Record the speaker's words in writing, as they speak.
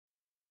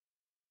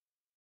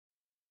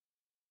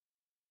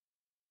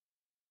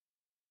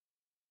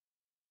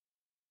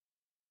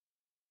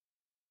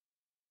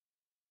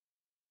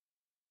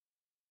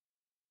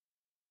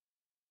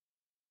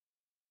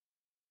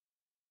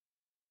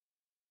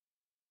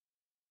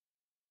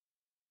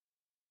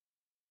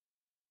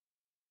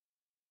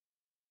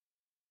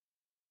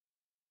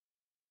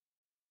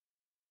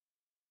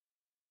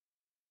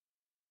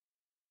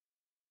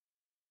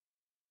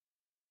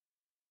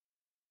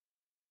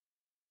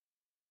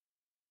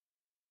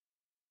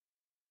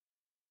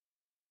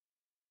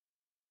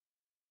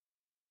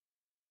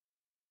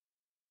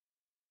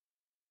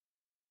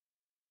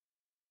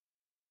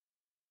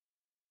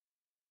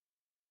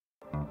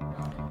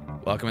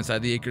Welcome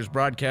inside the Acres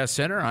Broadcast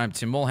Center. I'm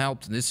Tim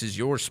Mulhaupt, and this is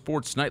your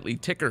Sports Nightly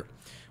Ticker.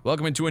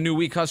 Welcome into a new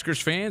week,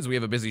 Huskers fans. We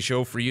have a busy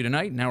show for you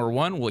tonight. In Hour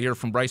 1, we'll hear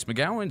from Bryce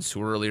McGowens,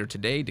 who earlier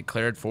today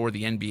declared for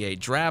the NBA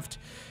draft.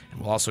 And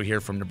we'll also hear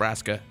from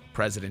Nebraska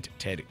President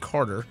Ted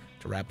Carter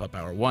to wrap up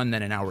Hour 1.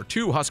 Then in Hour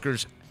 2,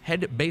 Huskers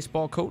head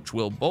baseball coach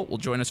Will Bolt will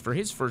join us for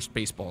his first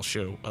baseball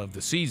show of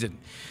the season.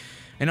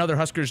 In other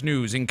Huskers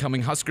news,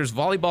 incoming Huskers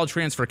volleyball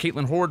transfer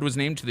Caitlin Horde was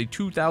named to the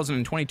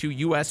 2022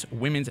 U.S.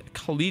 Women's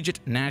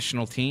Collegiate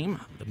National Team.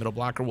 The middle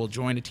blocker will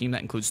join a team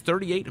that includes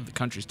 38 of the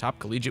country's top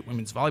collegiate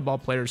women's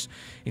volleyball players,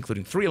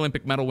 including 3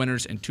 Olympic medal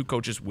winners and 2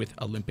 coaches with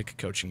Olympic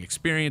coaching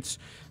experience.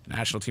 The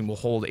national team will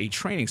hold a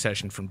training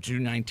session from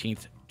June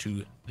 19th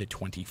to the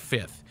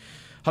 25th.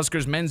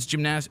 Huskers men's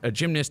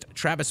gymnast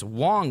Travis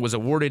Wong was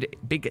awarded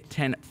Big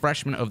Ten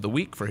Freshman of the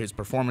Week for his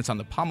performance on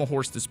the pommel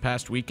horse this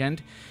past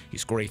weekend. He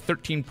scored a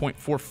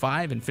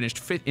 13.45 and finished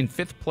in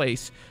 5th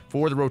place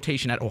for the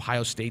rotation at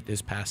Ohio State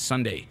this past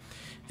Sunday.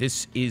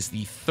 This is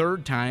the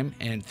third time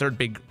and third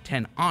Big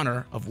Ten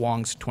honor of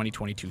Wong's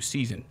 2022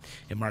 season.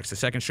 It marks the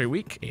second straight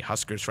week a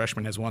Huskers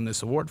freshman has won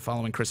this award,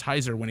 following Chris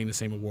Heiser winning the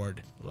same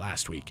award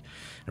last week.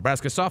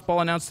 Nebraska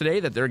softball announced today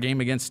that their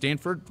game against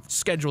Stanford,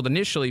 scheduled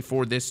initially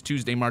for this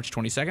Tuesday, March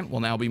 22nd,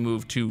 will now be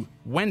moved to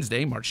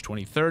Wednesday, March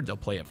 23rd. They'll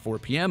play at 4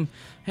 p.m.,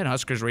 and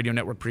Huskers Radio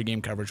Network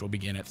pregame coverage will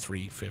begin at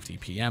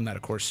 3:50 p.m. That,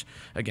 of course,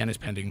 again, is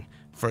pending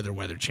further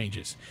weather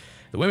changes.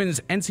 The women's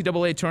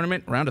NCAA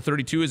tournament, round of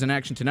 32, is in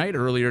action tonight.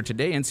 Earlier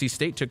today, NC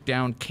State took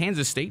down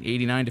Kansas State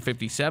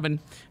 89-57.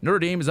 Notre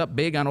Dame is up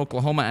big on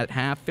Oklahoma at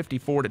half,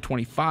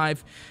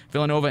 54-25.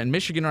 Villanova and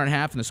Michigan are at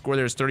half, and the score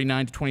there is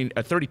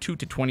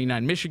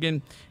 32-29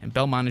 Michigan. And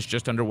Belmont is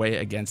just underway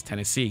against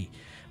Tennessee.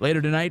 Later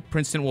tonight,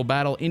 Princeton will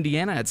battle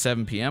Indiana at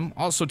 7 p.m.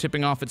 Also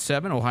tipping off at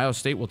 7, Ohio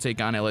State will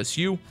take on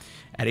LSU.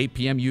 At 8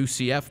 p.m.,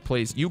 UCF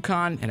plays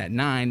UConn, and at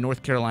 9,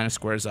 North Carolina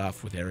squares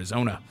off with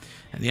Arizona.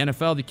 And the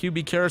NFL, the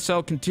QB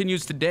carousel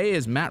continues today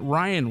as Matt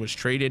Ryan was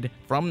traded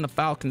from the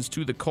Falcons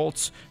to the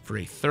Colts for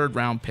a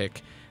third-round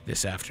pick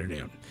this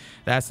afternoon.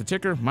 That's the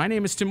ticker. My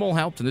name is Tim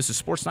Mulhaupt, and this is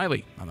Sports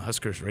Nightly on the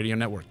Huskers Radio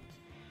Network.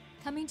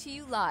 Coming to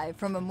you live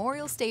from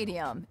Memorial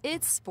Stadium,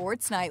 it's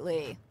Sports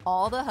Nightly.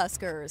 All the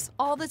Huskers,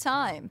 all the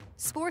time.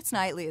 Sports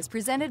Nightly is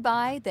presented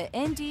by the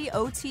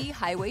NDOT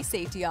Highway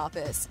Safety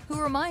Office,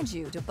 who reminds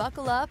you to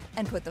buckle up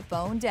and put the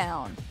phone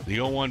down. The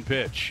 0-1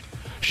 pitch.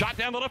 Shot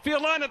down the left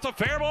field line. It's a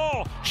fair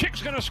ball.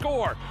 Chick's going to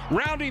score.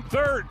 Rounding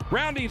third.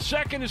 Rounding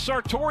second is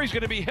Sartori's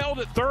going to be held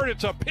at third.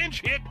 It's a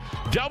pinch hit.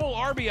 Double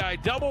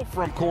RBI double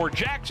from Cord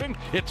Jackson.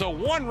 It's a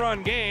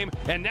 1-run game,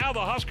 and now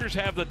the Huskers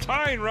have the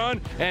tying run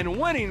and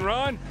winning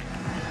run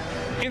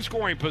in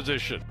scoring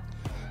position.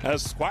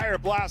 As Squire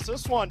blasts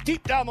this one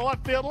deep down the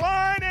left field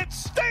line, it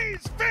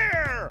stays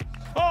fair.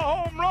 A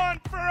home run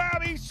for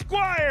Abby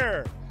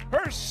Squire.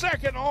 Her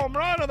second home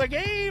run of the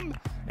game,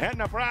 and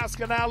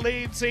Nebraska now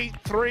leads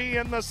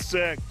 8-3 in the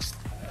 6th.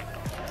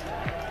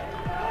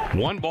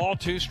 1 ball,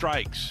 2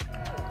 strikes.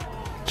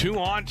 2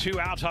 on, 2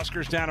 out.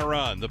 Huskers down a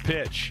run. The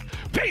pitch.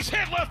 Base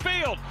hit left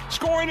field.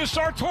 Scoring is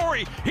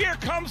Sartori. Here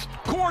comes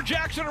Cord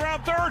Jackson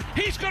around third.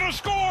 He's going to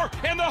score,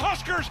 and the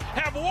Huskers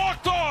have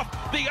walked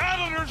off the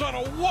Islanders on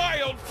a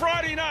wild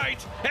Friday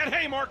night at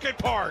Haymarket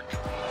Park.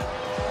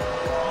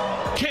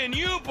 Can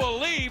you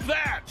believe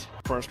that?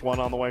 First one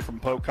on the way from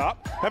Pocock,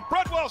 and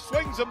Bredwell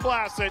swings and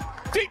blasts it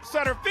deep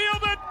center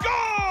field and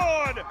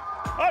gone!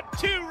 A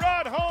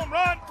 2-run home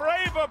run for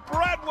Ava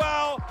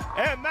Bredwell,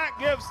 and that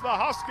gives the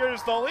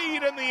Huskers the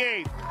lead in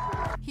the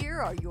 8th. Here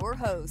are your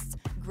hosts,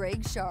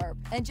 Greg Sharpe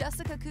and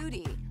Jessica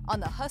Coody on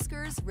the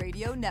Huskers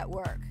Radio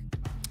Network.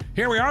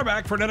 Here we are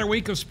back for another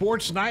week of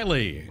Sports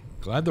Nightly.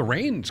 Glad the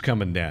rain's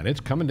coming down.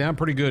 It's coming down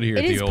pretty good here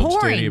at the old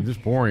stadium. It's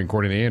pouring,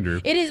 according to Andrew.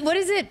 It is. What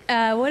is it?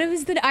 What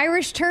was the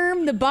Irish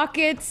term? The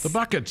buckets. The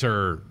buckets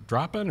are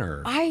dropping,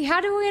 or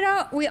how do we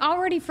know? We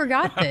already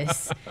forgot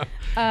this.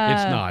 It's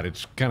not.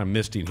 It's kind of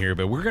misting here,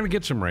 but we're going to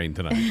get some rain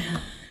tonight.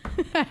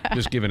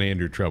 Just giving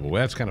Andrew trouble.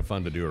 That's kind of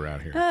fun to do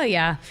around here. Oh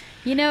yeah.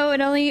 You know,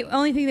 and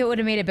only thing that would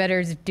have made it better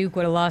is if Duke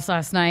would have lost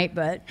last night,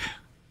 but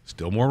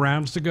still more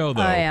rounds to go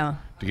though. Oh yeah.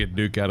 To get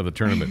Duke out of the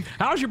tournament.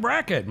 How's your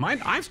bracket?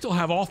 I still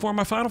have all 4 of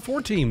my Final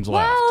Four teams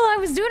left. Well, I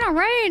was doing all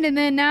right, and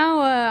then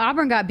now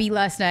Auburn got beat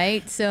last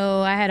night,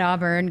 so I had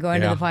Auburn going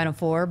to the Final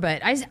Four.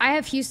 But I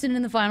have Houston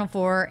in the Final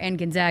Four and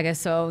Gonzaga,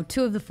 so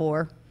 2 of the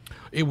 4.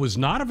 It was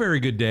not a very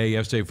good day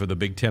yesterday for the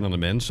Big Ten on the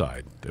men's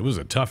side. It was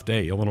a tough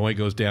day. Illinois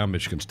goes down,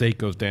 Michigan State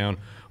goes down,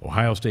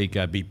 Ohio State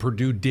got beat.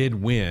 Purdue did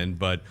win,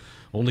 but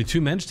only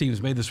 2 men's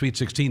teams made the Sweet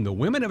 16. The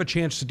women have a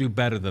chance to do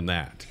better than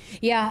that.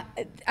 Yeah,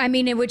 I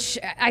mean, which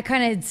I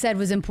kind of said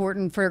was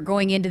important for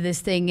going into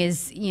this thing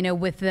is, you know,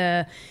 with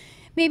the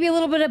maybe a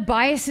little bit of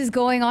biases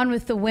going on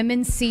with the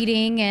women's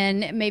seeding,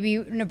 and maybe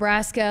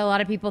Nebraska, a lot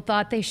of people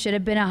thought they should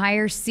have been a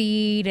higher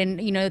seed, and,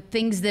 you know,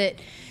 things that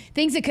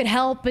could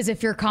help is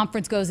if your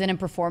conference goes in and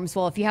performs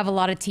well, if you have a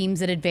lot of teams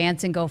that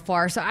advance and go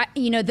far. So,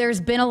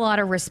 there's been a lot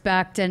of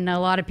respect and a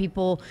lot of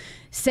people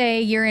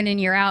say year in and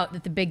year out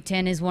that the Big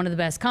Ten is one of the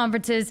best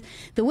conferences.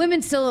 The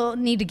women still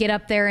need to get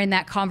up there in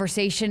that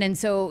conversation. And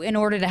so in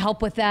order to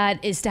help with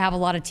that is to have a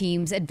lot of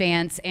teams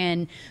advance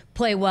and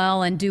play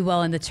well and do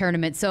well in the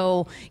tournament.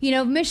 So,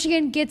 if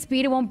Michigan gets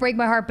beat, it won't break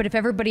my heart. But if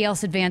everybody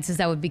else advances,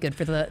 that would be good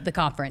for the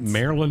conference.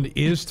 Maryland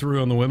is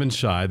through on the women's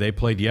side. They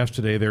played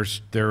yesterday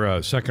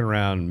their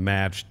second-round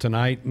match.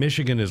 Tonight,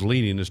 Michigan is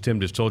leading, as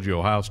Tim just told you.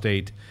 Ohio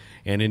State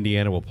and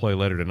Indiana will play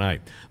later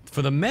tonight.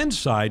 For the men's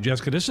side,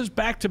 Jessica, this is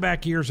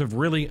back-to-back years of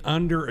really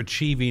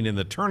underachieving in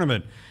the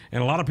tournament,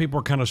 and a lot of people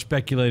are kind of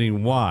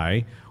speculating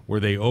why. Were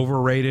they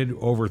overrated,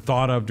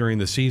 overthought of during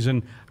the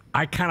season?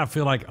 I kind of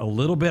feel like a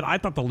little bit. I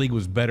thought the league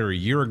was better a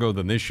year ago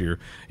than this year.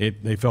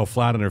 They fell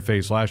flat on their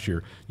face last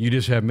year. You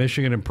just have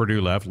Michigan and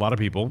Purdue left. A lot of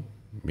people,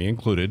 me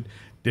included,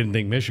 didn't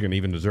think Michigan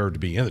even deserved to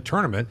be in the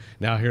tournament.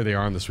 Now here they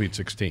are in the Sweet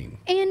 16.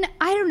 And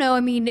I don't know. I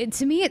mean,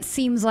 to me, it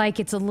seems like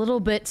it's a little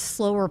bit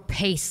slower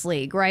pace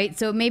league, right?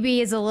 So maybe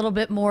it's a little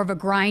bit more of a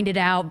grinded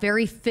out,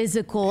 very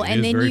physical. It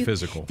is very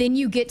physical. Then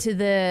you get to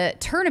the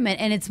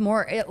tournament and it's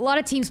more, a lot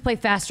of teams play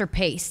faster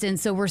paced. And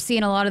so we're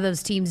seeing a lot of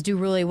those teams do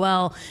really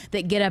well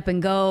that get up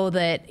and go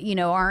that,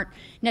 aren't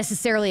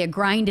necessarily a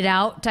grinded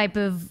out type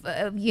of,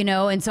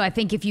 and so I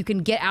think if you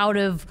can get out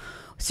of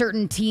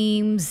certain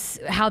teams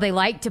how they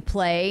like to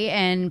play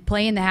and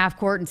play in the half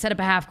court and set up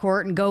a half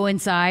court and go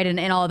inside and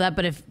all of that.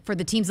 But if for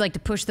the teams that like to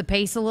push the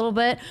pace a little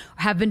bit,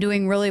 have been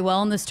doing really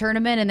well in this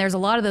tournament. And there's a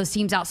lot of those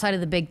teams outside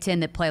of the Big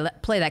Ten that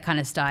play that kind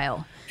of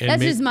style. And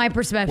that's just my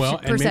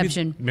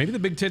perception. Maybe the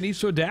Big Ten needs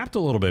to adapt a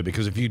little bit,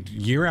 because if you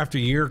year after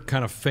year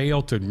kind of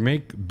fail to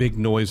make big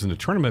noise in the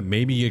tournament,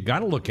 maybe you got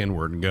to look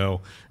inward and go,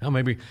 oh,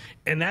 maybe.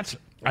 And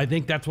I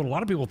think that's what a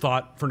lot of people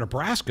thought for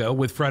Nebraska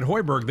with Fred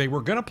Hoiberg. They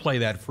were going to play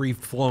that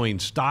free-flowing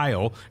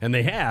style, and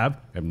they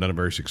haven't done it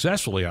very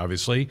successfully,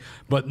 obviously,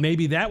 but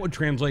maybe that would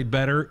translate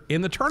better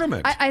in the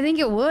tournament. I think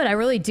it would. I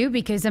really do,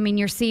 because,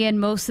 you're seeing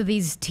most of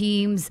these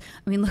teams.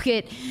 Look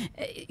at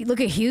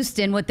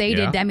Houston, what they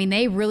did.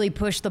 They really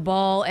pushed the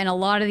ball, and a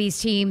lot of these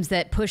teams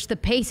that push the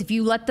pace, if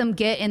you let them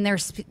get in their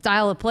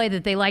style of play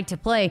that they like to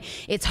play,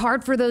 it's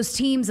hard for those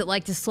teams that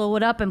like to slow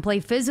it up and play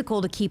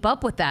physical to keep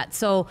up with that.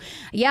 So,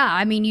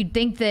 yeah, you'd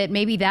think that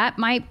maybe that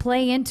might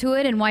play into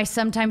it, and why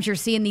sometimes you're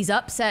seeing these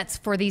upsets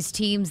for these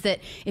teams that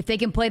if they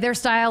can play their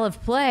style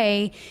of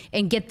play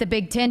and get the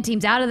Big Ten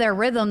teams out of their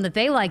rhythm that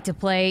they like to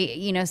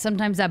play,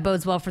 sometimes that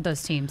bodes well for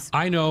those teams.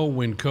 I know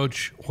when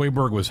Coach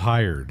Hoiberg was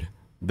hired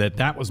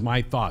that was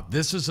my thought.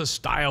 This is a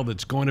style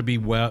that's going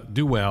to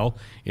do well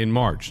in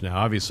March. Now,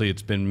 obviously,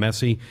 it's been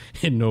messy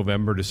in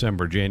November,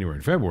 December, January,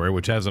 and February,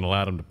 which hasn't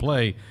allowed them to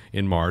play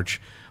in March,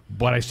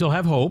 but I still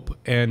have hope.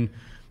 And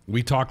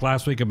we talked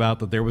last week about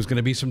that there was going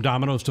to be some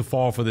dominoes to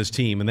fall for this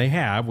team, and they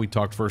have. We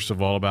talked first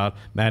of all about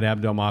Matt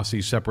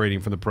Abdelmassih separating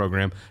from the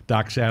program,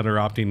 Doc Sadler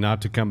opting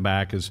not to come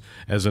back as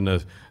an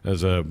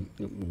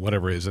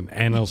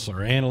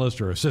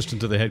analyst or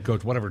assistant to the head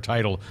coach, whatever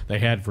title they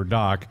had for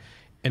Doc.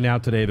 And now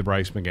today, the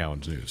Bryce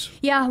McGowan's news.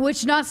 Yeah,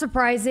 which not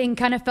surprising.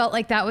 Kind of felt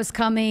like that was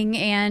coming,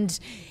 and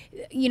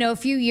a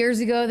few years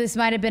ago, this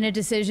might have been a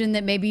decision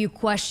that maybe you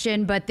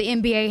question, but the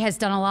NBA has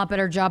done a lot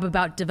better job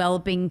about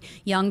developing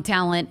young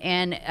talent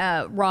and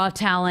raw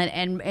talent,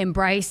 and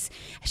Bryce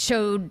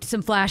showed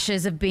some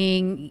flashes of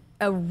being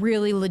a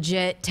really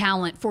legit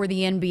talent for the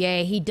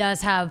NBA. He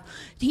does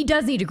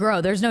need to grow.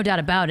 There's no doubt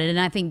about it. And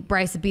I think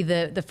Bryce would be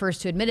the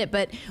first to admit it.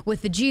 But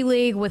with the G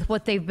League, with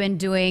what they've been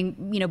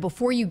doing,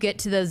 before you get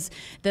to those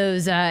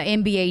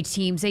NBA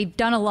teams, they've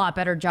done a lot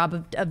better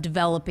job of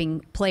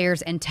developing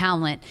players and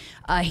talent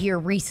here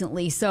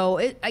recently. So,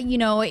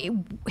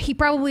 he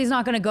probably is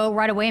not going to go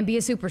right away and be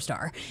a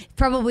superstar.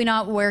 Probably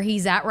not where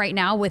he's at right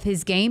now with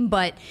his game,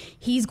 but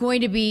he's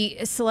going to be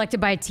selected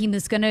by a team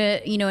that's going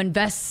to,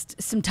 invest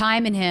some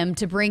time in him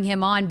to bring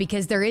him on,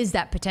 because there is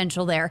that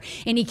potential there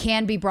and he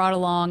can be brought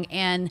along.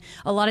 And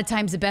a lot of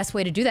times the best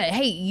way to do that,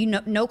 hey,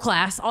 no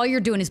class, all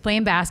you're doing is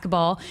playing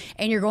basketball,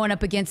 and you're going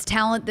up against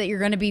talent that you're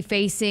going to be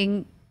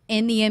facing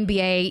in the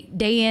NBA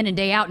day in and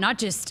day out, not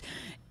just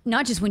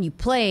when you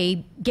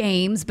play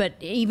games, but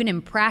even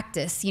in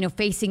practice,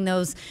 facing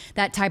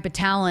that type of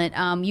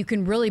talent, you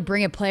can really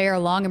bring a player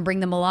along and bring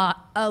them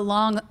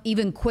along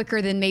even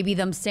quicker than maybe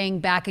them staying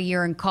back a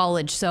year in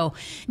college. So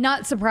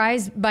not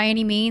surprised by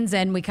any means.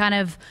 And we kind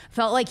of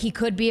felt like he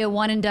could be a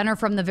one and doneer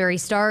from the very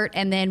start.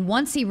 And then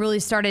once he really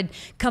started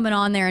coming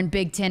on there in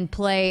Big Ten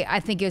play, I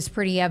think it was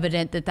pretty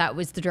evident that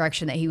was the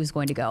direction that he was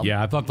going to go.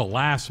 Yeah, I thought the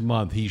last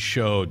month he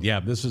showed,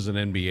 this is an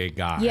NBA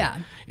guy. Yeah.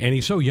 And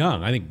he's so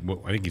young. I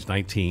think he's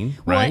 19,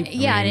 right? Well,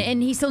 yeah,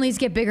 and he still needs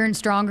to get bigger and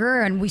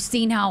stronger. And we've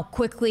seen how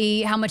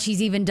much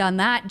he's even done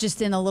that just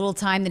in the little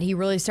time that he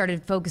really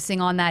started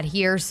focusing on that here.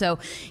 year. So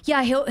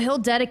yeah, he'll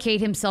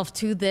dedicate himself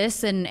to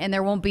this, and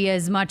there won't be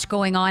as much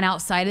going on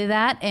outside of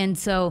that. And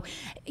so,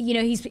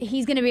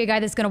 he's going to be a guy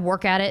that's going to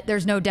work at it.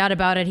 There's no doubt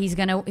about it. He's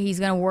going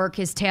to work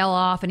his tail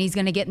off, and he's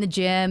going to get in the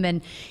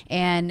gym,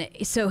 and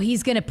so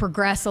he's going to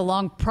progress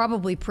along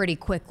probably pretty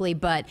quickly.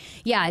 But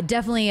yeah,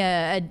 definitely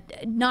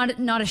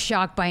not a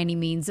shock by any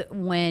means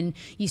when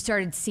you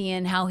started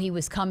seeing how he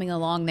was coming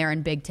along there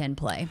in Big Ten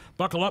play.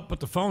 Buckle up, put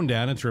the phone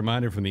down. It's a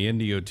reminder from the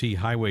NDOT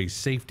Highway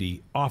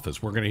Safety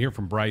Office. We're going to hear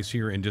from Bryce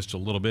here in just a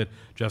little bit.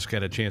 Jessica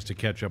had a chance to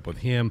catch up with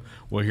him.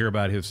 We'll hear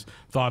about his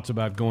thoughts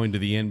about going to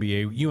the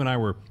NBA. You and I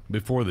were,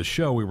 before the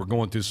show, we were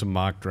going through some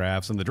mock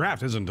drafts, and the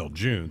draft isn't until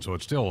June, so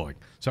it's still like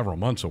several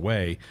months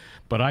away.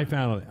 But I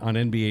found on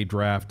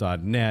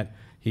NBADraft.net,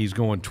 he's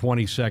going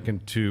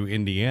 22nd to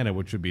Indiana,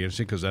 which would be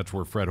interesting because that's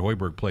where Fred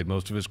Hoiberg played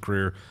most of his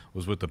career,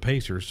 was with the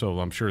Pacers. So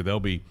I'm sure they'll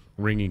be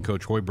ringing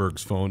Coach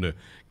Hoiberg's phone to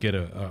get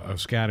a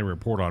scouting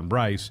report on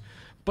Bryce.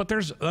 But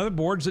there's other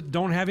boards that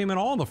don't have him at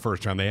all in the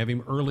first round. They have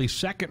him early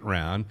second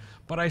round.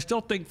 But I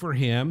still think for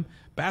him,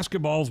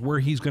 basketball is where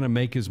he's going to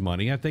make his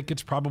money. I think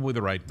it's probably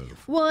the right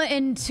move. Well,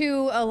 and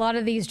to a lot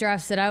of these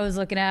drafts that I was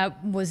looking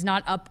at was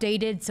not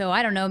updated. So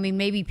I don't know. I mean,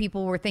 maybe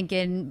people were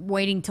thinking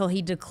waiting till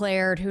he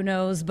declared, who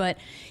knows, but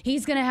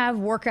he's going to have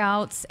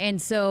workouts. And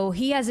so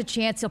he has a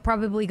chance. He'll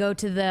probably go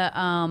to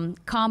the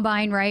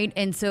combine, right?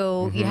 And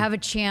so you have a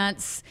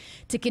chance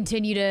to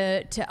continue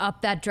to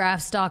up that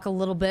draft stock a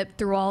little bit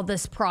through all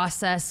this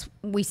process.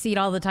 We see it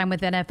all the time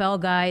with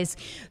NFL guys.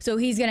 So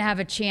he's going to have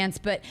a chance,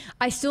 but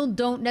I still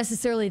don't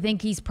necessarily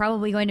think he's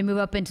probably going to move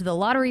up into the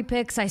lottery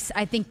picks. I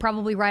think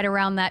probably right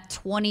around that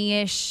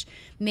 20-ish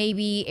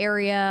maybe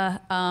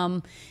area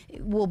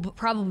will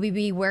probably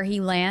be where he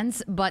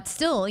lands. But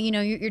still,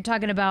 you're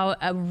talking about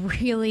a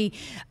really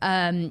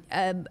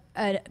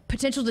a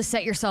potential to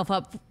set yourself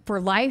up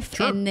for life.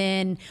 Sure. And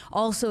then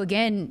also,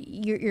 again,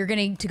 you're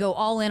going to go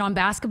all in on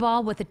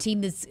basketball with a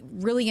team that's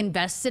really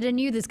invested in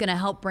you, that's going to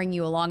help bring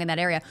you along in that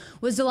area.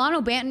 Was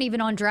Delano Banton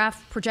even on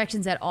draft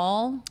projections at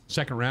all?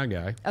 Second round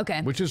guy.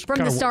 Okay. Which is from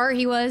the start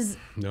he was?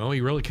 No, he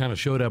really kind of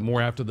showed up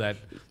more after that.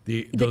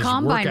 Those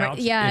combine, workouts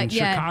in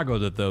Chicago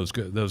that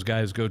those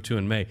guys go to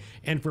in May.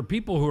 And for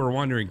people who are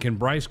wondering, can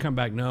Bryce come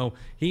back? No,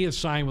 he is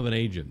signed with an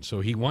agent.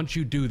 So once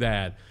you do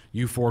that,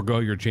 you forego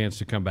your chance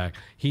to come back.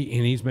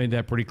 He's made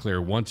that pretty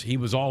clear. Once he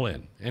was all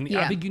in. And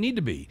I think you need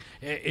to be.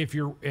 If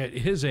you're at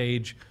his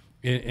age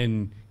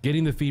and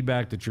getting the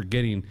feedback that you're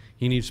getting,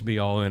 he needs to be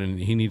all in, and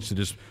he needs to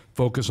just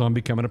focus on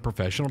becoming a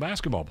professional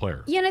basketball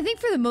player. Yeah, and I think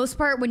for the most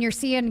part, when you're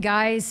seeing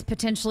guys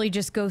potentially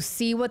just go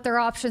see what their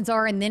options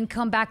are and then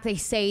come back, they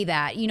say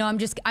that, I'm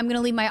going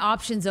to leave my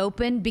options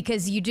open,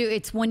 because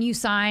it's when you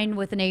sign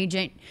with an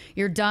agent,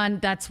 you're done.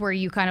 That's where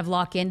you kind of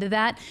lock into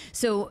that.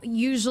 So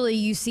usually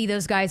you see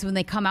those guys when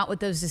they come out with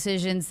those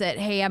decisions that,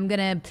 hey, I'm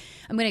going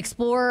to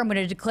explore, I'm going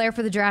to declare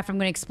for the draft, I'm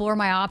going to explore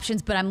my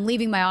options, but I'm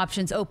leaving my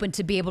options open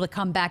to be able to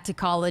come back to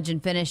college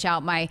and finish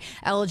out my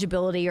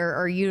eligibility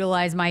or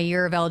utilize my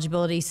year of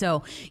eligibility.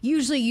 So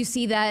usually you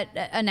see that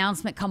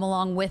announcement come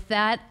along with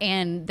that,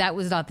 and that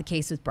was not the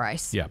case with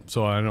Bryce. Yeah,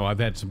 so I know I've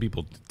had some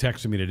people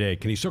texting me today,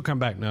 can he still come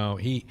back? No,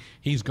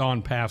 he's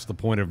gone past the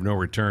point of no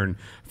return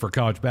for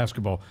college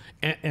basketball,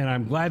 and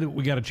I'm glad that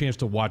we got a chance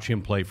to watch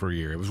him play for a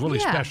year. It was really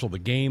special. The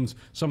games,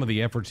 some of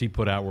the efforts he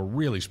put out were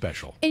really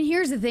special. And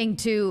here's the thing,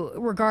 too,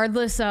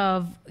 regardless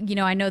of,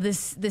 I know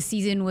this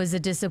season was a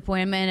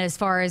disappointment as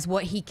far as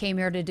what he came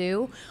here to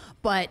do,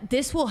 but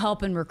this will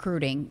help in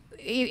recruiting.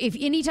 If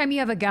anytime you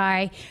have a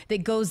guy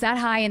that goes that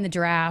high in the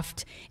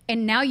draft,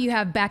 and now you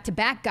have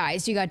back-to-back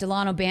guys, you got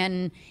Delano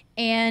Banton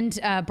and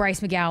Bryce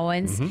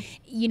McGowens,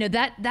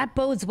 that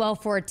bodes well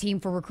for a team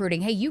for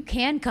recruiting. Hey, you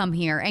can come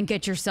here and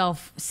get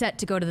yourself set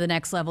to go to the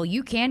next level.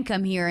 You can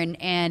come here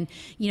and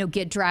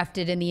get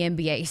drafted in the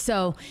NBA.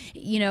 So,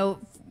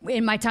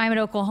 in my time at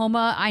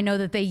Oklahoma, I know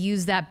that they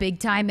used that big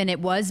time, and it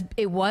was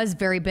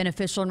very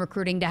beneficial in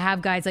recruiting to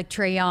have guys like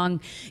Trae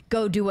Young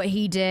go do what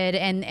he did,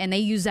 and they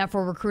use that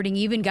for recruiting.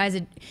 Even guys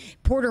at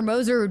Porter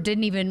Moser, who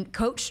didn't even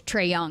coach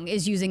Trae Young,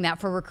 is using that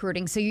for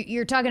recruiting. So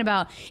you're talking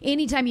about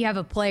anytime you have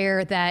a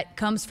player that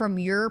comes from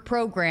your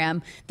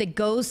program that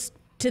goes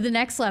to the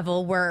next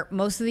level, where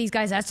most of these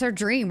guys, that's their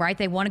dream, right?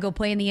 They want to go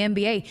play in the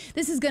NBA.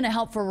 This is going to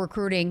help for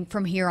recruiting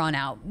from here on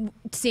out,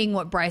 seeing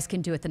what Bryce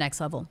can do at the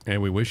next level.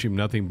 And we wish him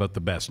nothing but the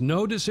best.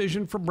 No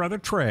decision for brother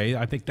Trae.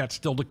 I think that's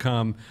still to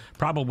come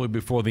probably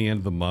before the end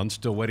of the month.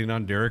 Still waiting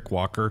on Derek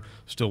Walker,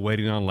 still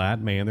waiting on Lat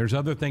Mann. There's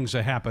other things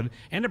that happen.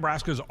 And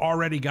Nebraska's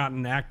already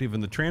gotten active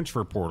in the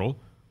transfer portal.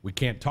 We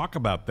can't talk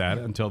about that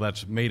until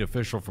that's made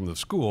official from the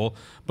school,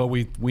 but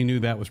we knew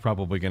that was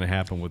probably going to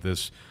happen with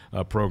this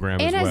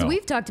program as well. And as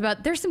we've talked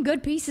about, there's some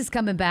good pieces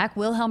coming back.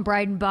 Wilhelm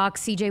Breidenbach,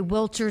 C.J.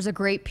 Wilcher's a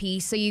great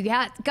piece. So you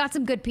got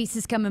some good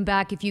pieces coming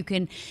back. If you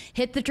can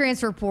hit the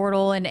transfer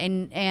portal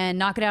and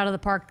knock it out of the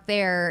park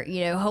there,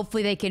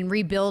 hopefully they can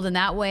rebuild in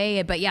that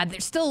way. But yeah,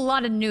 there's still a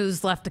lot of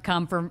news left to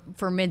come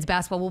for men's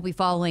basketball. We'll be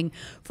following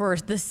for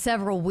the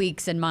several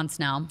weeks and months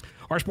now.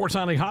 Our Sports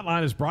Nightly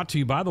Hotline is brought to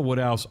you by the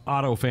Woodhouse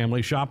Auto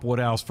Family. Shop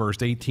Woodhouse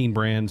first. 18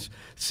 brands,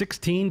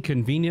 16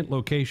 convenient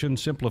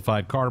locations,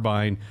 simplified car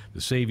buying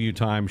to save you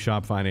time.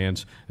 Shop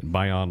finance and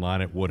buy online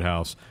at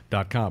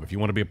woodhouse.com. If you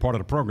want to be a part of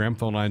the program,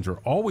 phone lines are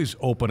always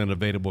open and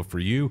available for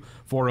you.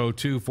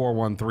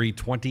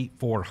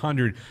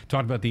 402-413-2400.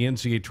 Talked about the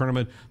NCAA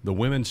tournament. The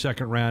women's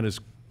second round is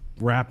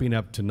wrapping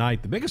up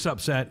tonight. The biggest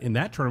upset in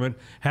that tournament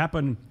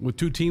happened with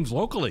two teams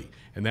locally,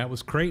 and that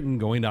was Creighton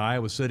going to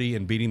Iowa City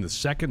and beating the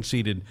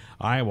second-seeded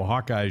Iowa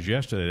Hawkeyes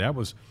yesterday. That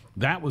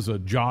was a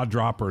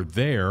jaw-dropper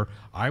there.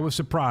 I was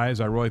surprised.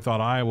 I really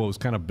thought Iowa was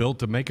kind of built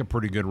to make a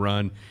pretty good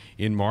run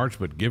in March,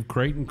 but give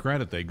Creighton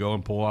credit. They go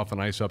and pull off a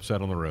nice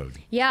upset on the road.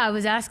 Yeah, I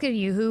was asking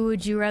you, who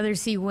would you rather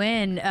see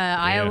win,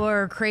 Iowa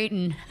or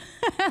Creighton?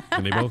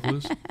 Can they both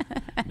lose?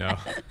 No.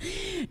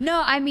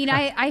 No, I mean,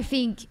 I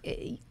think,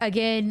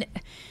 again,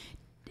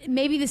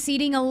 maybe the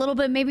seeding a little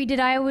bit. Maybe did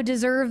Iowa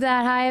deserve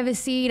that high of a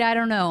seed? I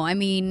don't know. I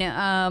mean,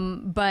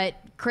 but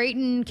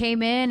Creighton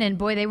came in, and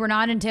boy, they were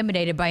not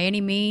intimidated by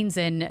any means,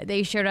 and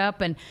they showed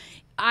up. And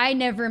I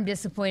never am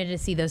disappointed to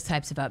see those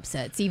types of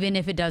upsets, even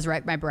if it does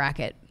wreck my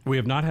bracket. We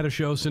have not had a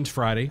show since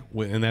Friday,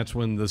 and that's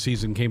when the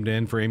season came to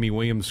end for Amy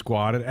Williams'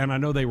 squad. And I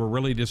know they were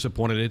really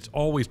disappointed. It's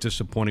always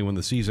disappointing when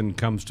the season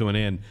comes to an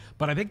end.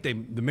 But I think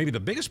maybe the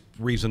biggest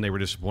reason they were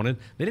disappointed,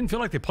 they didn't feel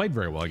like they played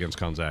very well against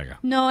Gonzaga.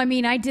 No, I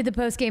mean, I did the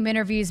post-game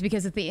interviews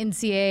because at the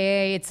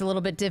NCAA, it's a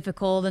little bit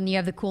difficult, and you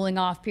have the cooling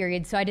off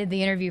period. So I did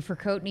the interview for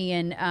Coatney,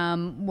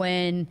 and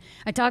when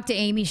I talked to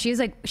Amy, she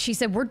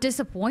said, we're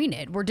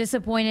disappointed. We're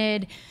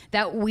disappointed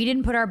that we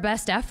didn't put our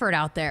best effort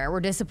out there. We're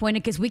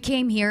disappointed because we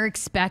came here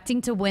expecting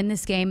to win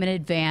this game in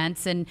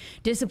advance, and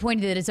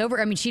disappointed that it's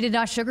over. I mean, she did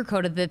not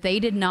sugarcoat it, that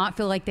they did not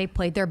feel like they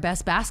played their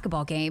best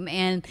basketball game.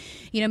 And,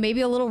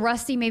 maybe a little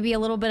rusty, maybe a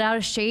little bit out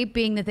of shape,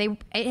 being that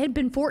it had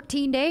been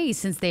 14 days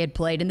since they had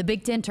played in the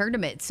Big Ten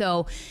tournament.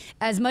 So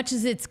as much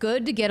as it's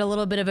good to get a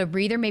little bit of a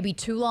breather, maybe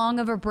too long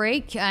of a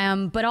break,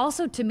 but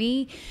also to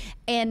me,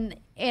 and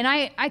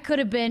I could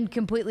have been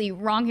completely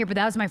wrong here, but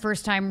that was my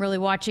first time really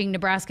watching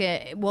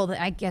Nebraska. Well,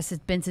 I guess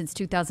it's been since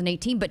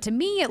 2018, but to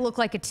me, it looked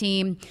like a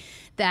team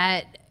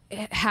that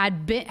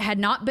had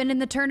not been in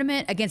the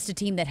tournament against a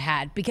team that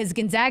had, because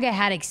Gonzaga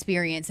had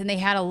experience and they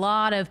had a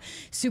lot of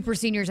super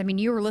seniors. I mean,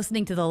 you were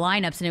listening to the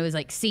lineups and it was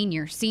like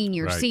senior, right.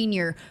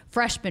 Senior,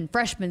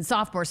 freshman,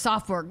 sophomore,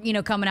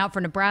 coming out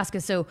for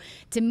Nebraska. So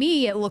to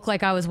me, it looked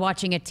like I was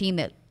watching a team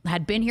that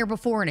had been here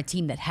before and a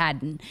team that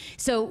hadn't.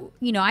 So,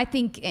 I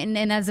think, and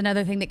that's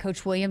another thing that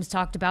Coach Williams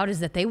talked about, is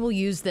that they will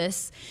use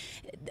this.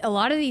 A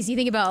lot of these, you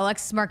think about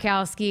Alexis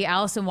Markowski,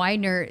 Allison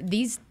Widener,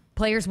 these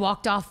players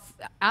walked off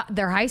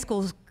their high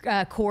school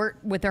court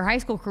with their high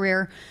school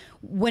career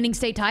winning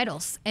state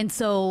titles. And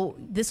so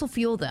this will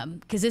fuel them,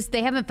 because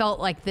they haven't felt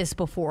like this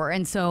before.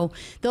 And so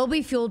they'll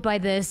be fueled by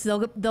this.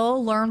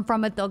 They'll learn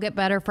from it. They'll get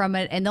better from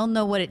it, and they'll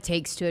know what it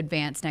takes to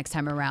advance next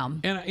time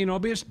around. And,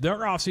 their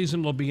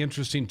offseason will be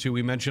interesting, too.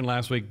 We mentioned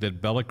last week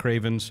that Bella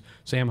Cravens,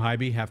 Sam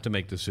Hybe have to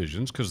make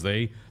decisions because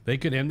they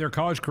could end their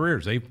college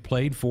careers. They've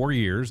played 4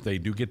 years. They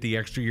do get the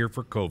extra year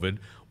for COVID.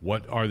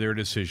 What are their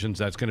decisions?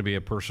 That's going to be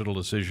a personal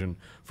decision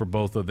for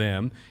both of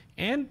them.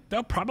 And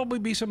there'll probably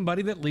be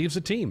somebody that leaves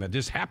the team. It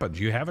just happens.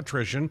 You have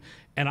attrition.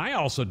 And I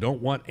also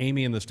don't want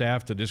Amy and the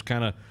staff to just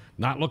kind of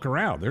not look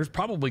around. There's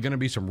probably going to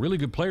be some really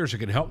good players that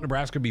can help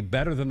Nebraska be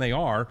better than they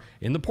are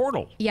in the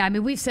portal. Yeah, I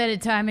mean, we've said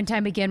it time and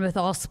time again with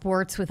all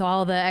sports, with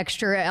all the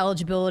extra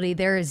eligibility,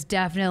 there is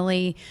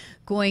definitely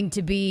going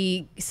to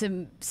be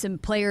some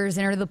players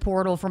enter the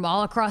portal from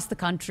all across the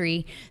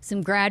country,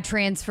 some grad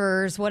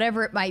transfers,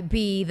 whatever it might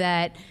be,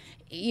 that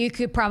you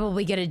could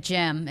probably get a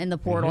gem in the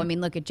portal. I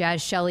mean, look at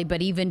Jazz Shelley,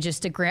 but even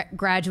just a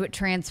graduate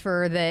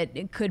transfer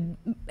that could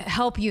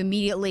help you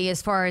immediately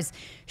as far as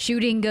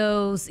shooting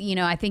goes.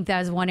 I think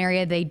that is one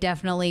area they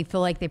definitely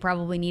feel like they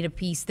probably need a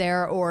piece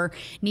there or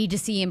need to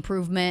see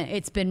improvement.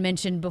 It's been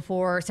mentioned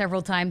before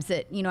several times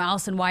that,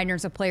 Allison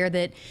Widener's a player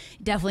that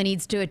definitely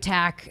needs to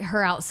attack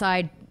her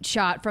outside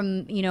shot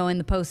from, in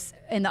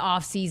the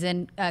off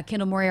season.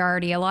 Kendall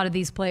Moriarty, a lot of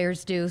these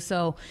players do.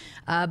 So,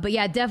 but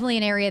yeah, definitely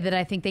an area that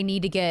I think they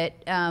need to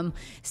get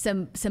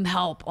some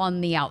help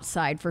on the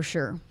outside for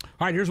sure.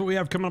 All right, here's what we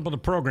have coming up on the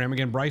program.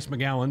 Again, Bryce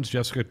McGowan's,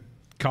 Jessica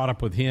caught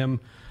up with him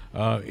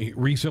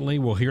recently.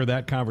 We'll hear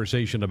that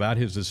conversation about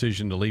his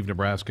decision to leave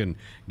Nebraska and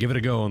give it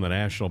a go in the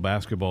National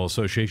Basketball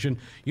Association.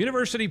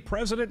 University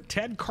President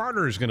Ted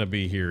Carter is going to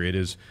be here.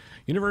 It's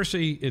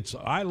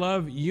I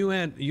Love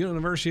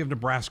University of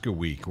Nebraska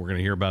Week. We're going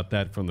to hear about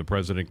that from the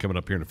president coming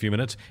up here in a few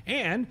minutes.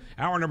 And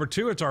hour number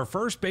 2, it's our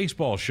first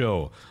baseball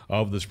show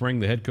of the spring.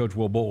 The head coach,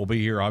 Will Bolt, will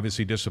be here.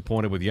 Obviously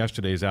disappointed with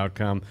yesterday's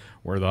outcome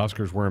where the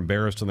Huskers were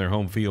embarrassed in their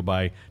home field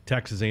by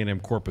Texas A&M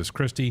Corpus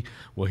Christi.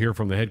 We'll hear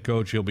from the head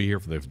coach. He'll be here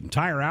for the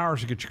entire hour,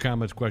 so get your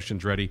comments,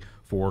 questions ready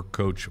for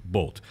Coach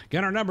Bolt.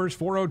 Again, our numbers,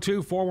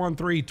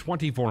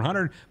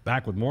 402-413-2400.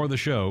 Back with more of the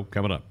show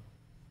coming up.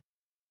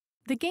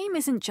 The game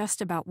isn't just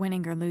about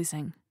winning or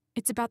losing.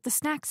 It's about the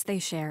snacks they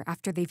share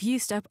after they've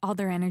used up all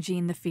their energy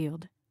in the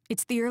field.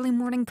 It's the early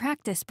morning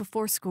practice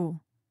before school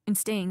and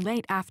staying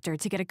late after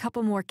to get a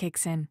couple more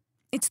kicks in.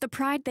 It's the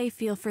pride they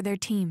feel for their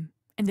team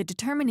and the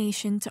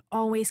determination to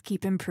always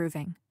keep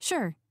improving.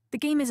 Sure, the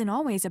game isn't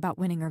always about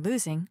winning or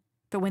losing,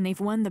 but when they've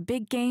won the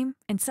big game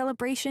and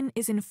celebration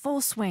is in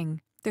full swing,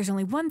 there's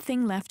only one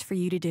thing left for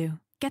you to do.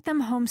 Get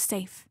them home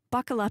safe.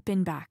 Buckle up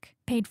in back.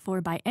 Paid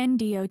for by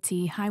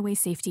NDOT Highway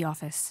Safety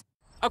Office.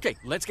 Okay,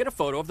 let's get a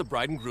photo of the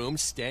bride and groom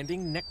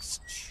standing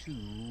next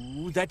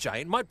to that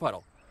giant mud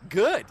puddle.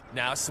 Good.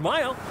 Now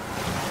smile.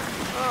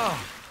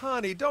 Oh,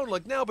 honey, don't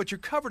look now, but you're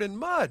covered in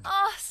mud.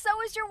 Oh, so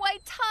is your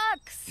white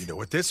tux. You know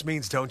what this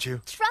means, don't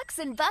you? Trucks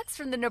and Bucks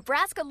from the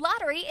Nebraska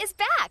Lottery is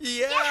back.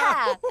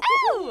 Yeah.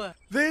 Ooh.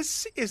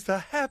 This is the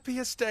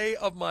happiest day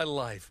of my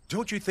life.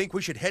 Don't you think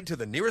we should head to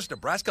the nearest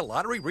Nebraska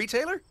Lottery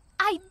retailer?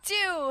 I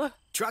do.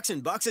 Trucks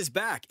and Bucks is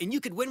back, and you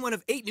could win one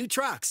of 8 new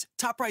trucks.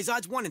 Top prize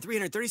odds 1 in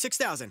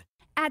 336,000.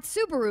 At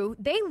Subaru,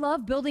 they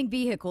love building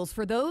vehicles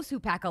for those who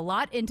pack a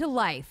lot into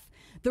life.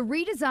 The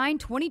redesigned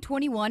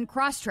 2021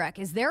 Crosstrek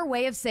is their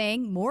way of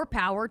saying more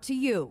power to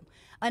you.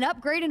 An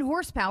upgrade in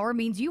horsepower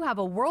means you have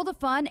a world of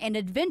fun and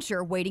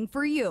adventure waiting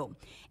for you.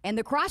 And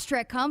the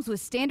Crosstrek comes with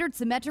standard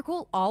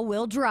symmetrical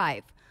all-wheel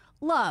drive.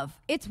 Love,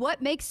 it's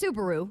what makes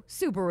Subaru,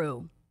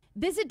 Subaru.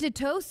 Visit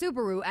DeTow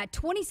Subaru at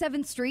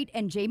 27th Street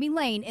and Jamie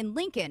Lane in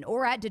Lincoln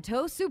or at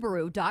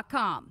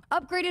DeTowSubaru.com.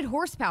 Upgraded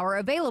horsepower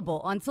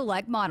available on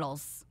select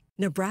models.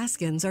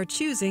 Nebraskans are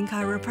choosing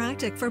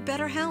chiropractic for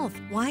better health.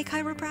 Why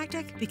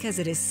chiropractic? Because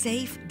it is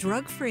safe,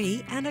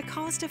 drug-free, and a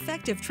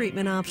cost-effective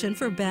treatment option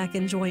for back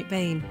and joint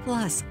pain.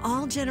 Plus,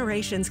 all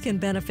generations can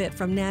benefit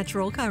from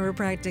natural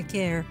chiropractic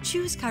care.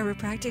 Choose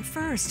chiropractic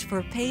first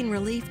for pain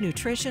relief,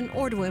 nutrition,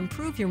 or to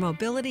improve your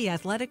mobility,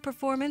 athletic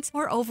performance,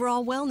 or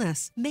overall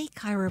wellness. Make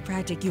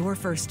chiropractic your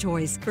first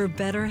choice for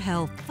better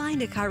health.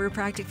 Find a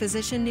chiropractic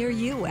physician near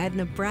you at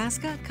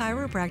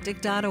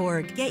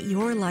nebraska-chiropractic.org. Get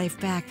your life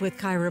back with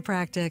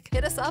chiropractic.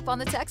 Hit us up on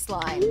the text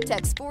line.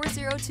 Text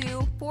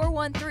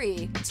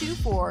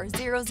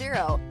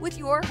 402-413-2400 with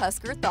your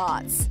Husker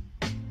thoughts.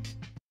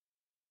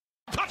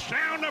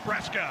 Touchdown,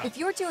 Nebraska! If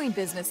you're doing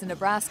business in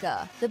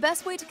Nebraska, the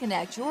best way to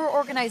connect your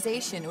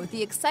organization with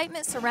the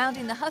excitement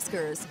surrounding the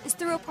Huskers is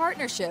through a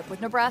partnership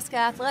with Nebraska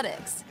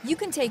Athletics. You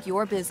can take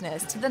your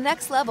business to the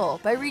next level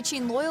by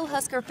reaching loyal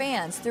Husker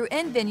fans through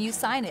in-venue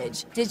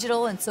signage,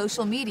 digital and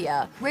social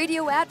media,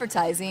 radio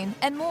advertising,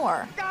 and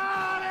more.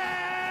 Got it!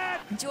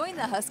 Join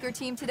the Husker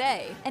team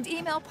today and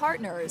email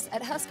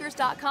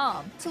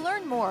partners@huskers.com to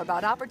learn more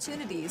about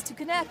opportunities to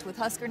connect with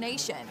Husker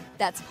Nation.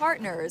 That's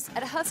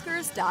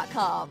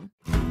partners@huskers.com.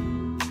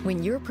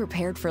 When you're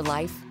prepared for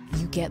life,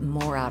 you get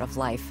more out of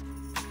life.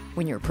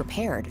 When you're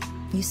prepared,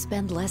 you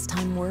spend less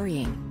time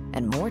worrying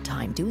and more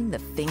time doing the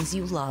things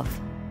you love.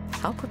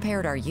 How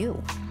prepared are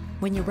you?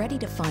 When you're ready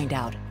to find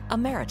out,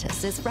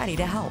 Emeritus is ready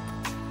to help.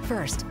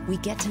 First, we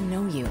get to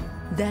know you.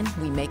 Then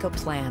we make a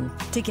plan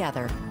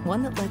together,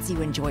 one that lets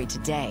you enjoy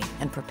today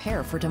and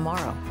prepare for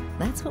tomorrow.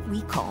 That's what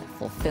we call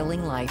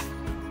fulfilling life.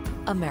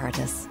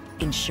 Emeritus,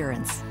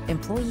 insurance,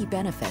 employee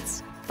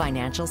benefits,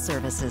 financial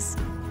services.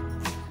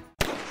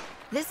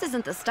 This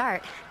isn't the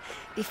start.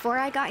 Before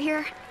I got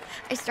here,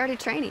 I started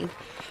training.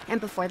 And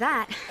before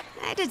that,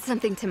 I did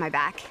something to my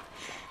back.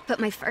 But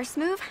my first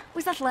move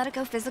was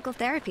Athletico Physical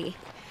Therapy.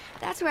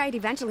 That's where I'd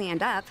eventually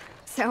end up.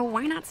 So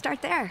why not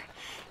start there?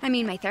 I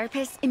mean, my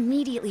therapist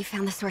immediately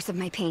found the source of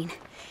my pain.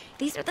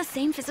 These are the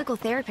same physical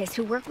therapists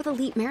who work with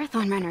elite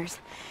marathon runners.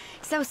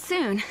 So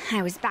soon,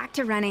 I was back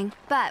to running,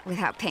 but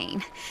without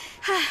pain.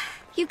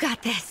 You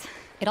got this.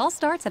 It all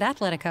starts at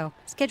Athletico.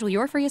 Schedule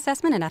your free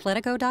assessment at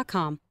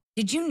athletico.com.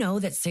 Did you know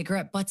that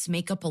cigarette butts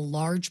make up a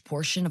large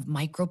portion of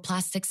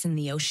microplastics in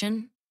the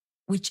ocean,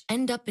 which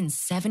end up in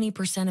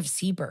 70% of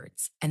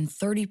seabirds and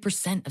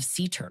 30% of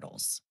sea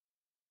turtles?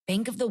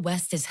 Bank of the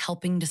West is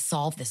helping to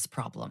solve this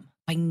problem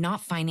by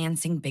not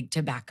financing big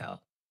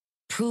tobacco,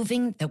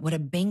 proving that what a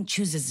bank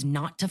chooses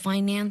not to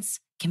finance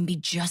can be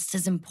just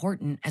as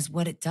important as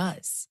what it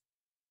does.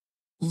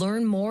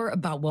 Learn more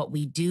about what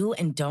we do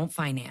and don't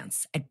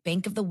finance at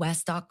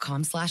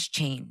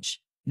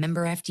bankofthewest.com/change.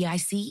 Member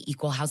FDIC,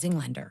 Equal Housing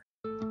Lender.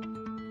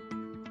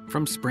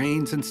 From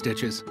sprains and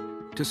stitches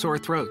to sore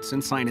throats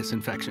and sinus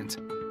infections,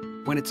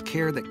 when it's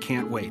care that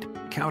can't wait,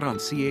 count on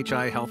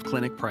CHI Health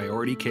Clinic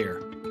Priority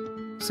Care.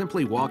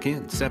 Simply walk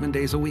in 7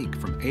 days a week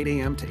from 8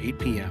 a.m. to 8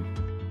 p.m.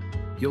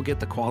 You'll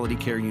get the quality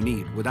care you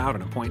need without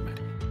an appointment,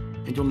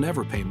 and you'll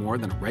never pay more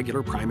than a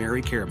regular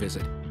primary care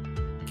visit.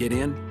 Get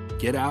in,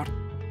 get out,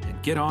 and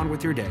get on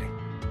with your day.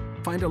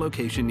 Find a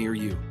location near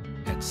you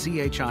at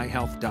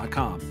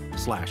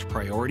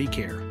chihealth.com/priority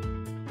care.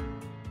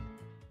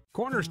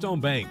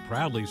 Cornerstone Bank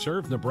proudly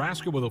serves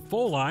Nebraska with a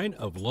full line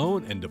of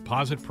loan and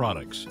deposit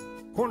products.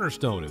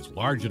 Cornerstone is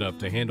large enough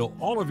to handle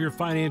all of your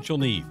financial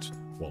needs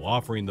while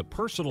offering the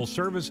personal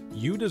service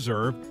you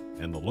deserve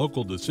and the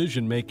local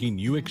decision-making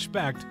you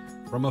expect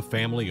from a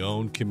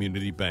family-owned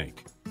community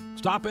bank.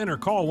 Stop in or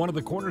call one of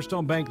the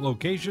Cornerstone Bank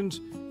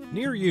locations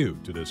near you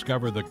to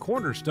discover the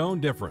Cornerstone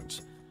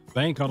difference.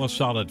 Bank on a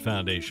solid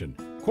foundation.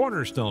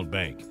 Cornerstone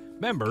Bank.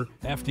 Member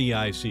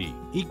FDIC.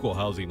 Equal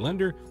housing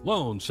lender.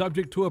 Loan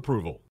subject to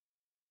approval.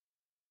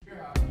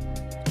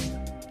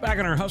 Back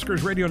on our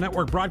Huskers Radio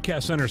Network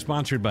Broadcast Center,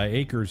 sponsored by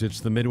Acres. It's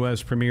the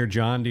Midwest premier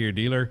John Deere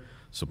dealer,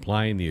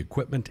 supplying the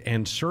equipment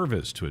and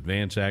service to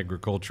advance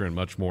agriculture and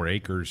much more.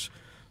 Acres,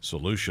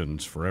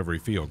 solutions for every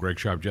field. Greg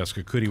Sharpe,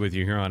 Jessica Coody with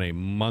you here on a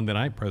Monday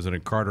night.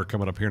 President Carter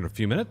coming up here in a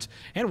few minutes.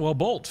 And Will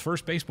Bolt's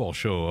first baseball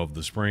show of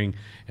the spring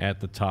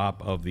at the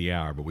top of the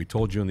hour. But we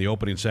told you in the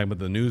opening segment,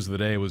 the news of the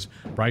day was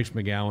Bryce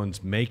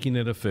McGowan's making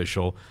it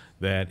official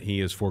that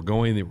he is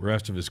foregoing the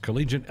rest of his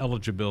collegiate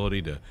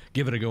eligibility to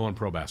give it a go in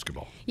pro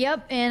basketball.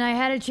 Yep, and I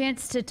had a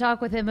chance to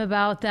talk with him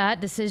about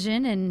that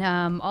decision and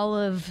all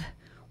of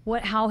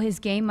how his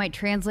game might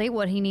translate,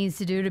 what he needs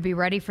to do to be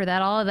ready for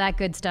that, all of that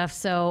good stuff.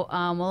 So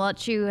we'll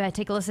let you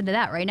take a listen to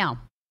that right now.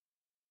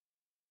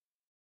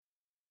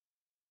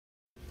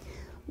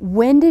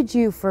 When did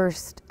you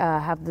first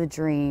have the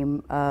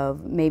dream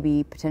of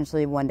maybe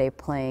potentially one day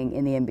playing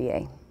in the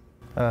NBA?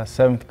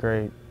 7th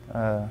grade.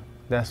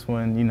 That's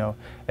when,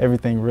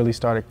 everything really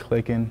started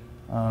clicking.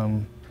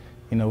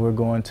 We're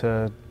going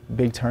to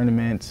big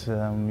tournaments.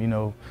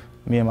 Me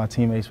and my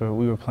teammates,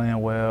 we were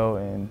playing well.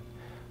 And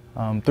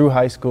through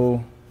high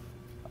school,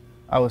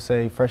 I would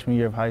say freshman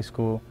year of high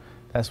school,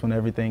 that's when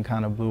everything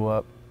kind of blew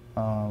up.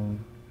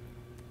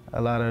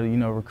 A lot of,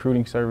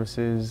 recruiting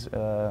services,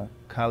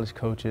 college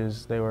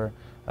coaches, they were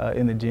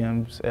in the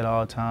gyms at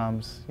all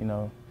times,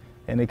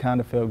 and it kind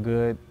of felt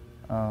good.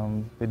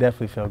 It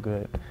definitely felt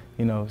good,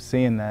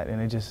 seeing that,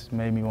 and it just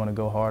made me want to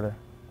go harder.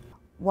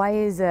 Why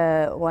is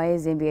the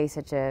NBA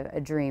such a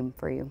dream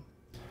for you?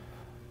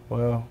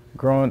 Well,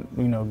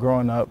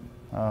 growing up,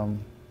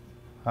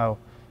 how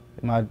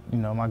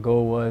my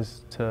goal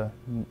was to,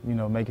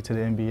 make it to the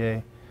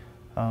NBA,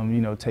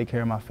 take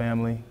care of my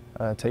family,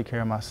 take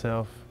care of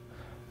myself,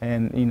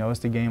 and, it's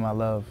the game I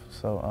love.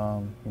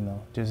 So,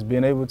 just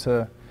being able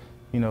to,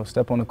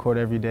 step on the court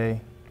every day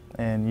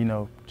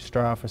and,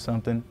 strive for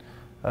something,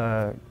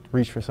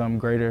 reach for something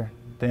greater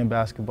than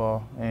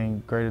basketball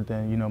and greater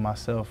than,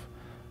 myself,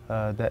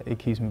 that it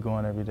keeps me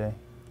going every day.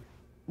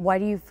 Why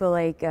do you feel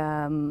like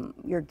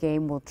your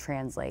game will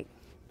translate?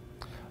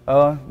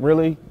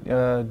 Really,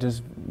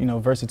 just,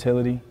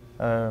 versatility,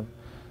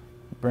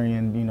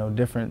 bringing,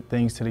 different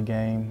things to the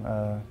game,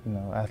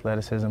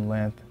 athleticism,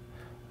 length,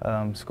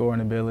 scoring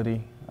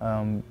ability,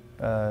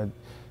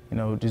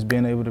 just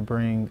being able to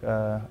bring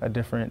a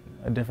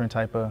different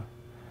type of,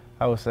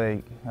 I would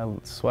say,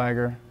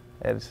 swagger.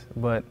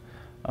 But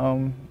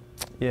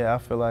yeah, I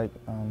feel like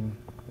I'm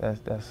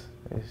there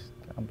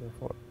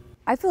for it.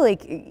 I feel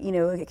like,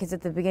 because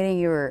at the beginning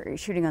you were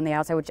shooting on the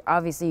outside, which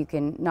obviously you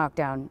can knock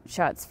down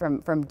shots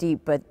from deep,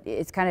 but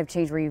it's kind of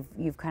changed where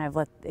you've kind of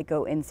let it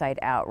go inside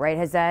out, right?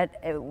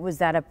 Was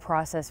that a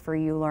process for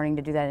you learning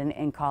to do that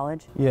in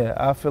college? Yeah,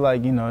 I feel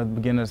like, at the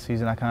beginning of the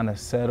season I kind of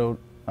settled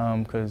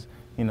because,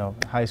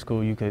 high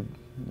school you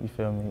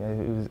feel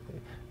me,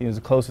 it was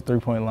close to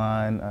three-point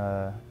line,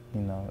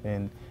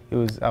 and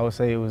I would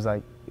say it was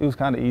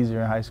kind of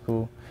easier in high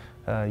school.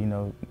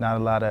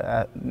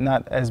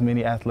 Not as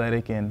many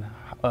athletic and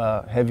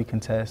heavy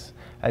contests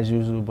as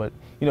usual, but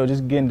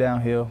just getting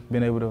downhill,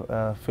 being able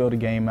to fill the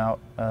game out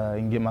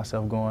and get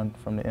myself going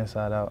from the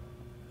inside out.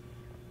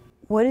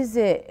 What does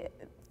it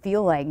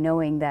feel like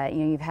knowing that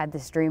you've had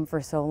this dream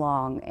for so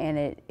long and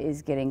it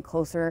is getting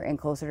closer and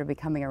closer to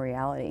becoming a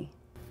reality?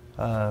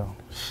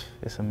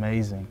 It's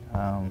amazing.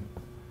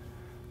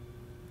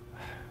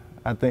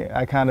 I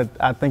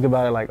think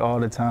about it like all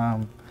the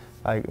time,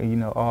 like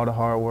all the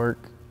hard work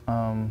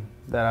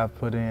that I've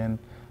put in,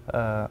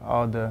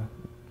 all the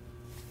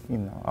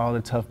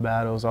tough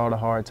battles, all the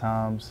hard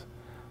times,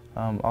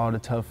 all the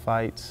tough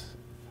fights.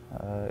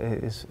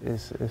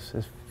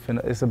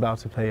 It's about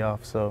to pay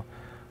off. So,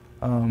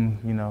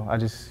 I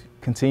just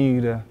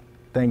continue to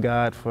thank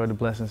God for the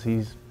blessings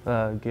He's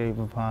gave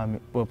upon me,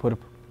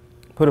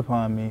 put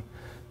upon me.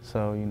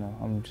 So,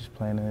 I'm just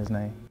playing in His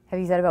name. Have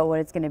you thought about what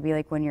it's going to be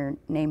like when your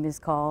name is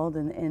called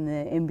in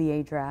the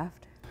NBA draft?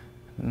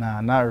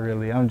 Nah, not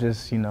really. I'm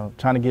just,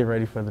 trying to get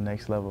ready for the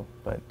next level,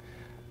 but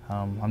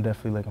I'm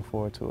definitely looking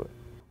forward to it.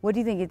 What do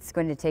you think it's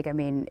going to take? I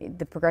mean,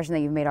 the progression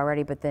that you've made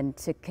already, but then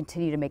to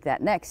continue to make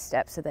that next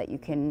step so that you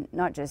can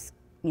not just,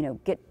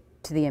 get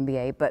to the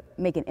NBA, but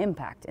make an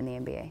impact in the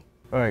NBA?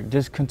 All right,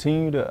 just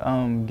continue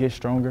to get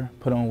stronger,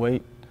 put on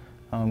weight,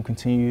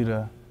 continue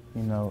to,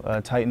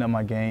 tighten up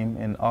my game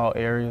in all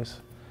areas,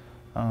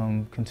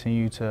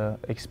 continue to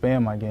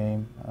expand my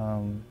game.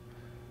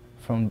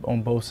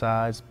 On both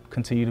sides,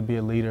 continue to be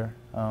a leader,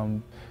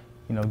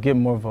 get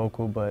more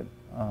vocal, but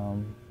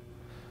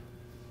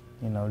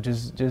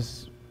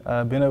just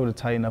being able to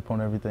tighten up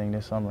on everything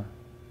this summer.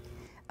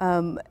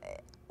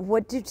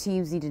 What do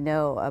teams need to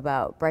know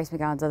about Bryce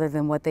McGowan other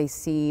than what they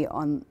see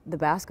on the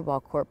basketball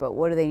court, but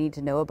what do they need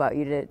to know about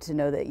you to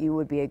know that you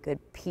would be a good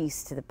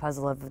piece to the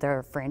puzzle of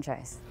their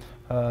franchise?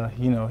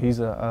 He's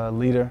a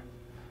leader.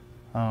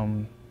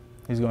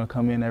 He's going to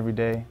come in every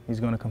day. He's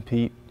going to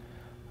compete.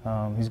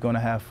 He's going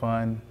to have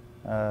fun,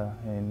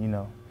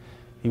 and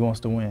he wants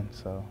to win.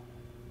 So,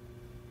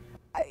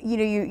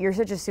 You're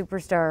such a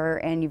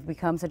superstar and you've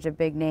become such a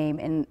big name,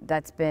 and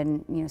that's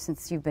been,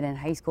 since you've been in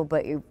high school,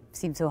 but you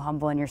seem so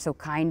humble and you're so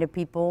kind to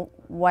people.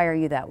 Why are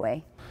you that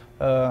way?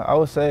 I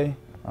would say,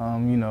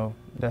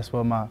 that's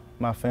what my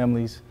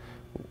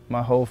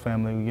whole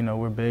family,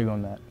 we're big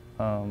on that.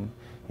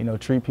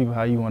 Treat people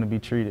how you want to be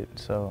treated.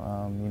 So,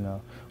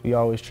 we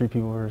always treat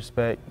people with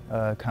respect,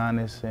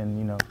 kindness,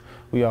 and,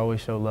 we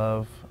always show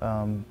love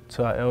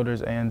to our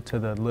elders and to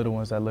the little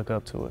ones that look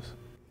up to us.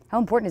 How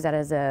important is that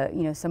as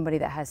somebody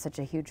that has such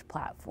a huge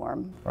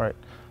platform? Right.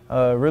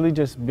 Really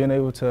just being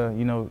able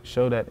to,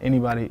 show that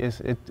anybody,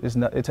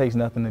 it takes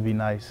nothing to be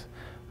nice.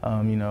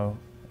 In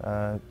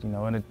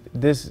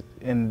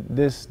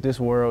this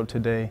world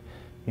today,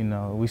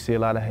 we see a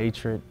lot of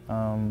hatred,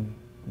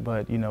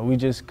 but we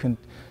just can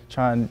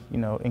try and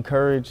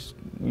encourage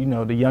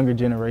the younger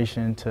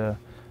generation to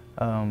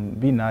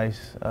be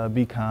nice,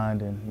 be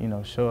kind,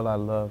 and show a lot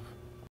of love.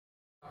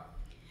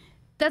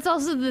 That's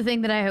also the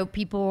thing that I hope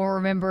people will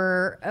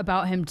remember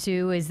about him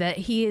too, is that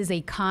he is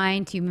a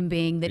kind human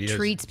being that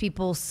treats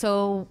people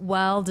so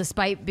well,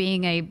 despite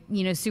being a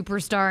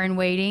superstar in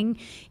waiting.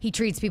 He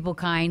treats people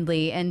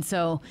kindly, and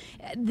so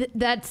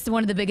that's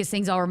one of the biggest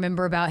things I'll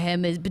remember about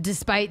him. Is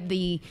despite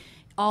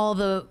all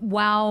the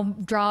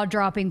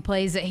jaw-dropping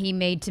plays that he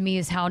made, to me,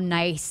 is how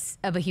nice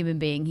of a human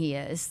being he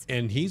is.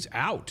 And he's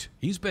out.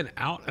 He's been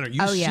out.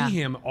 You see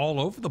him all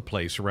over the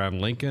place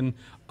around Lincoln,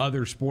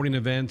 other sporting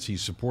events. He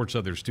supports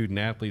other student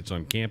athletes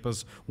on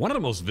campus. One of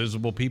the most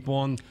visible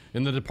people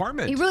in the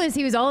department. He really is.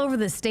 He was all over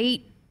the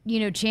state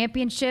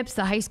championships,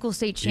 the high school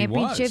state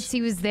championships.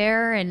 He was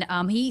there, and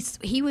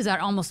he was at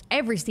almost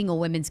every single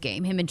women's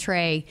game. Him and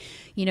Trey,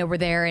 were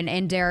there,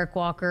 and Derek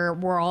Walker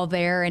were all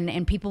there,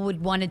 and people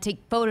would want to take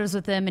photos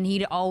with him, and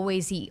he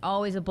always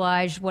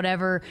obliged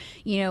whatever,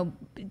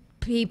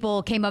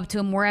 people came up to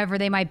him wherever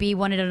they might be,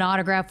 wanted an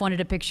autograph, wanted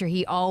a picture.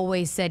 He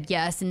always said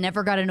yes and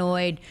never got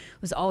annoyed,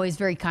 was always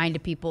very kind to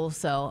people.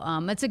 So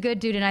it's a good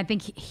dude, and I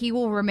think he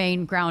will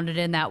remain grounded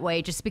in that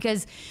way, just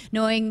because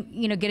knowing,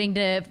 getting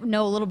to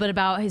know a little bit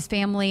about his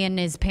family and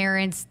his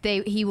parents,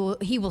 he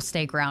will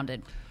stay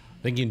grounded.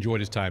 I think he enjoyed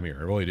his time here.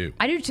 I really do.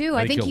 I do too.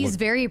 I think he's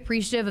very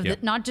appreciative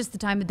of not just the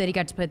time that he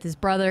got to play with his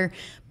brother,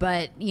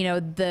 but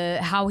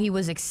how he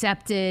was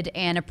accepted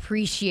and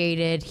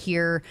appreciated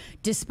here,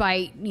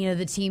 despite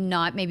the team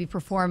not maybe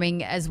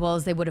performing as well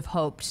as they would have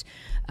hoped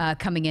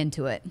coming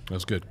into it.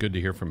 That's good. Good to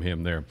hear from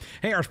him there.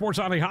 Hey, our Sports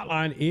Auto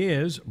Hotline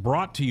is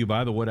brought to you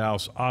by the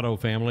Woodhouse Auto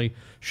family.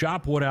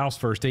 Shop Woodhouse,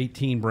 first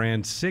 18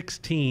 brands,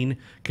 16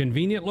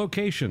 convenient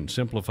locations,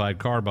 simplified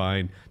car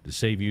buying to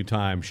save you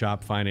time.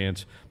 Shop,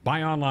 finance,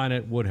 buy online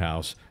at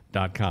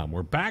woodhouse.com.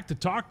 We're back to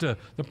talk to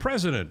the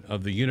president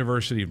of the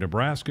University of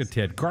Nebraska,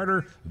 Ted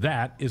Carter.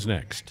 That is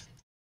next.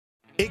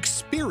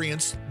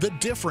 Experience the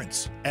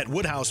difference at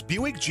Woodhouse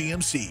Buick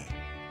GMC.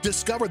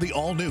 Discover the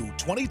all-new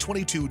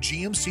 2022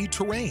 GMC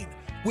Terrain.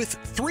 With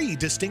 3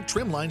 distinct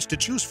trim lines to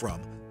choose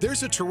from,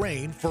 there's a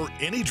Terrain for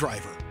any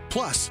driver.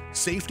 Plus,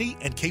 safety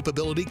and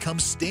capability come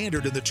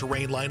standard in the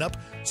Terrain lineup,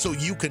 so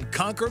you can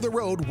conquer the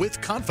road with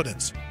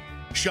confidence.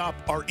 Shop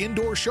our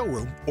indoor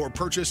showroom or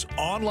purchase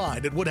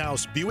online at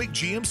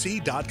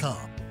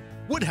WoodhouseBuickGMC.com.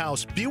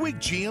 Woodhouse Buick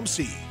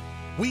GMC.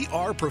 We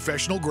are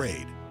professional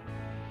grade.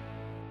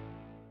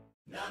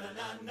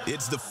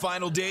 It's the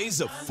final days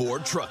of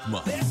Ford Truck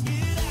Month.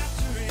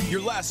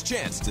 Your last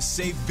chance to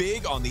save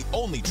big on the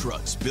only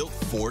trucks built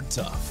Ford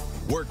tough.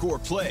 Work or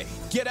play,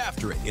 get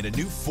after it in a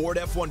new Ford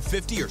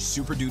F-150 or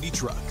Super Duty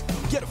truck.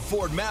 Get a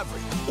Ford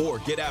Maverick or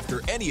get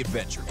after any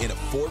adventure in a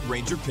Ford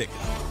Ranger pickup.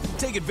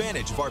 Take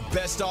advantage of our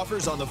best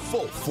offers on the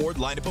full Ford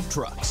lineup of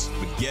trucks.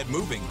 But get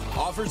moving,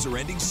 offers are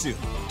ending soon.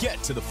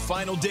 Get to the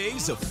final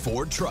days of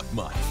Ford Truck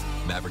Month.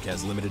 Maverick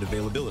has limited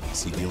availability.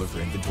 See dealer for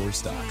inventory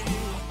stock.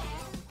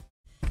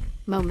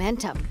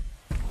 Momentum.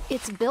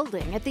 It's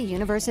building at the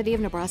University of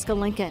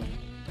Nebraska-Lincoln.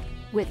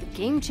 With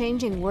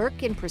game-changing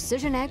work in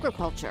precision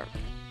agriculture,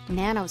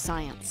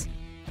 nanoscience,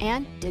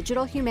 and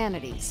digital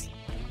humanities.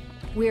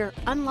 We're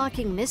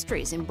unlocking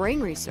mysteries in brain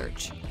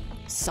research,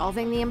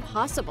 solving the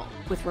impossible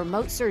with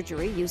remote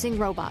surgery using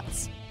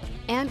robots.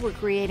 And we're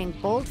creating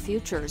bold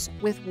futures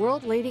with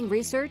world-leading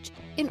research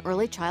in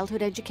early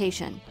childhood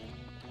education.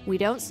 We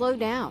don't slow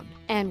down,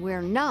 and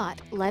we're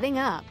not letting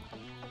up.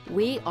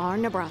 We are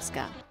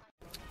Nebraska.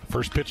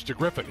 First pitch to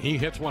Griffin. He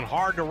hits one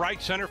hard to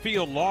right center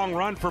field. Long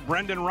run for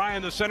Brendan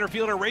Ryan, the center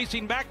fielder,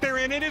 racing back there,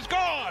 and it is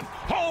gone.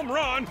 Home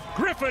run.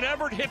 Griffin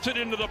Everett hits it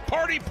into the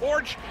party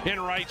porch in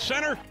right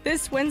center.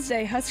 This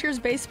Wednesday, Huskers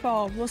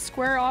baseball will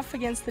square off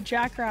against the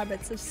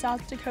Jackrabbits of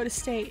South Dakota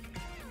State.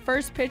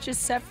 First pitch is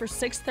set for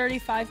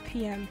 6:35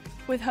 p.m.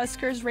 with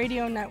Huskers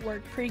Radio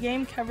Network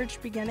pregame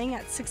coverage beginning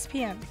at 6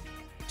 p.m.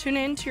 Tune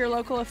in to your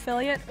local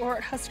affiliate or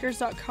at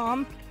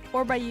Huskers.com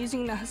or by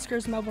using the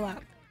Huskers mobile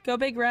app. Go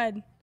Big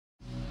Red.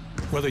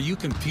 Whether you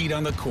compete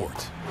on the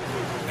court,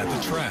 at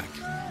the track,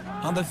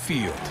 on the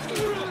field,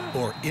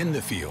 or in the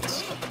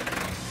fields,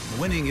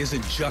 winning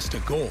isn't just a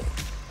goal.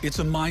 It's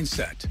a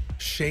mindset,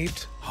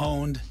 shaped,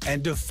 honed,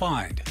 and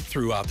defined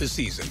throughout the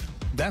season.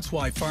 That's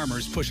why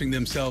farmers pushing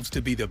themselves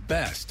to be the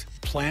best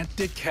plant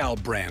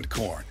DeKalb brand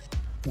corn.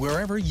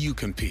 Wherever you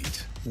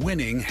compete,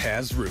 winning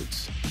has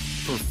roots.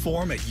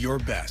 Perform at your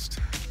best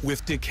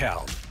with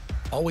DeKalb.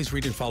 Always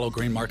read and follow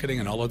grain marketing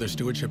and all other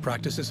stewardship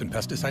practices and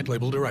pesticide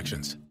label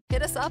directions.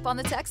 Hit us up on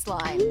the text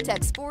line.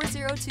 Text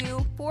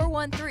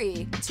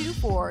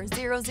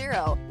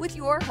 402-413-2400 with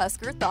your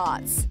Husker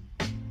thoughts.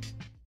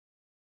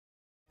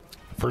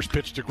 First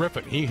pitch to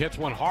Griffin. He hits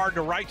one hard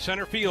to right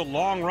center field.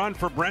 Long run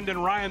for Brendan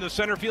Ryan, the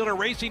center fielder,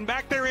 racing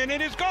back there, and it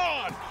is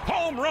gone.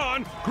 Home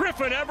run.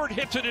 Griffin Everett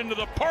hits it into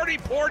the party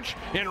porch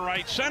in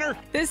right center.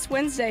 This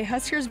Wednesday,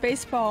 Huskers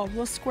baseball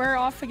will square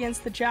off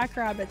against the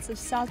Jackrabbits of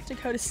South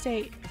Dakota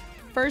State.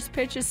 First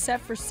pitch is set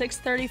for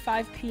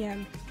 6:35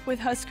 p.m. with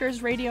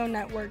Huskers Radio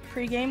Network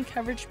pregame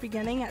coverage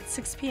beginning at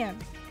 6 p.m.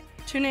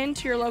 Tune in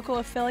to your local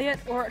affiliate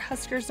or at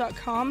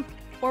Huskers.com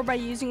or by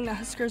using the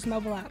Huskers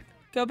mobile app.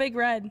 Go Big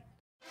Red!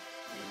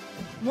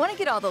 Want to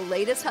get all the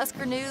latest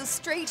Husker news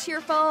straight to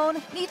your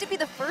phone? Need to be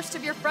the first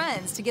of your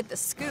friends to get the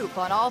scoop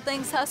on all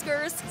things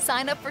Huskers?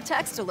 Sign up for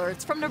text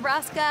alerts from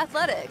Nebraska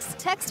Athletics.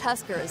 Text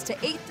Huskers to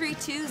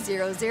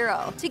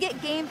 83200 to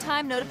get game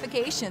time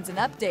notifications and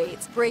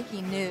updates,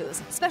 breaking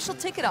news, special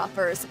ticket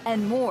offers,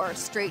 and more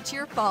straight to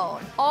your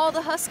phone. All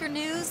the Husker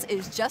news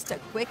is just a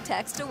quick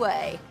text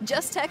away.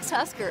 Just text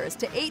Huskers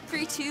to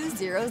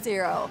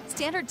 83200.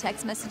 Standard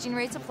text messaging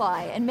rates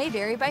apply and may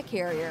vary by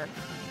carrier.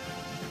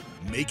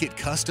 Make it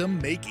custom,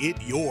 make it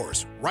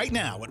yours. Right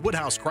now at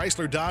Woodhouse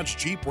Chrysler Dodge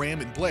Jeep Ram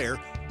and Blair,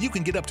 you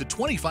can get up to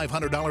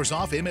 $2,500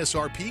 off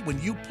MSRP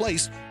when you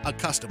place a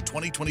custom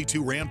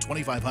 2022 Ram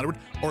 2500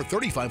 or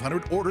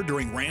 3500 order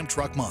during Ram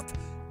Truck Month.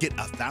 Get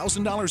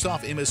 $1,000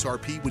 off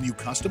MSRP when you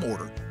custom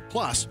order.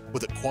 Plus,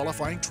 with a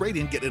qualifying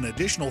trade-in, get an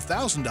additional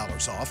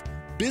 $1,000 off.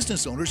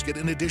 Business owners get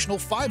an additional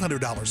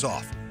 $500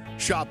 off.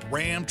 Shop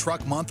Ram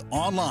Truck Month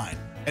online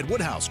at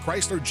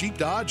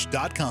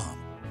WoodhouseChryslerJeepDodge.com.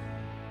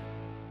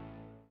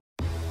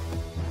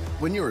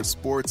 When you're a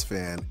sports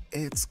fan,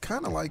 it's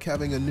kind of like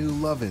having a new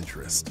love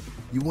interest.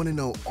 You want to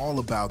know all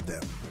about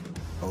them.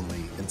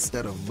 Only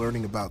instead of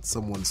learning about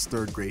someone's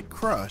third-grade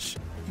crush,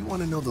 you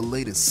want to know the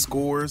latest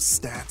scores,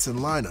 stats, and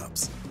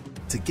lineups.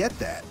 To get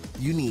that,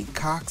 you need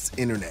Cox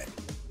Internet.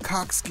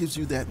 Cox gives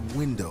you that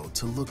window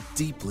to look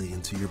deeply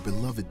into your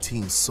beloved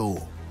team's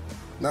soul.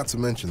 Not to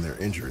mention their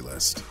injury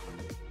list.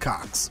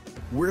 Cox,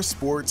 we're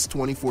sports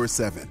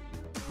 24/7.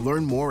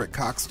 Learn more at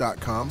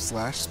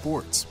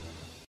cox.com/sports.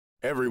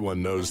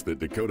 Everyone knows that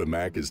Dakota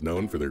Mac is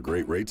known for their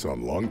great rates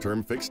on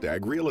long-term fixed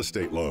ag real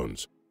estate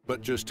loans.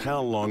 But just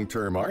how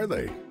long-term are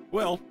they?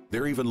 Well,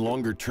 they're even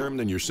longer term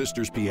than your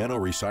sister's piano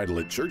recital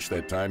at church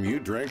that time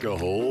you drank a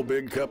whole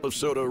big cup of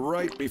soda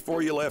right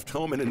before you left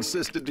home and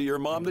insisted to your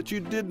mom that you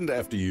didn't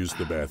have to use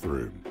the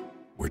bathroom.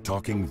 We're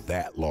talking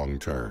that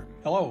long-term.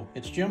 Hello,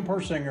 it's Jim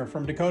Persinger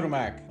from Dakota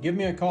Mac. Give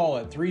me a call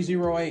at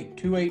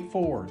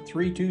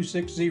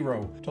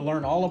 308-284-3260 to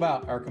learn all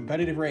about our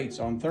competitive rates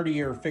on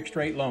 30-year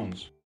fixed-rate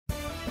loans.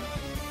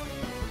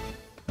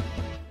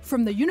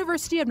 From the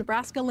University of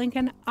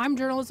Nebraska-Lincoln, I'm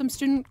journalism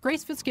student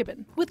Grace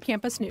Fitzgibbon with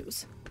Campus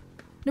News.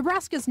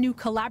 Nebraska's new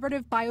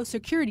collaborative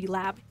biosecurity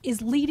lab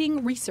is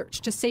leading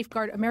research to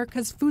safeguard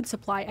America's food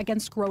supply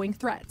against growing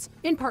threats,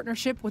 in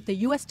partnership with the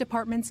U.S.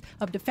 Departments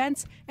of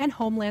Defense and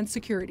Homeland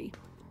Security.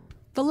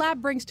 The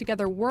lab brings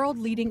together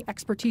world-leading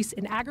expertise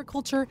in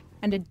agriculture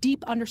and a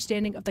deep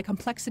understanding of the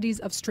complexities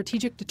of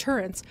strategic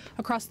deterrence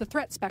across the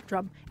threat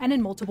spectrum and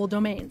in multiple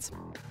domains.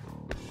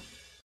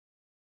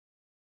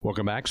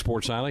 Welcome back,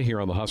 Sports Nightly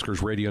here on the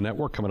Huskers Radio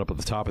Network. Coming up at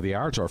the top of the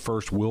hour, it's our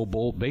first Will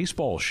Bolt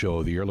baseball show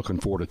of the year. Looking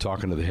forward to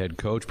talking to the head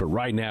coach. But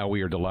right now,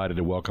 we are delighted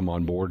to welcome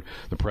on board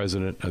the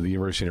president of the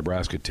University of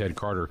Nebraska, Ted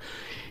Carter.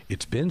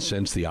 It's been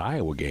since the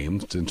Iowa game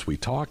since we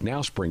talked.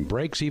 Now spring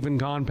break's even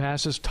gone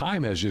past us.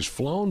 Time has just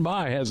flown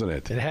by, hasn't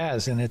it? It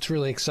has, and it's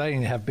really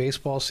exciting to have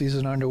baseball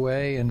season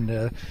underway.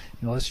 And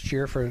let's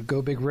cheer for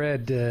Go Big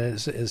Red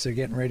as they're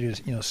getting ready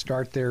to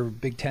start their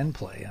Big Ten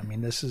play. I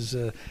mean, this is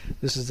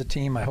the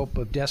team, I hope,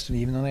 of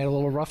destiny. Even though they had a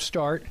little rough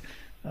start,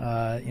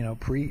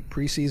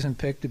 preseason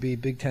pick to be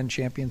Big Ten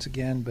champions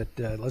again. But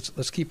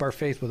let's keep our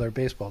faith with our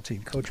baseball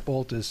team. Coach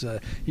Bolt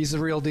he's the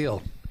real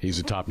deal. He's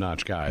a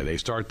top-notch guy. They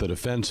start the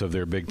defense of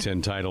their Big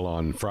Ten title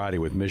on Friday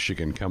with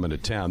Michigan coming to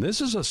town.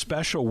 This is a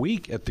special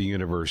week at the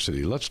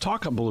university. Let's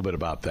talk a little bit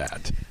about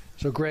that.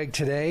 So, Greg,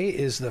 today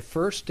is the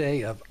first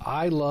day of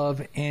I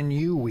Love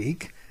NU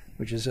Week,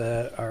 which is,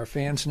 our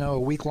fans know, a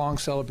week-long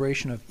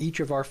celebration of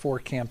each of our 4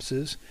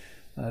 campuses.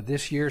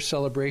 This year's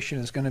celebration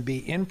is going to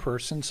be in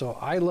person, so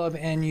I Love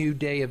NU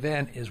Day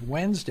event is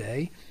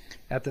Wednesday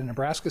at the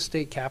Nebraska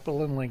State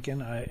Capitol in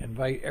Lincoln. I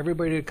invite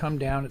everybody to come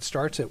down. It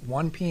starts at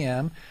 1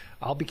 p.m.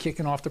 I'll be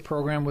kicking off the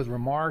program with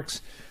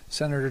remarks.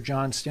 Senator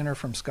John Stinner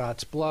from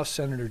Scotts Bluff,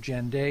 Senator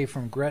Jen Day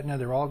from Gretna,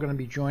 they're all going to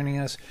be joining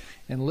us,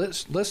 and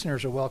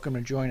listeners are welcome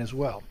to join as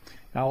well.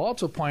 Now, I'll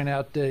also point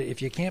out that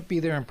if you can't be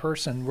there in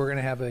person, we're going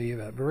to have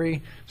a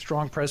very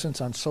strong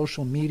presence on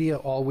social media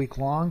all week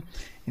long.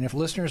 And if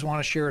listeners want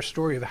to share a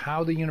story of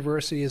how the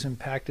university has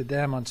impacted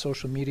them on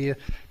social media,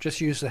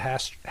 just use the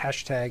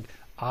hashtag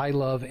I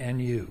Love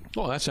NU.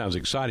 Well, that sounds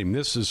exciting.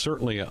 This is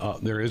certainly,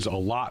 there is a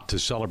lot to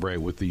celebrate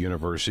with the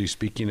university.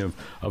 Speaking of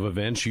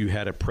events, you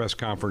had a press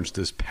conference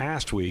this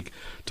past week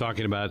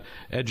talking about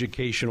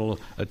educational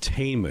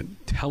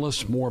attainment. Tell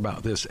us more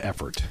about this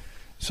effort.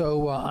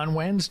 So on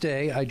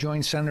Wednesday, I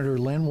joined Senator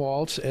Lynn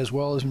Waltz, as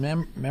well as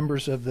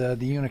members of the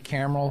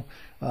unicameral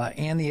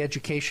and the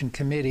Education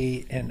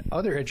Committee and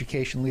other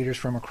education leaders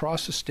from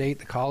across the state,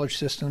 the college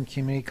system,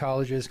 community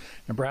colleges,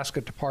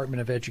 Nebraska Department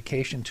of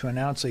Education, to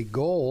announce a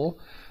goal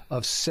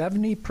of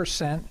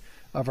 70%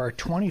 of our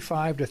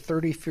 25 to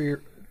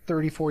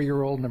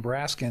 34-year-old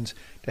Nebraskans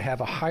to have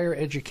a higher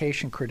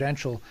education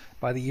credential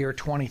by the year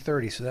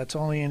 2030. So that's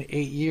only in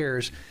 8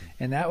 years.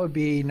 And that would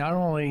be not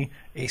only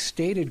a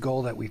stated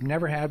goal that we've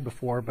never had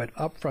before, but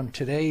up from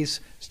today's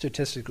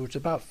statistics, which is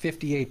about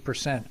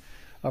 58%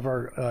 of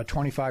our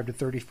 25 to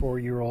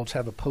 34-year-olds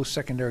have a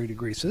post-secondary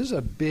degree. So this is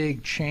a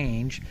big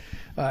change.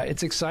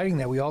 It's exciting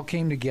that we all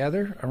came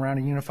together around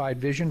a unified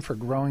vision for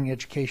growing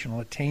educational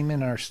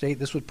attainment in our state.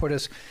 This would put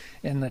us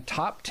in the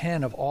top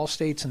 10 of all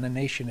states in the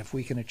nation if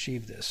we can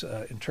achieve this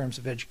in terms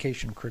of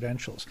education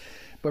credentials.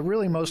 But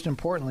really, most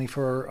importantly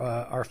for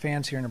our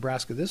fans here in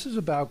Nebraska, this is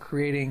about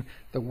creating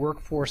the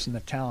workforce and the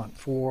talent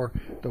for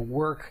the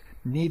work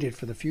needed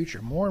for the future.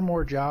 More and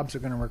more jobs are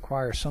going to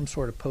require some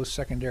sort of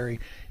post-secondary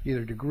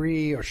either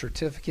degree or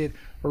certificate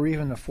or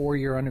even the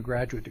 4-year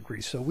undergraduate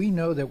degree. So we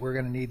know that we're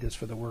going to need this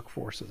for the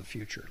workforce of the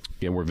future.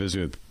 Again, we're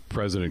visiting with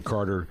President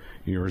Carter,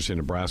 University of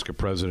Nebraska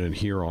president,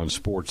 here on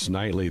Sports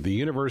Nightly. The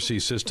university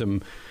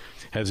system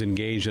has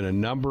engaged in a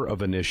number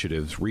of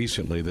initiatives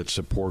recently that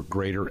support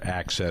greater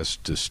access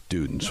to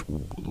students.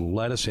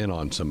 Let us in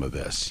on some of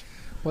this.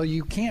 Well,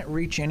 you can't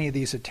reach any of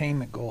these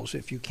attainment goals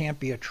if you can't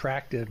be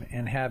attractive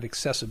and have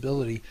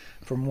accessibility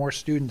for more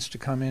students to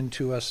come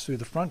into us through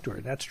the front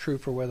door. That's true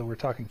for whether we're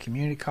talking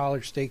community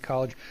college, state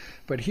college.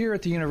 But here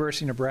at the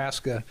University of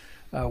Nebraska,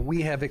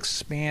 we have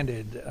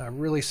expanded a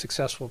really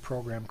successful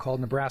program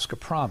called Nebraska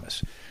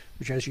Promise,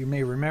 which, as you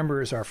may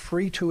remember, is our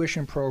free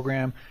tuition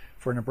program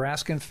for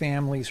Nebraskan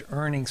families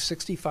earning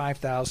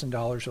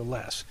 $65,000 or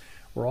less.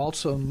 We're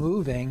also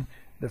moving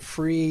the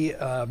free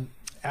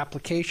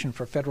application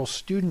for federal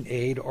student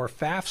aid, or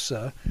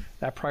FAFSA,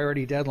 that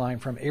priority deadline,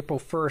 from April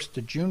 1st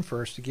to June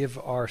 1st to give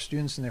our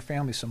students and their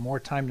families some more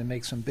time to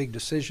make some big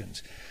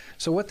decisions.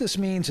 So what this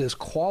means is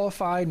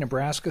qualified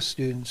Nebraska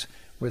students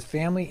with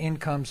family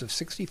incomes of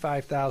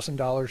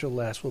 $65,000 or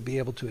less will be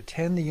able to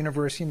attend the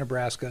University of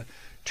Nebraska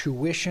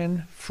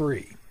tuition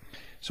free.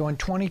 So in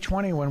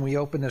 2020, when we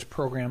opened this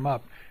program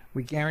up,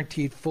 we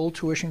guaranteed full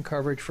tuition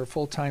coverage for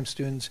full-time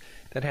students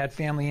that had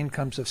family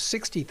incomes of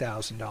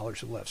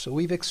 $60,000 or less. So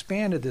we've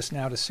expanded this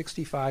now to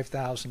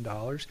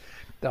 $65,000.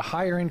 The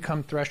higher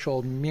income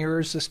threshold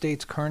mirrors the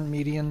state's current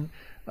median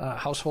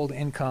household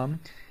income,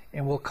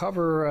 and will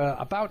cover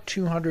about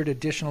 200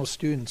 additional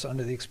students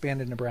under the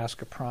expanded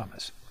Nebraska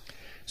Promise.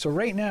 So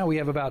right now we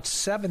have about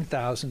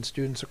 7,000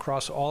 students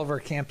across all of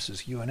our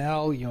campuses,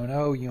 UNL,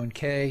 UNO,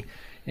 UNK,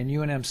 and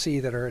UNMC,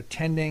 that are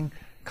attending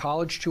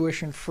college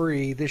tuition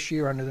free this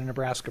year under the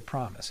Nebraska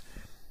Promise.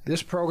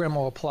 This program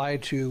will apply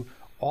to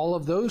all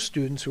of those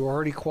students who are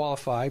already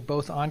qualified,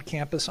 both on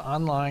campus,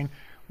 online,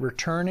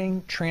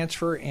 returning,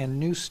 transfer, and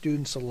new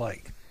students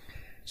alike.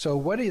 So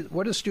what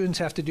do students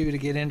have to do to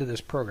get into this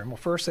program? Well,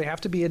 first, they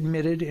have to be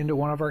admitted into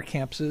one of our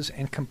campuses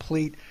and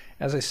complete,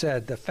 as I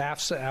said, the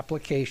FAFSA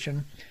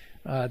application,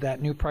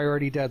 that new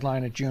priority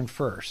deadline of June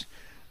 1st.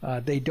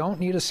 They don't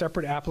need a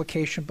separate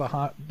application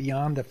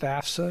beyond the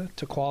FAFSA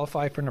to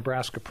qualify for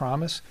Nebraska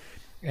Promise,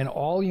 and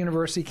all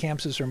university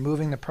campuses are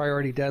moving the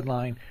priority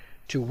deadline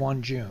to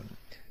 1 June.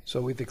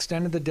 So we've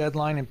extended the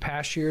deadline in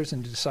past years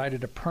and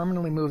decided to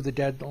permanently move the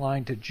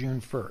deadline to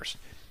June 1st.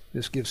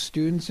 This gives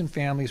students and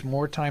families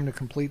more time to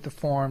complete the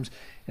forms,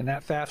 and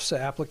that FAFSA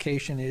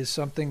application is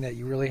something that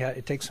you really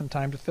it takes some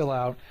time to fill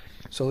out,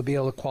 so they'll be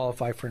able to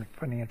qualify for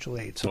financial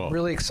aid. So I'm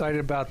really excited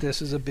about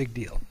this. It's a big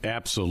deal.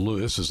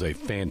 Absolutely. This is a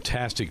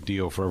fantastic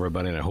deal for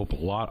everybody, and I hope a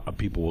lot of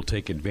people will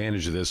take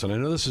advantage of this. And I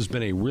know this has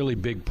been a really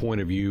big point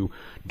of view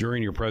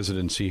during your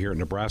presidency here at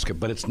Nebraska,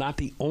 but it's not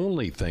the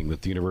only thing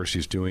that the university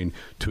is doing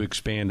to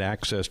expand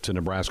access to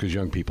Nebraska's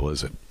young people,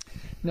 is it?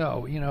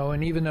 No,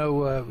 and even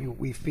though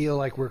we feel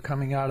like we're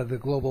coming out of the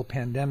global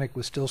pandemic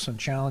with still some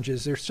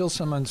challenges, there's still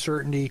some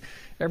uncertainty.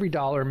 Every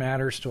dollar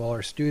matters to all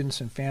our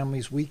students and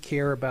families. We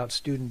care about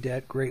student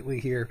debt greatly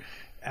here.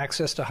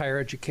 Access to higher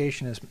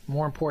education is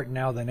more important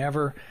now than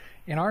ever.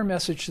 And our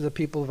message to the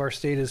people of our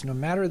state is, no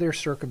matter their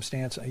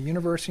circumstance, a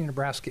University of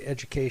Nebraska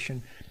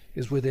education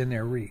is within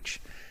their reach.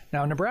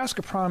 Now,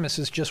 Nebraska Promise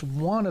is just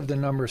one of the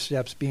number of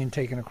steps being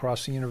taken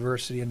across the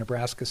University of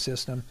Nebraska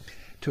system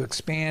to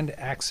expand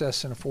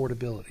access and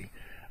affordability.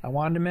 I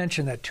wanted to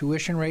mention that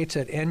tuition rates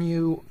at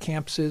NU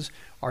campuses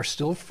are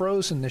still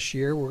frozen this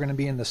year. We're going to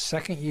be in the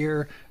second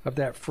year of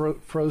that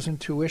frozen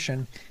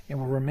tuition, and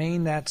will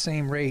remain that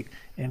same rate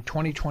in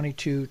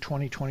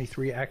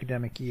 2022-2023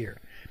 academic year.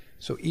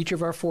 So each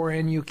of our 4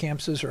 NU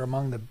campuses are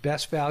among the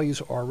best values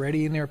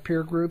already in their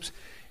peer groups,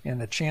 and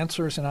the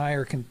chancellors and I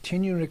are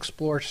continuing to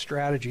explore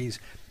strategies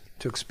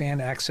to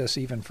expand access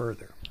even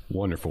further.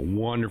 Wonderful,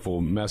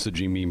 wonderful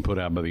messaging being put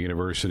out by the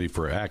university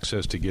for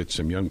access to get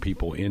some young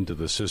people into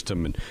the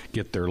system and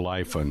get their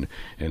life and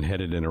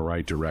headed in the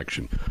right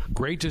direction.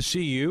 Great to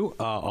see you.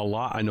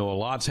 I know a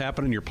lot's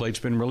happening. Your plate's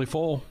been really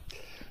full.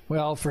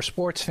 Well, for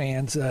sports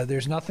fans,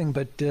 there's nothing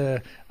but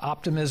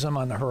optimism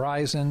on the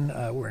horizon.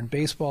 We're in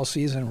baseball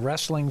season.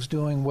 Wrestling's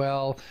doing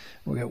well.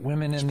 We got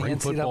women in Spring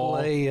the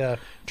NCAA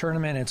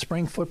tournament, and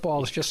spring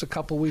football is just a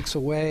couple weeks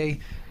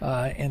away.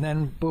 And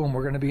then, boom,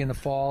 we're going to be in the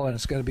fall, and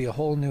it's going to be a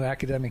whole new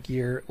academic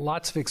year.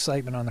 Lots of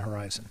excitement on the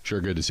horizon. Sure,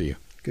 good to see you.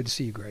 Good to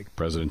see you, Greg.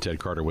 President Ted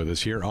Carter with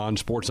us here on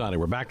Sports Night.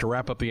 We're back to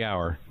wrap up the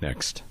hour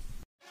next.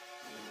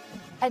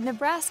 At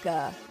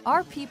Nebraska,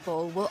 our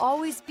people will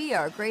always be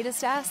our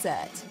greatest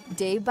asset.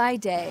 Day by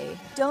day,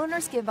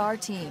 donors give our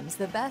teams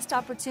the best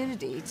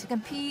opportunity to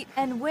compete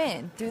and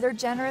win through their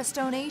generous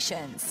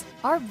donations.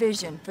 Our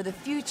vision for the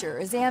future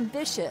is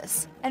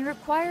ambitious and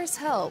requires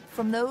help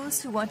from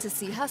those who want to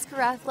see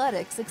Husker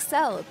athletics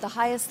excel at the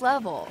highest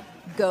level.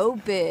 Go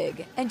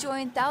big and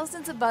join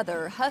thousands of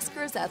other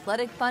Huskers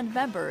Athletic Fund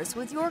members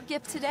with your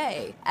gift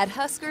today at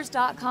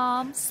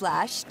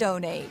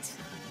huskers.com/donate.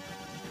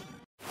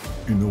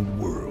 In a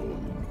world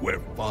where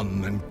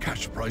fun and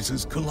cash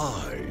prizes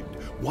collide,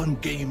 one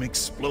game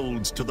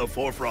explodes to the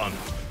forefront.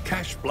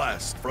 Cash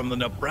Blast from the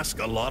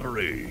Nebraska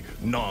Lottery.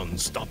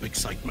 Non-stop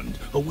excitement,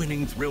 a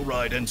winning thrill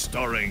ride, and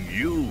starring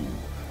you.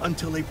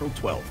 Until April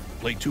 12th.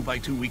 Play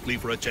 2x2 weekly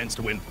for a chance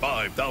to win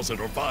 $5,000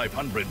 or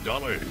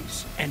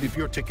 $500. And if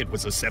your ticket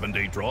was a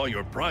 7-day draw,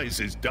 your prize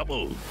is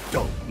doubled.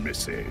 Don't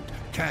miss it.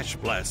 Cash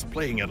Blast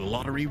playing at a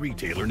lottery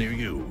retailer near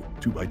you.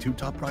 2x2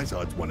 top prize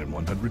odds 1 in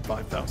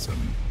 105,000.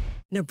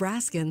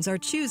 Nebraskans are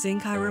choosing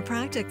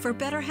chiropractic for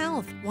better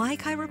health. Why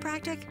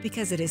chiropractic?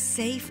 Because it is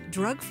safe,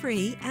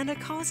 drug-free, and a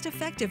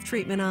cost-effective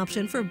treatment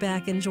option for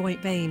back and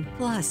joint pain.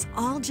 Plus,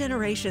 all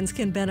generations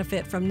can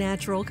benefit from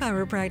natural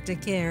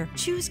chiropractic care.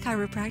 Choose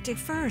chiropractic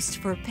first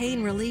for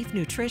pain relief,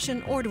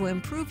 nutrition, or to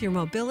improve your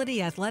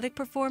mobility, athletic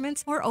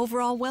performance, or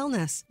overall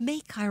wellness.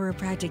 Make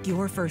chiropractic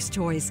your first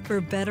choice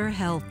for better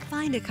health.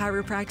 Find a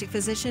chiropractic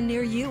physician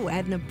near you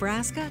at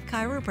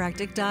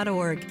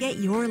nebraska-chiropractic.org. Get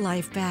your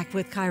life back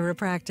with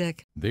chiropractic.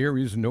 There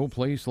is no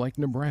place like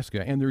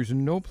Nebraska, and there's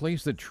no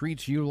place that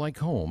treats you like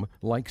home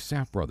like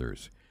Sapp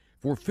Brothers.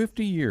 For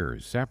 50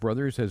 years, Sapp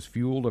Brothers has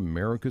fueled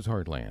America's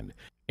heartland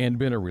and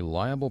been a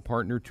reliable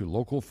partner to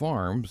local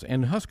farms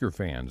and Husker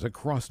fans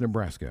across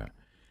Nebraska,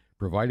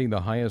 providing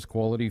the highest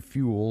quality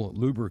fuel,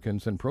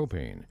 lubricants, and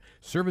propane,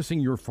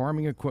 servicing your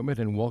farming equipment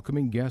and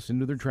welcoming guests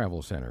into their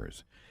travel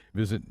centers.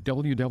 Visit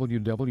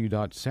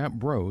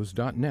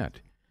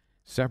www.sappbros.net.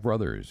 Sapp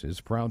Brothers is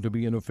proud to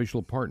be an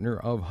official partner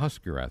of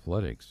Husker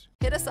Athletics.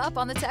 Hit us up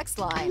on the text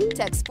line.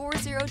 Text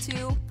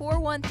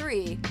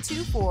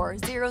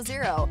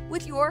 402-413-2400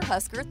 with your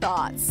Husker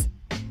thoughts.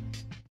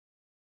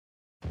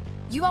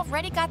 You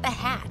already got the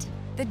hat,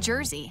 the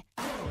jersey,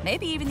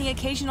 maybe even the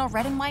occasional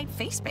red and white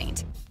face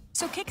paint.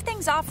 So kick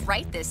things off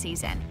right this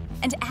season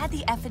and add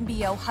the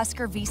FNBO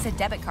Husker Visa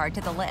debit card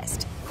to the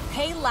list.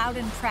 Pay loud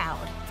and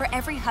proud for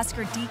every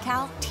Husker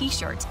decal,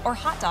 t-shirt, or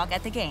hot dog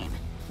at the game.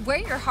 Wear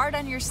your heart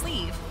on your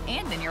sleeve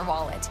and in your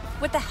wallet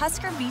with the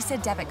Husker Visa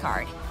debit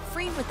card,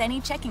 free with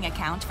any checking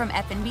account from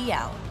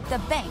FNBO, the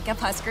bank of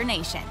Husker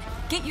Nation.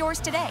 Get yours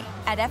today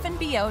at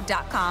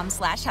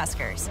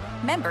fnbo.com/Huskers.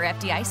 Member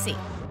FDIC.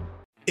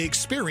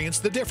 Experience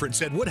the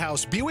difference at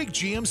Woodhouse Buick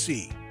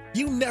GMC.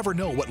 You never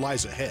know what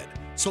lies ahead,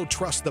 so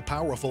trust the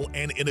powerful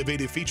and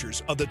innovative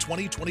features of the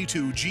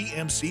 2022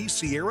 GMC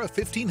Sierra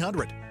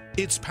 1500.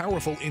 Its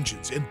powerful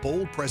engines and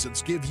bold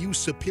presence give you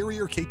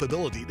superior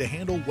capability to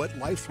handle what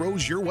life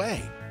throws your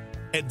way.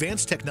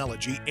 Advanced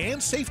technology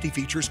and safety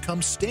features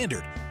come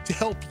standard to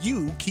help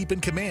you keep in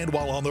command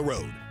while on the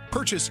road.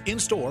 Purchase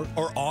in-store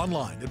or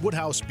online at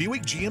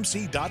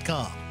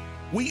WoodhouseBuickGMC.com.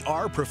 We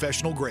are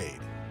professional grade.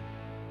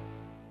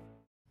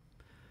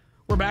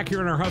 We're back here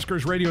in our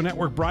Huskers Radio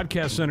Network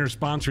Broadcast Center,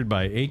 sponsored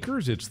by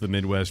Acres. It's the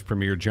Midwest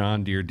premier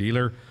John Deere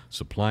dealer,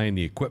 supplying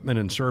the equipment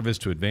and service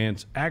to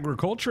advance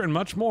agriculture and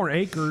much more.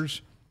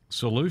 Acres,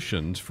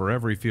 solutions for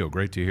every field.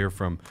 Great to hear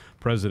from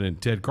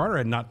President Ted Carter. I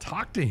had not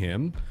talked to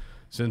him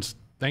since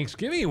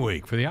Thanksgiving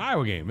week for the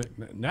Iowa game.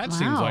 That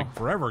seems like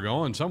forever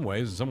ago in some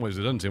ways. In some ways,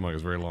 it doesn't seem like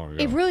it's very long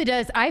ago. It really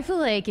does. I feel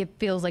like it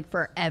feels like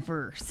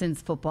forever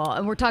since football.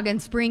 And we're talking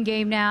spring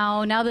game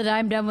now. Now that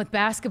I'm done with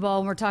basketball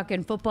and we're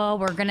talking football,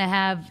 we're going to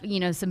have,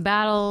 some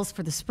battles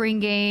for the spring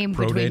game.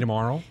 Pro day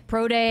tomorrow.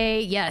 Pro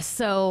day, yes.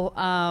 So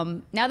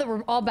now that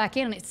we're all back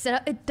in,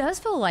 it does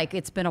feel like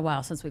it's been a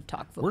while since we've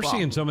talked football. We're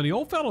seeing some of the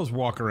old fellows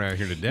walking around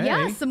here today.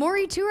 Yes,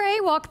 Samori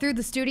Toure walked through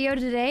the studio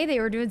today. They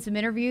were doing some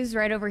interviews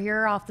right over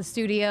here off the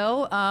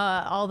studio.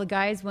 All the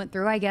guys went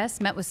through, I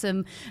guess, met with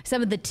some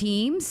of the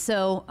teams.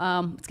 So it's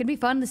going to be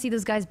fun to see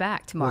those guys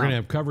back tomorrow. We're going to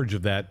have coverage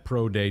of that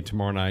pro day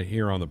tomorrow night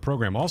here on the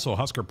program. Also,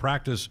 Husker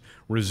practice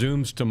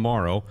resumes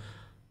tomorrow.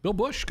 Bill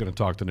Busch going to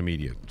talk to the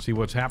media, see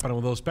what's happening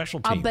with those special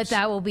teams. I'll bet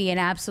that will be an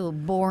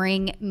absolute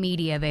boring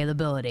media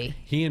availability.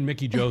 He and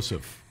Mickey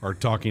Joseph are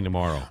talking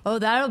tomorrow. Oh,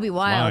 that'll be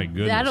wild. My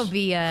goodness. That'll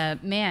be,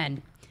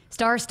 man.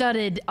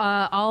 Star-studded,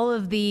 all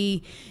of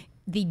the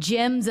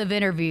gems of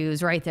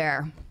interviews right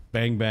there.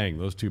 Bang, bang.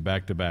 Those two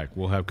back-to-back.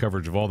 We'll have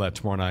coverage of all that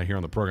tomorrow night here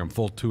on the program.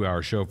 Full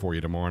 2-hour show for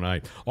you tomorrow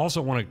night.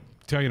 Also want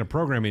to tell you in a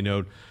programming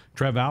note,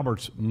 Trev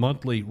Albert's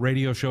monthly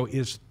radio show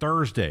is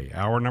Thursday,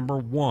 hour number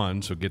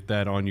 1. So get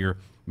that on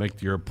make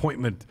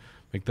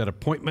that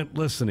appointment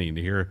listening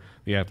to hear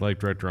the athletic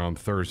director on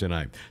Thursday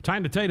night.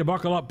 Time to tell you to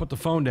buckle up, put the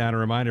phone down. A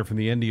reminder from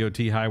the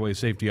NDOT Highway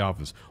Safety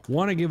Office.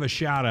 Want to give a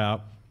shout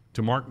out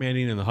to Mark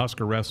Manning and the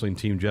Husker wrestling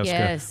team, Jessica.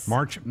 Yes.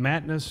 March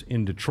Madness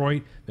in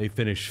Detroit. They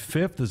finished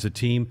 5th as a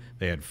team.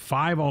 They had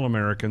 5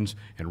 All-Americans,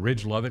 and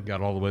Ridge Lovett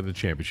got all the way to the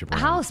championship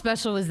round. How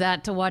special was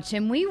that to watch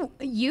him?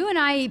 You and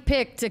I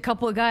picked a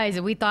couple of guys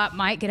that we thought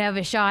might could have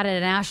a shot at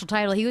a national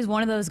title. He was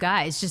one of those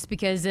guys just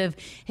because of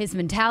his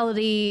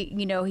mentality.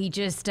 He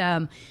just,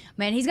 man,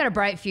 he's got a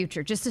bright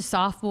future. Just a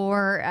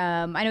sophomore.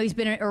 I know he's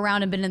been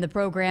around and been in the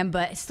program,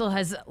 but still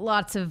has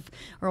lots of,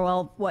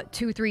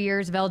 2-3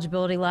 years of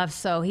eligibility left.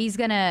 So he's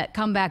going to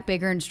come back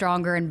bigger and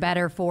stronger and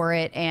better for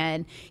it.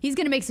 And he's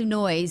going to make some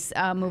noise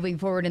moving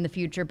forward in the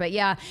future. But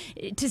yeah,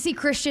 to see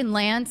Christian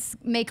Lance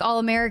make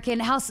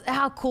All-American,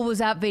 how cool was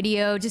that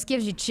video? Just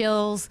gives you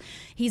chills.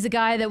 He's a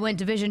guy that went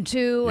Division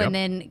II and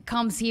then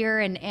comes here,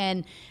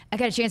 and I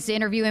got a chance to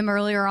interview him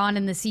earlier on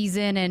in the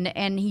season,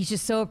 and he's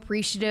just so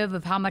appreciative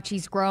of how much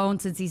he's grown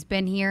since he's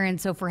been here. And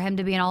so for him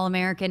to be an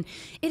All-American,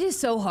 it is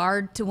so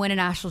hard to win a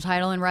national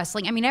title in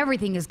wrestling. I mean,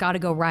 everything has got to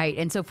go right.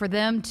 And so for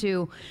them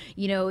to,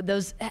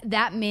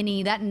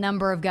 that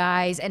number of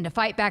guys, and to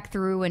fight back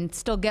through and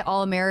still get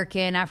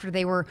All-American after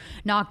they were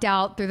knocked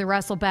out through the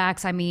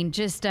wrestlebacks, I mean,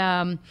 just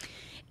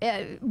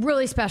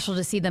really special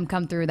to see them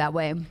come through that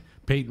way.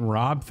 Peyton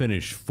Robb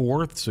finished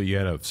 4th, so you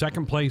had a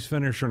 2nd-place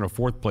finisher and a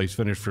 4th-place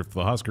finisher for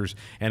the Huskers,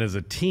 and as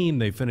a team,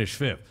 they finished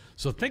 5th.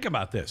 So think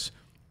about this.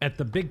 At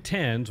the Big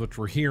Tens, which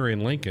were here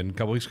in Lincoln a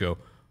couple weeks ago,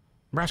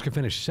 Nebraska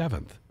finished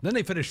 7th. Then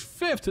they finished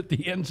 5th at the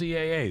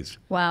NCAAs.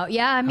 Wow.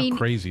 Yeah, I mean,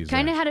 crazy is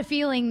kind of that? had a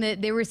feeling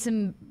that there was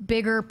some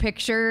bigger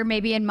picture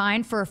maybe in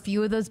mind for a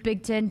few of those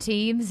Big Ten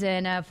teams,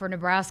 and for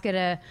Nebraska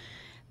to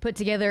put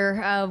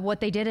together what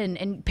they did.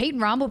 And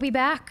Peyton Robb will be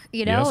back,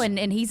 Yes.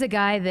 and he's a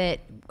guy that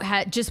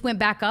just went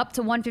back up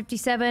to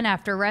 157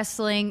 after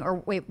wrestling,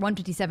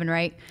 157,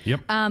 right?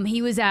 Yep.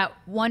 He was at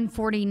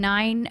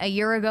 149 a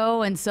year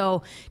ago, and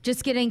so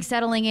just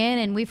settling in,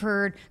 and we've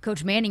heard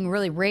Coach Manning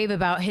really rave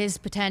about his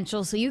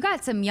potential. So you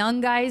got some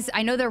young guys.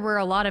 I know there were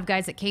a lot of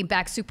guys that came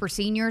back super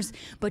seniors,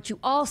 but you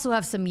also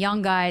have some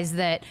young guys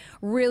that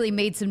really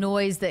made some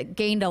noise, that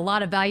gained a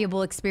lot of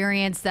valuable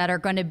experience, that are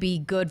going to be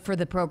good for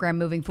the program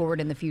moving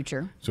forward in the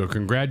future. So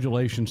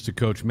congratulations to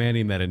Coach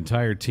Manning, that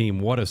entire team.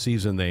 What a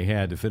season they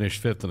had. To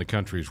finish 5th in the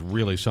country is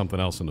really something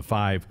else, and the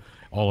 5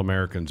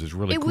 All-Americans is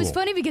really cool. It was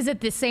funny because at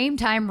the same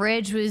time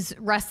Ridge was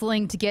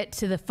wrestling to get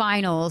to the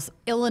finals,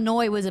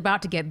 Illinois was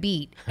about to get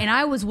beat. And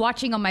I was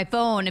watching on my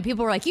phone, and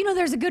people were like,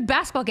 there's a good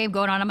basketball game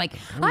going on. I'm like,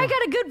 I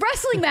got a good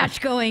wrestling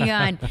match going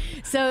on.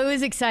 So it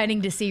was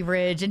exciting to see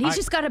Ridge. And he's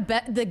just got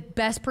the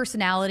best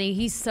personality.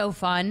 He's so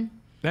fun.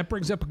 That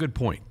brings up a good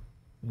point.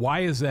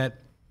 Why is that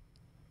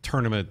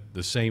tournament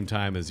the same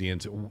time as the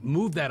NCAA?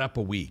 Move that up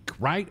a week,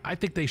 right? I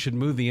think they should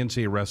move the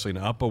NCAA wrestling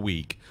up a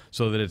week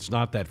so that it's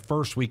not that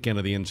first weekend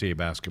of the NCAA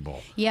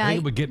basketball. Yeah, I think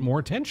it would get more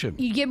attention.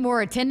 You'd get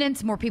more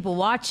attendance, more people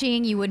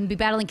watching. You wouldn't be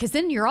battling, because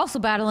then you're also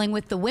battling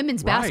with the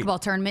women's basketball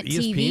tournament,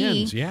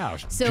 ESPN's, TV. yeah,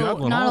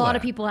 so not a lot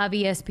of people have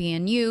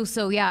ESPNU.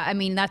 So yeah, I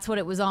mean, that's what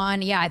it was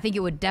on. Yeah, I think it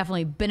would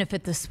definitely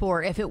benefit the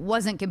sport if it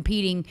wasn't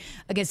competing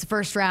against the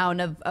first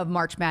round of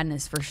March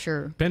Madness, for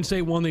sure. Penn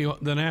State won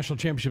the national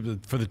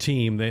championship for the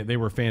team. They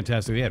were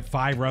fantastic. They had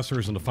 5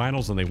 wrestlers in the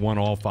finals, and they won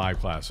all 5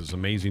 classes.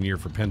 Amazing year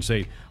for Penn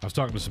State. I was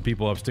talking to some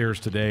people upstairs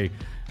today.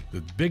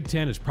 The Big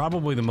Ten is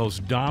probably the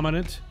most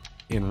dominant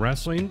in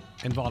wrestling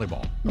and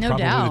volleyball. No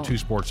probably doubt. the 2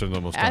 sports that are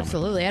the most dominant.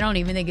 Absolutely. I don't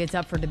even think it's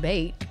up for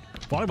debate.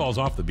 Volleyball's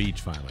off the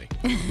beach finally.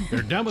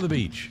 They're done with the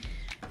beach.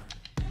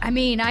 I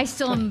mean, I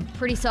still am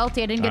pretty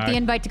salty. I didn't get the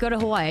invite to go to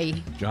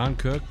Hawaii. John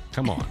Cook,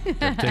 come on.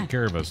 Take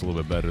care of us a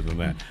little bit better than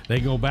that.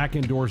 They go back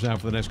indoors now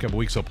for the next couple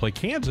weeks. They'll play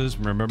Kansas,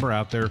 remember,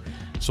 out there,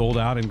 sold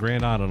out in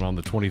Grand Island on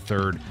the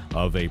 23rd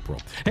of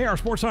April. Hey, our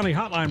Sports Sunday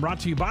Hotline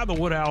brought to you by the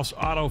Woodhouse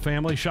Auto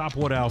Family. Shop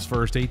Woodhouse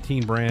first.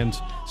 18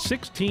 brands,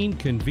 16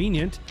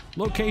 convenient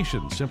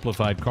locations.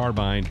 Simplified car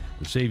buying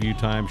to save you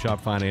time.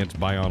 Shop finance,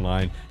 buy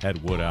online at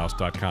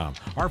woodhouse.com.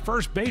 Our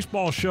first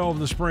baseball show of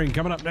the spring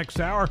coming up next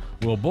hour.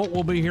 Will Bolt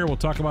will be here. We'll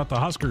talk about the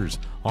Huskers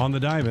on the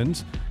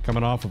Diamonds,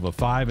 coming off of a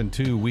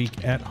 5-2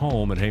 week at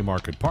home at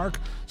Haymarket Park.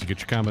 So get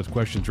your comments,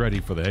 questions ready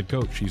for the head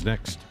coach. She's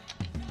next.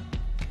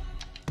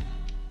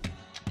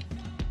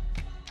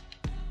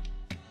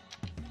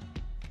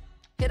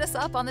 Hit us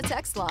up on the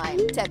text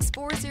line. Text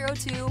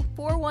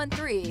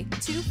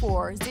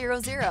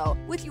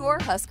 402-413-2400 with your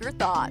Husker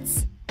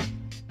thoughts.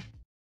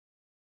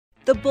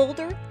 The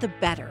bolder, the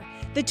better.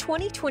 The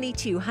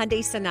 2022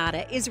 Hyundai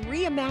Sonata is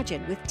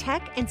reimagined with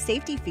tech and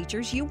safety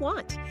features you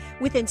want.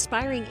 With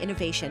inspiring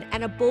innovation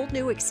and a bold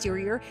new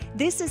exterior,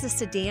 this is a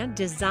sedan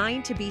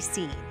designed to be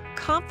seen.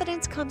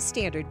 Confidence comes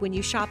standard when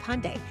you shop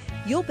Hyundai.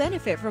 You'll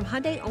benefit from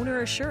Hyundai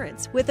Owner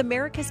Assurance with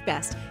America's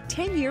Best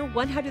 10-year,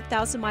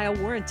 100,000-mile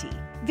warranty.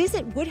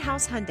 Visit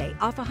Woodhouse Hyundai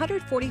off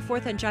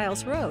 144th and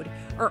Giles Road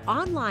or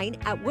online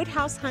at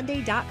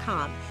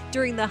woodhousehyundai.com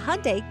during the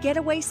Hyundai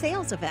Getaway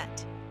Sales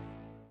Event.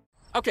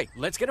 Okay,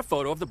 let's get a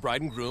photo of the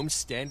bride and groom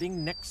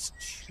standing next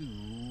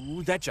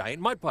to that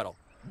giant mud puddle.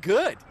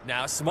 Good.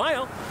 Now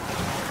smile.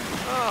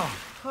 Oh,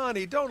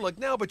 honey, don't look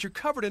now, but you're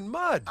covered in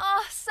mud.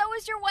 Oh, so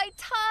is your white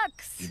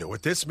tux. You know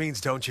what this means,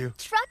 don't you?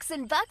 Trucks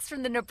and Bucks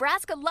from the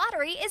Nebraska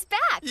Lottery is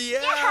back.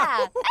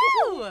 Yeah.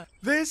 Ooh.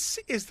 This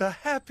is the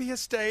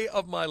happiest day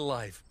of my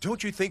life.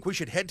 Don't you think we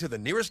should head to the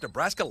nearest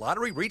Nebraska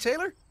Lottery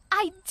retailer?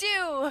 I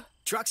do.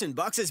 Trucks and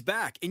Bucks is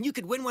back, and you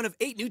could win one of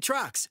 8 new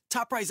trucks.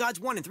 Top prize odds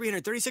 1 in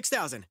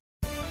 336,000.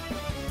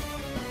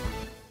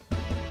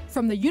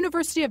 From the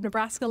University of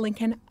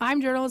Nebraska-Lincoln, I'm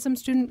journalism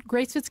student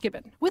Grace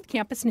Fitzgibbon with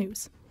Campus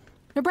News.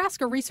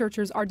 Nebraska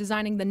researchers are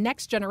designing the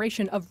next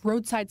generation of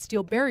roadside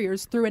steel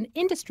barriers through an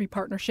industry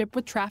partnership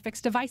with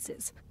Traffic's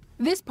Devices.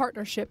 This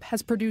partnership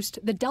has produced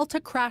the Delta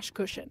Crash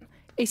Cushion,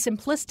 a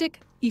simplistic,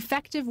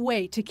 effective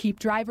way to keep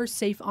drivers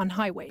safe on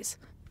highways.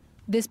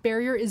 This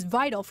barrier is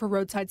vital for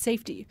roadside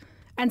safety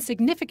and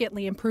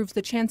significantly improves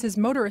the chances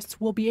motorists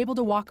will be able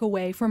to walk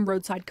away from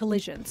roadside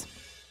collisions.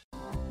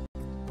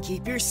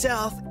 Keep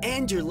yourself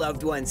and your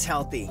loved ones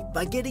healthy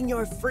by getting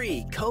your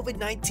free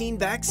COVID-19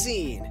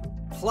 vaccine.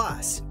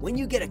 Plus, when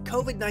you get a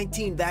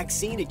COVID-19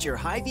 vaccine at your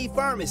Hy-Vee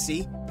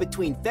pharmacy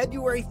between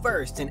February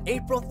 1st and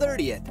April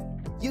 30th,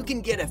 you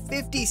can get a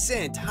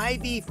 50-cent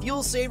Hy-Vee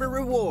Fuel Saver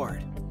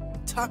reward.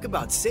 Talk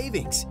about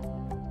savings.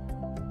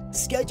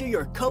 Schedule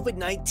your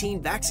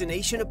COVID-19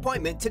 vaccination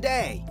appointment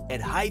today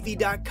at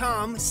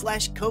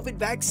Hy-Vee.com/COVID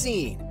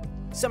vaccine.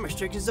 Some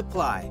restrictions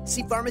apply.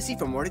 See pharmacy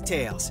for more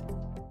details.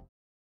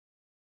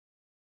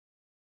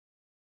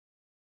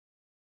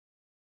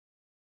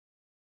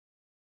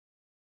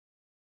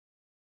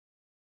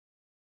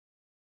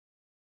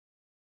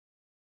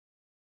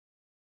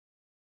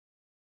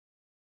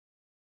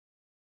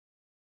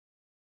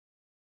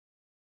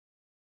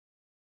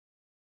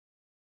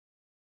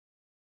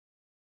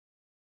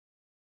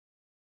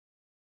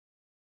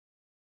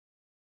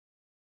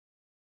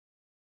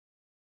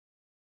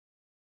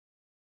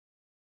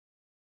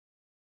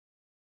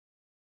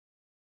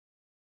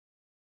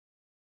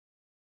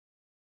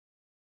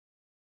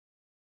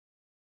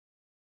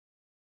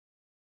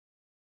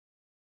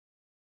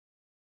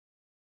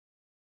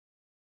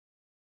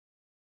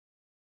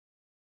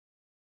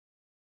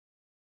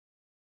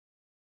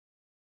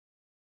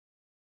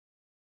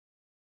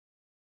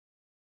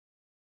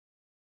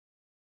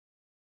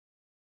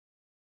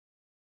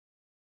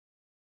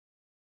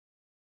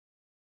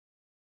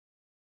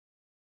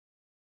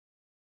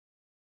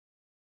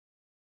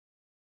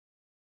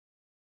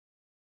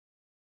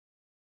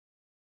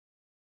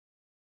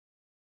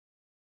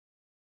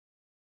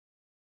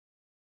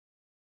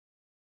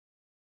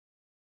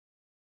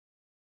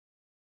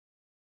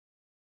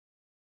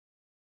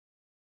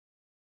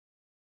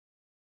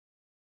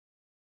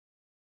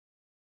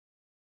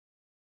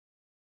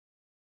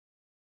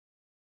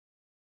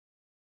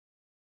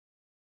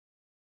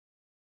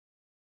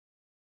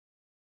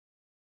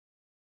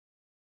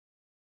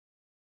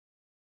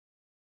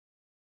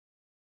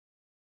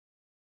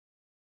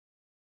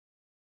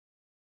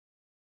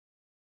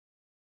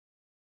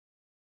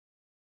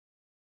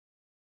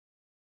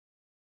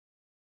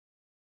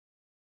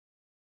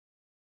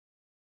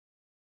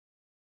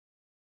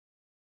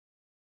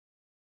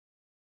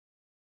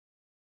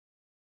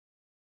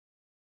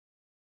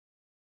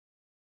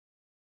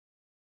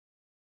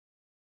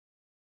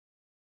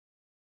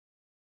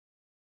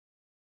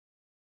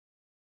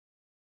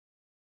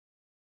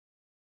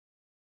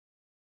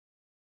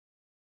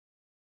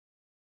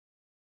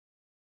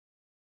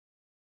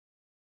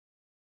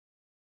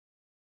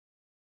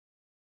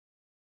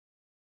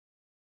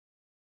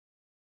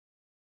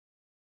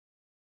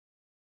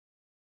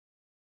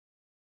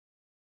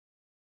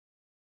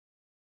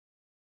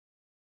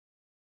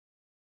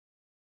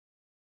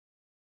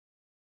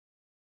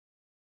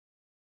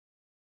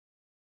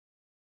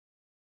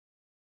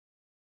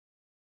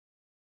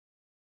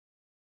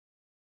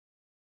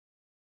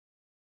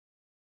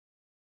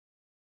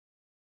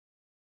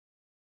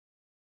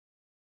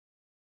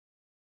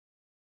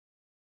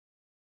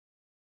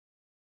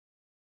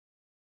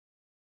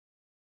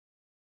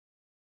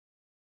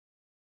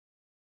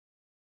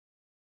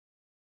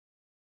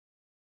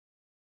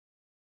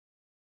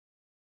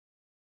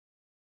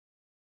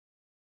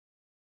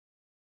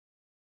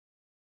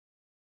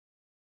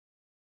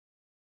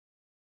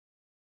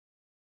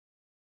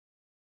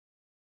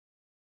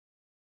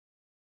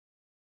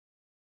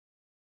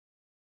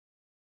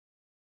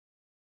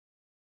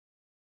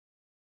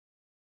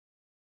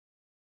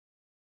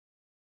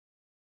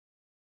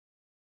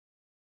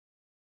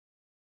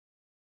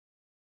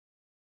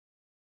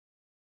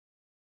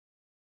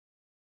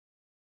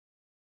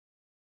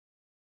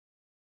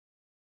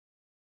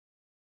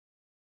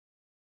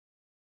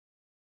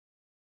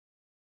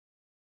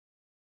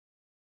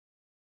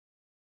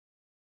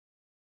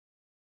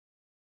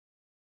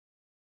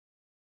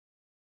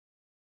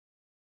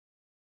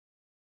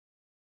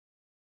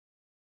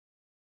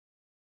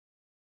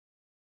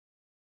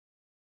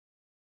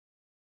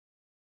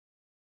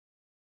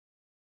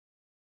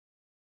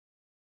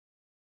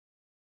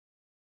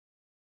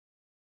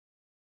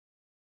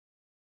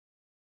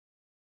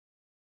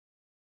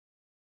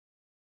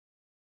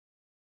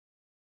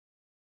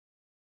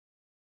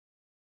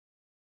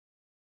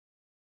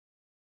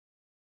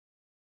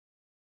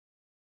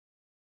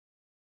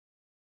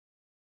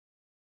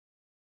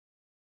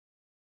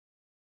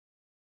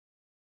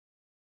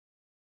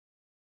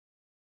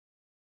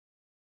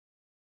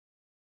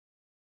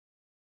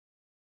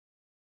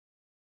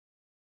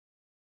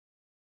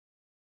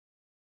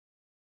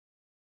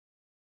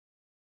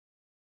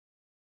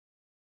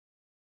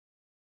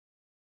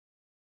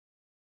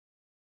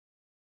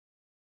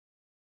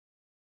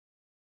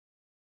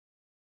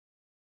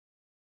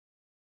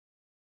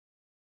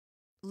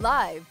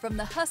 Live from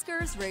the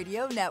Huskers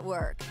Radio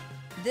Network,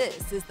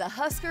 this is the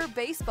Husker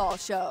Baseball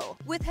Show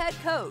with head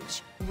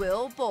coach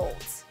Will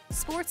Bolts.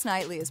 Sports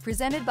Nightly is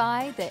presented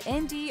by the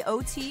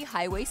NDOT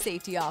Highway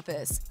Safety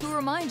Office, who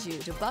reminds you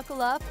to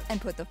buckle up and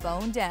put the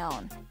phone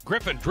down.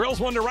 Griffin drills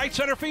one to right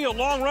center field.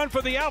 Long run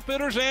for the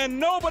outfitters, and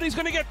nobody's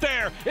going to get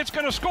there. It's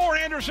going to score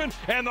Anderson,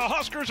 and the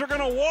Huskers are going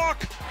to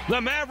walk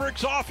the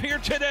Mavericks off here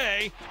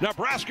today.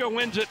 Nebraska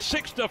wins it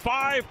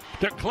 6-5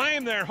 to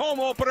claim their home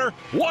opener.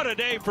 What a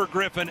day for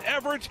Griffin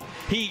Everett.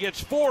 He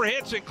gets 4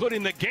 hits,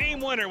 including the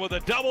game winner with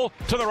a double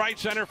to the right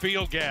center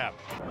field gap.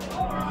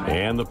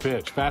 And the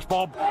pitch.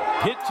 Fastball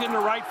hits into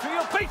right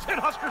field. Base hit.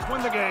 Huskers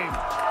win the game.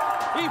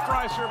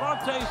 Efrain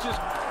Cervantes just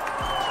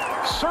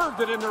served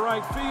it into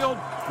right field.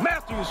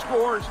 Matthews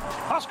scores.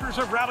 Huskers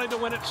have rallied to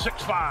win it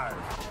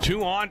 6-5.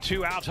 2 on,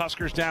 2 outs.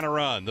 Huskers down a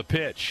run. The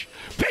pitch.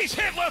 Base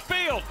hit left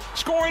field.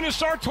 Scoring is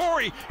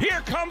Sartori.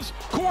 Here comes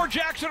Core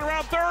Jackson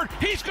around third.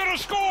 He's going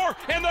to score.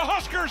 And the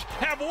Huskers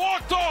have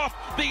walked off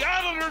the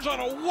Islanders on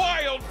a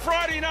wild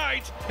Friday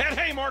night at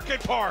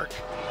Haymarket Park.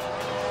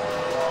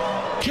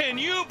 Can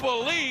you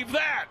believe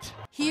that?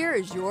 Here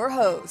is your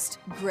host,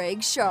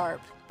 Greg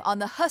Sharpe, on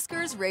the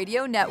Huskers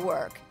Radio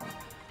Network.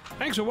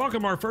 Thanks and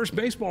welcome our first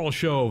baseball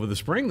show of the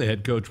spring. The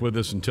head coach with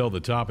us until the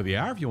top of the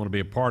hour. If you want to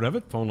be a part of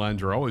it, phone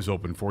lines are always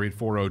open for you at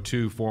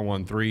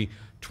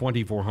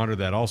 402-413-2400.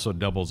 That also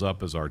doubles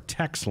up as our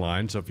text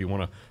line. So if you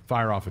want to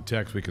fire off a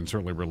text, we can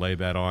certainly relay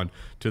that on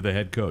to the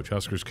head coach.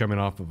 Huskers coming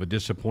off of a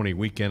disappointing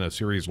weekend, a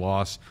series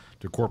loss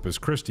to Corpus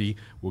Christi.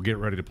 We'll get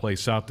ready to play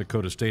South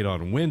Dakota State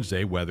on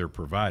Wednesday, weather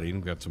providing.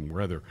 We've got some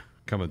weather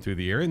coming through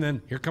the area. And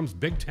then here comes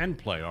Big Ten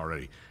play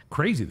already.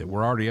 Crazy that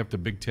we're already up to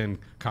Big Ten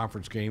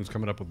conference games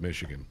coming up with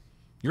Michigan.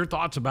 Your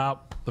thoughts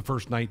about the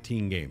first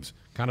 19 games?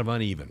 Kind of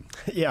uneven.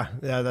 Yeah,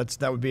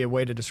 that would be a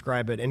way to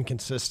describe it.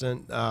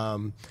 Inconsistent.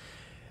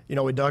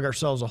 We dug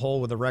ourselves a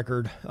hole with a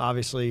record.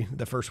 Obviously,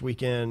 the first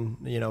weekend,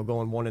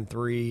 going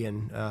 1-3,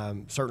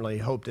 and certainly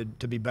hoped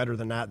to be better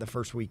than that the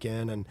first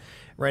weekend. And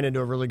ran into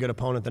a really good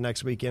opponent the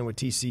next weekend with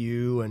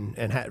TCU, and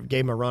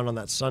gave them a run on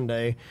that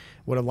Sunday.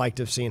 Would have liked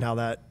to have seen how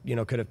that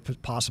could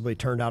have possibly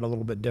turned out a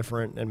little bit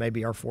different, and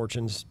maybe our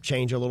fortunes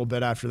change a little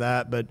bit after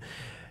that, but.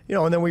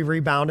 And then we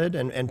rebounded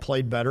and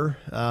played better.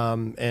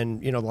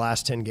 The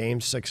last 10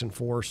 games,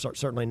 6-4,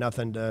 certainly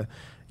nothing to,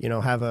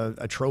 have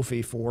a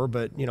trophy for,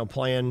 but,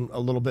 playing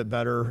a little bit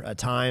better at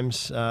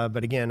times.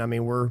 But again,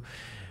 we're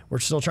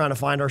still trying to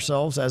find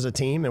ourselves as a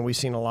team, and we've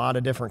seen a lot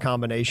of different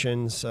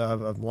combinations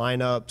of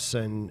lineups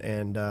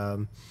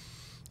and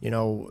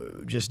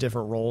just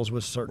different roles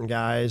with certain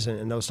guys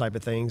and those type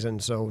of things.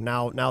 And so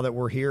now that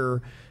we're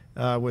here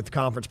with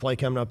conference play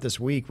coming up this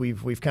week,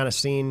 we've kind of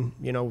seen,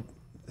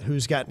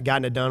 who's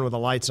gotten it done with the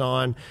lights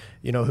on,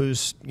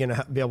 who's going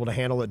to be able to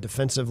handle it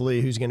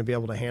defensively, who's going to be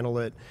able to handle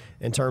it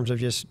in terms of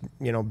just,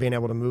 being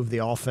able to move the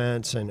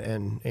offense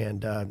and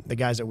the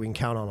guys that we can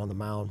count on the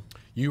mound.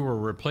 You were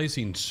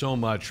replacing so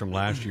much from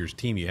last year's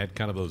team. You had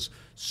kind of those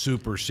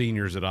super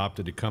seniors that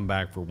opted to come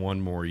back for one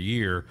more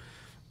year,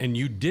 and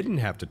you didn't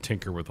have to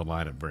tinker with the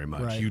lineup very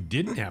much. Right. You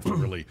didn't have to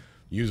really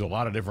use a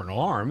lot of different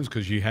arms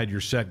because you had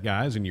your set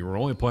guys and you were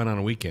only playing on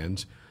the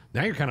weekends.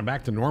 Now you're kind of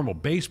back to normal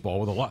baseball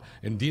with a lot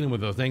and dealing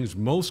with the things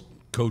most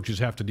coaches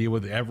have to deal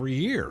with every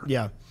year.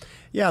 Yeah.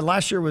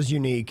 Last year was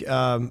unique.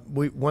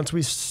 Once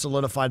we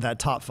solidified that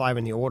top 5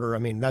 in the order,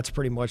 that's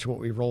pretty much what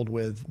we rolled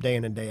with day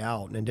in and day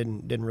out, and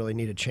didn't really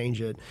need to change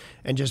it,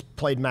 and just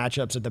played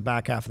matchups at the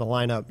back half of the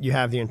lineup. You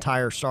have the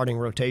entire starting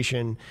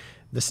rotation,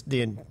 the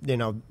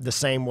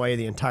same way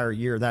the entire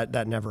year.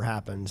 That never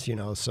happens,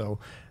 So.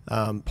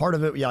 Part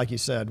of it, like you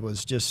said,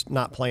 was just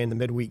not playing the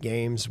midweek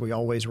games. We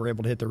always were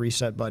able to hit the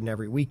reset button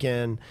every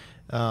weekend,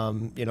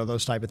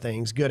 those type of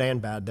things, good and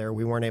bad there.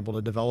 We weren't able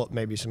to develop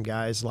maybe some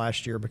guys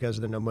last year because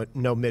of the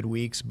no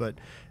midweeks, but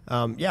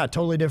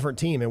totally different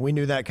team. And we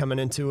knew that coming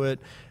into it.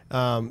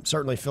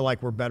 Certainly feel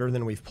like we're better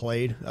than we've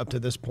played up to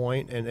this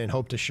point, and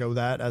hope to show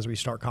that as we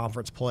start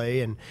conference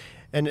play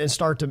and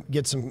start to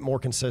get some more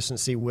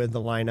consistency with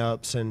the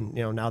lineups. And,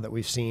 now that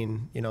we've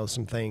seen,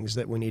 some things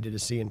that we needed to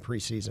see in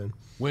preseason.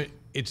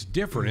 It's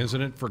different,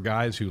 isn't it, for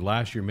guys who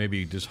last year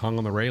maybe just hung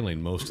on the railing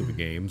most of the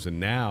games, and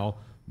now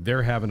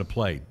they're having to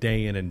play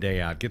day in and day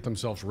out, get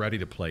themselves ready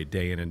to play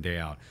day in and day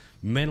out,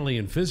 mentally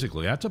and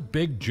physically. That's a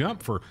big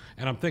jump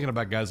and I'm thinking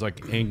about guys like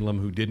Englam,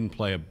 who didn't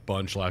play a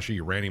bunch last year.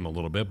 You ran him a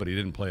little bit, but he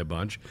didn't play a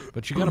bunch.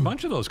 But you got a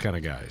bunch of those kind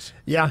of guys.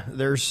 Yeah,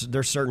 there's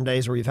certain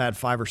days where you've had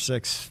 5 or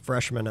 6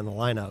 freshmen in the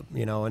lineup,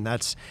 and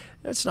that's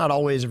not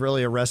always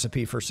really a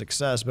recipe for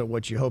success, but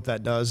what you hope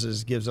that does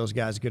is gives those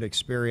guys good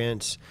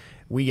experience.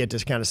 We get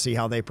to kind of see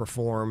how they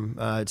perform.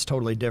 It's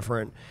totally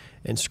different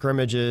in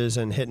scrimmages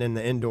and hitting in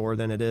the indoor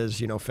than it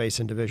is,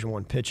 facing Division I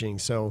pitching.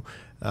 So,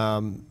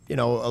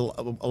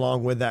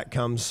 along with that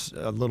comes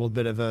a little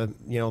bit of a,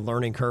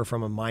 learning curve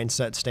from a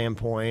mindset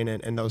standpoint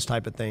and those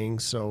type of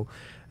things. So,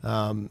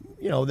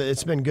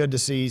 it's been good to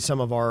see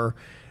some of our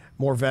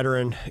more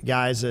veteran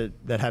guys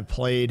that have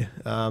played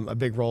a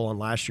big role on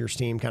last year's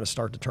team kind of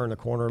start to turn the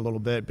corner a little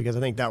bit, because I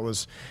think that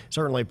was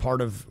certainly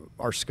part of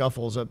our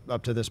scuffles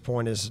up to this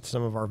point, is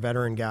some of our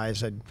veteran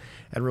guys had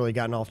really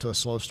gotten off to a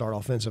slow start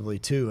offensively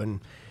too.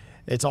 And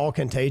it's all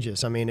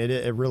contagious. I mean,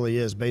 it really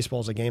is.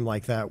 Baseball's a game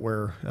like that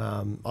where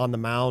on the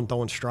mound,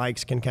 throwing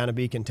strikes can kind of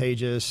be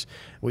contagious.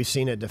 We've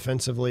seen it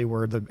defensively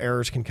where the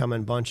errors can come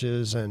in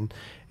bunches, and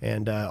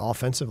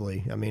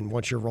offensively. I mean,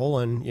 once you're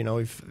rolling,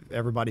 if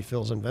everybody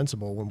feels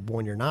invincible.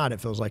 When you're not,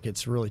 it feels like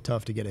it's really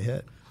tough to get a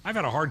hit. I've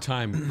had a hard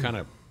time kind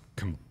of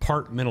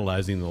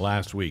compartmentalizing the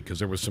last week, because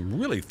there was some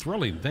really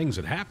thrilling things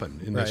that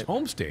happened in this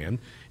homestand,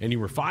 and you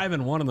were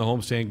 5-1 in the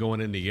homestand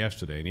going into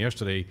yesterday. And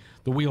yesterday,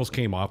 the wheels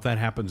came off. That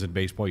happens in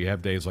baseball. You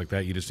have days like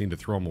that. You just need to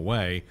throw them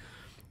away.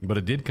 But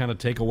it did kind of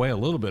take away a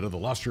little bit of the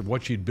luster of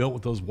what you'd built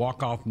with those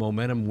walk-off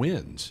momentum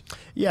wins.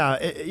 Yeah,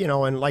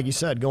 and like you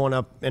said, going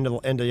up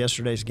into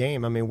yesterday's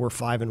game, I mean, we're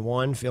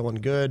 5-1, feeling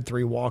good,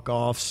 3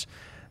 walk-offs,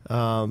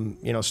 starting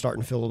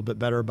to feel a little bit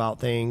better about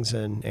things,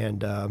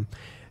 and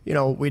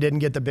we didn't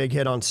get the big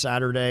hit on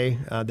Saturday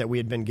that we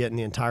had been getting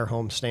the entire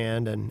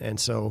homestand, and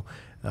so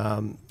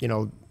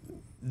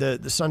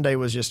the Sunday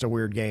was just a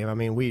weird game. I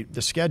mean,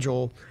 the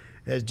schedule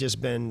has just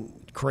been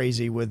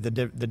crazy with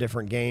the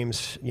different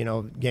games.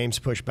 Games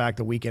pushed back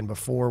the weekend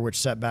before, which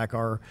set back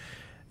our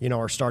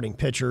starting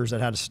pitchers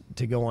that had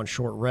to go on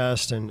short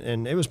rest,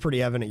 and it was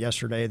pretty evident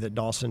yesterday that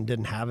Dawson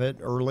didn't have it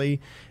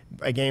early.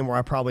 A game where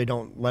I probably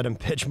don't let him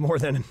pitch more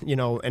than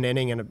an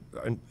inning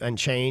and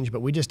change,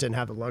 but we just didn't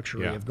have the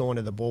luxury of going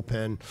to the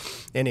bullpen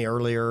any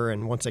earlier.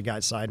 And once it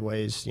got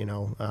sideways,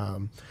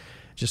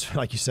 just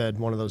like you said,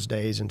 one of those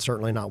days, and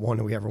certainly not one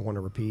that we ever want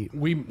to repeat.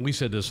 We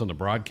said this on the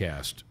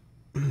broadcast.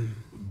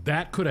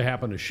 That could have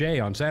happened to Shea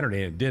on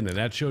Saturday, and it didn't. And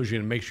that shows you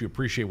and makes you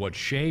appreciate what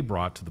Shea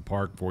brought to the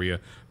park for you,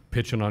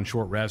 pitching on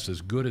short rest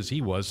as good as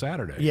he was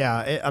Saturday.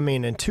 Yeah, I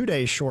mean, in 2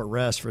 days short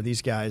rest for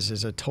these guys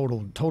is a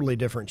totally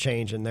different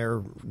change in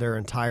their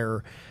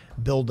entire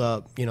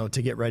build-up,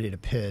 to get ready to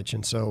pitch.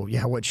 And so,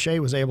 what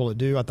Shea was able to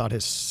do, I thought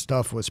his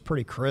stuff was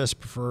pretty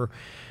crisp for,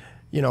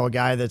 a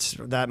guy that's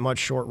that much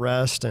short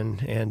rest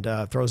and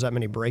throws that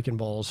many breaking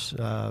balls.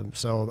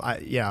 Hats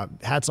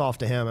off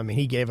to him. I mean,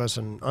 he gave us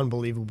an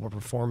unbelievable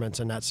performance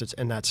in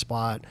that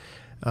spot.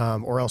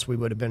 Or else we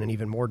would have been in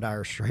even more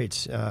dire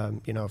straits,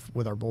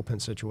 with our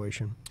bullpen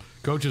situation.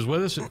 Coach is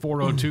with us at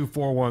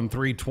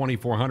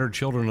 402-413-2400.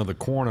 Children of the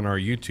Corn on our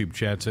YouTube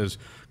chat says,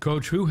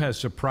 Coach, who has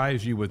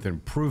surprised you with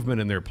improvement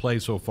in their play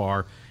so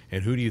far,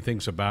 and who do you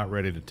think's about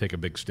ready to take a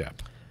big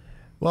step?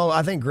 Well,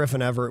 I think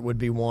Griffin Everett would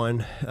be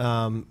one.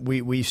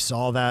 We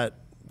saw that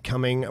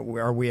coming,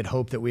 or we had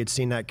hoped that we had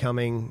seen that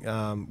coming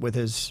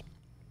with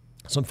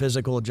some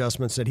physical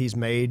adjustments that he's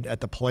made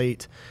at the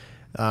plate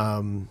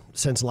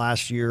since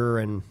last year,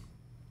 and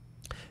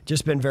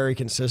just been very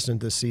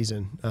consistent this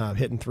season,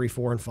 hitting 3,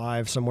 4, and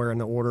 5 somewhere in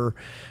the order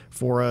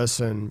for us.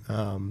 And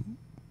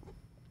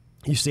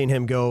you've seen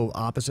him go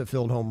opposite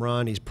field home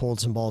run. He's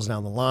pulled some balls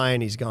down the line.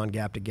 He's gone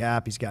gap to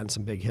gap. He's gotten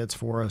some big hits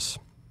for us.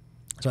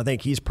 So I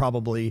think he's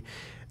probably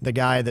the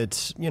guy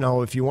that's,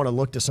 if you want to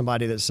look to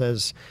somebody that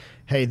says,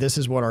 hey, this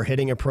is what our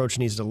hitting approach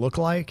needs to look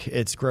like,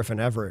 it's Griffin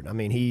Everett. I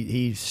mean,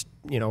 he's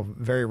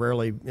very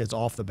rarely is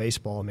off the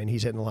baseball. I mean,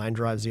 he's hitting line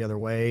drives the other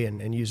way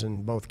and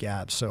using both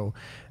gaps. So,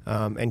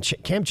 and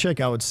Cam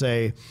Chick, I would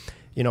say,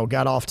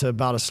 got off to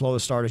about as slow a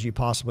start as you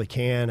possibly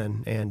can,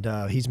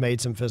 and he's made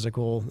some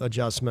physical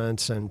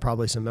adjustments and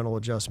probably some mental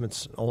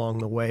adjustments along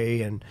the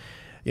way, and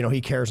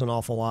he cares an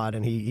awful lot,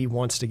 and he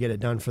wants to get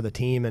it done for the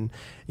team. And,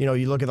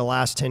 you look at the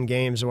last 10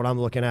 games, what I'm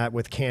looking at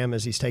with Cam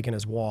is he's taking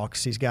his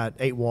walks. He's got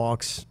 8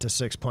 walks to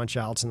 6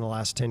 punch-outs in the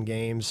last 10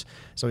 games.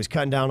 So he's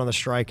cutting down on the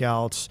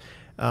strikeouts.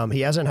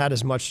 He hasn't had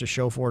as much to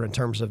show for it in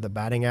terms of the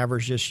batting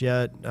average just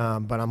yet,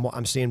 but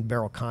I'm seeing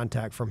barrel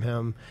contact from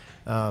him.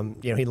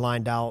 He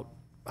lined out,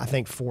 I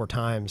think, 4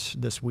 times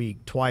this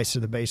week, twice to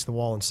the base of the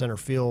wall in center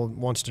field,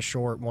 once to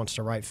short, once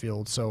to right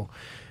field. So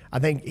I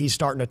think he's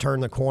starting to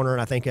turn the corner,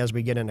 and I think as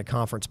we get into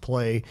conference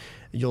play,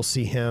 you'll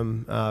see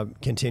him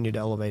continue to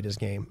elevate his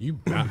game. You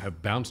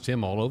have bounced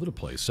him all over the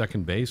place,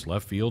 second base,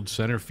 left field,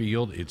 center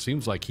field. It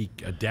seems like he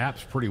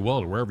adapts pretty well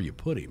to wherever you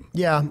put him.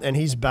 Yeah, and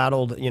he's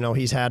battled,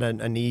 he's had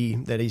a knee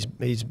that he's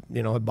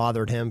had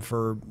bothered him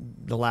for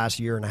the last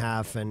year and a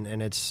half, and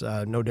it's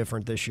no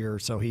different this year.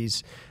 So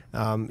he's,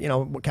 kind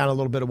of a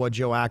little bit of what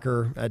Joe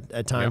Acker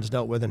at times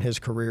dealt with in his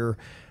career.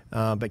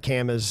 But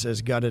Cam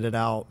has gutted it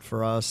out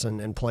for us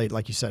and played,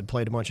 like you said,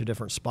 played a bunch of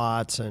different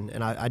spots.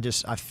 And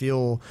I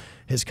feel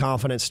his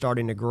confidence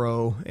starting to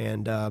grow.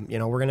 And,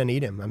 we're going to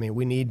need him. I mean,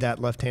 we need that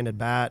left-handed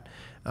bat.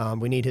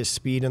 We need his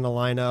speed in the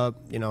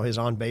lineup. His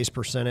on-base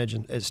percentage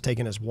is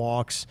taking his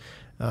walks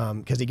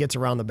because he gets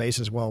around the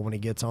bases well when he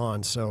gets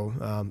on. So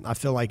I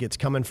feel like it's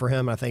coming for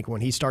him. I think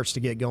when he starts to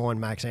get going,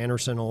 Max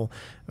Anderson will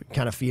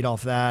kind of feed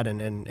off that,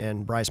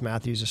 and Bryce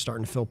Matthews is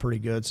starting to feel pretty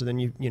good. So then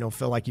you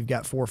feel like you've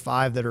got 4 or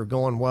 5 that are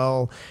going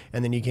well,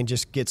 and then you can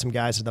just get some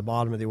guys at the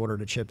bottom of the order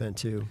to chip in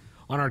too.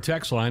 On our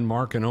text line,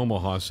 Mark in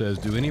Omaha says,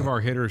 do any of our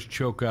hitters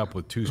choke up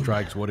with 2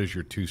 strikes? What is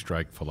your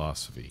 2-strike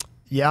philosophy?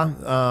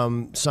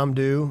 Yeah, some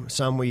do.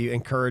 Some we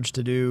encourage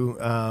to do.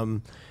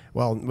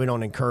 Well, we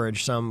don't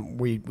encourage. Some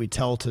we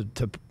tell to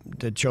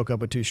choke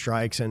up with 2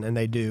 strikes, and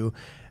they do.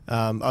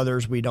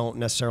 Others we don't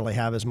necessarily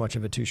have as much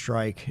of a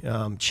 2-strike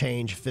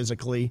change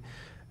physically.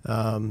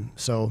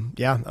 So,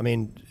 yeah, I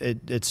mean,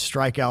 it's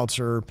strikeouts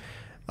are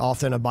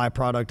often a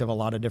byproduct of a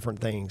lot of different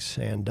things.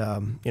 And,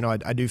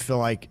 I do feel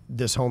like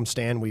this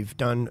homestand, we've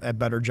done a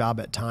better job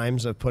at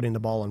times of putting the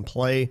ball in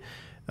play.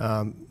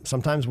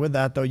 Sometimes with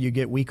that, though, you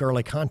get weak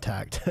early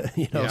contact,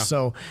 Yeah.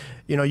 So,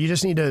 you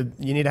just need to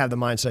have the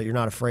mindset you're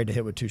not afraid to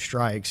hit with 2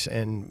 strikes.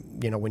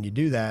 And, when you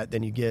do that,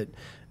 then you get,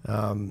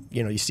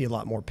 you see a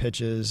lot more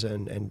pitches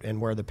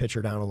and wear the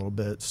pitcher down a little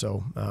bit.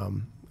 So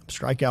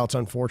strikeouts,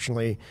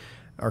 unfortunately,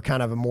 are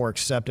kind of a more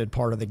accepted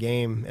part of the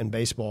game in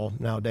baseball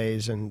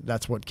nowadays. And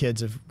that's what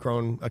kids have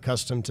grown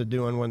accustomed to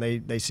doing when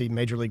they see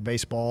Major League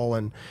Baseball.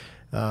 And,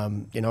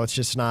 it's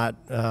just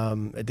not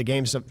the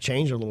games have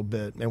changed a little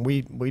bit. And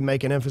we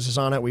make an emphasis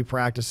on it. We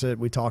practice it.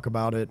 We talk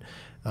about it.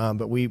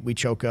 But we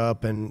choke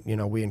up and,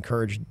 we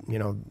encourage,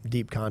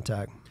 deep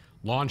contact.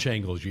 Launch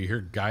angles. You hear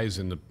guys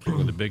in the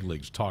big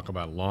leagues talk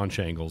about launch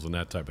angles and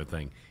that type of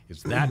thing.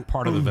 Is that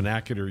part of the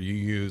vernacular you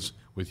use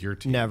with your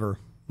team? Never.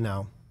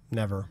 No,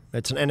 never.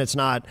 It's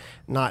not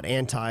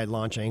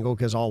anti-launch angle,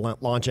 because all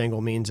launch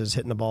angle means is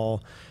hitting the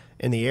ball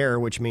in the air,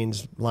 which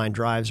means line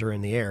drives are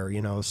in the air,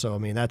 So, I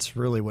mean, that's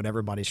really what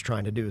everybody's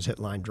trying to do is hit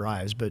line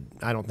drives. But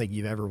I don't think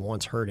you've ever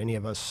once heard any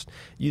of us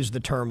use the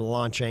term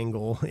launch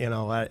angle.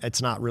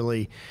 It's not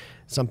really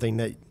something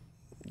that,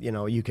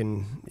 you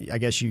can, I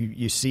guess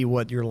you see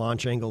what your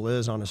launch angle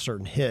is on a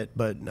certain hit,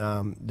 but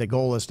the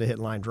goal is to hit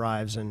line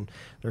drives, and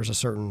there's a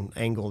certain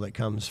angle that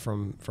comes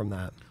from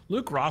that.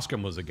 Luke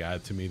Roscom was a guy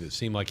to me that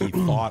seemed like he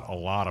thought a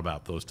lot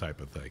about those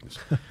type of things,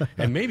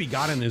 and maybe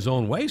got in his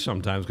own way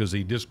sometimes because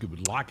he just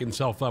would lock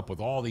himself up with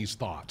all these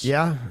thoughts.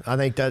 Yeah, I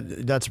think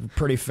that's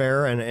pretty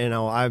fair, and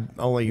I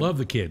only love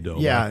the kid though.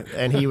 Yeah, man.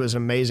 And he was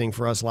amazing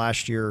for us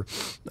last year.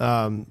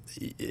 I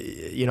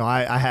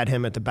had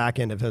him at the back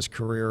end of his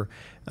career,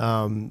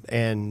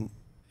 and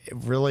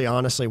really,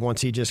 honestly,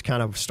 once he just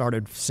kind of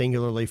started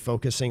singularly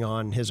focusing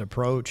on his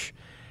approach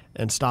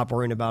and stop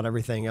worrying about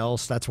everything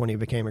else, that's when he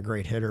became a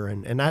great hitter.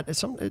 And that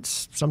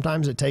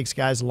sometimes it takes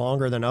guys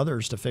longer than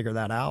others to figure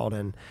that out.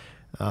 And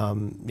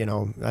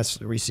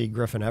that's we see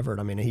Griffin Everett.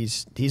 I mean,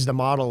 he's the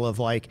model of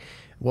like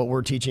what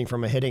we're teaching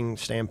from a hitting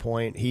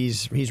standpoint.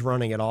 He's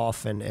running it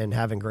off and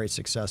having great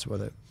success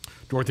with it.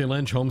 Dorothy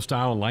Lynch,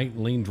 homestyle, light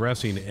and lean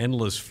dressing,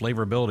 endless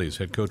flavorabilities.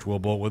 Head coach Will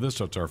Bolt with us.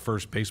 So it's our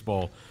first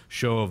baseball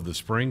show of the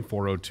spring,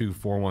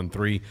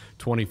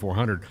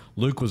 402-413-2400.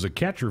 Luke was a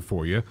catcher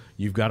for you.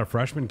 You've got a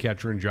freshman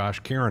catcher in Josh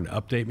Caron.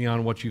 Update me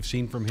on what you've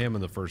seen from him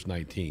in the first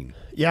 19.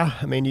 Yeah,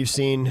 I mean, you've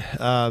seen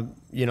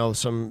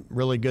some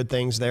really good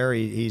things there.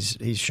 He's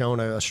shown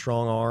a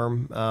strong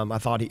arm.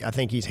 I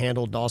think he's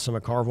handled Dawson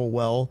McCarville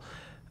well.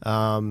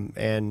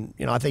 And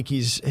I think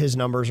his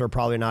numbers are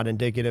probably not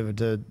indicative of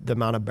the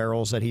amount of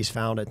barrels that he's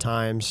found at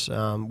times,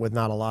 with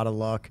not a lot of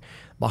luck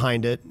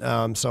behind it.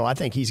 So I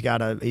think he's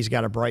got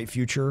a bright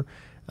future.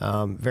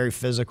 Very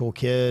physical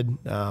kid.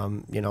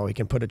 He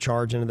can put a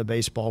charge into the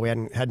baseball. We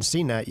hadn't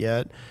seen that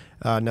yet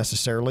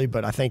necessarily,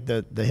 but I think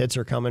that the hits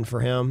are coming for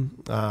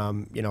him.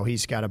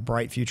 He's got a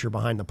bright future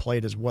behind the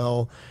plate as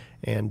well,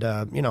 and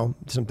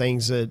some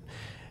things that.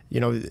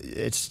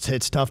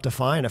 It's tough to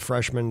find a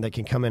freshman that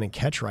can come in and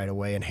catch right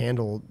away and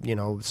handle,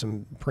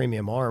 some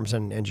premium arms,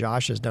 and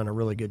Josh has done a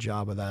really good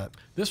job of that.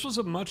 This was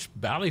a much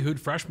ballyhooed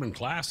freshman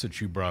class that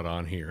you brought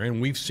on here,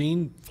 and we've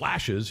seen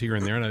flashes here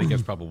and there, and I think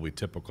that's probably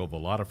typical of a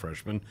lot of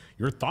freshmen.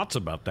 Your thoughts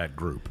about that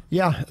group?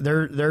 Yeah,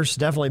 there's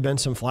definitely been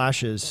some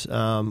flashes.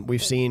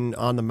 We've seen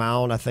on the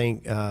mound, I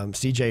think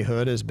C.J.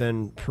 Hood has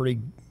been pretty,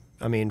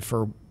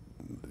 for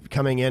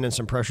coming in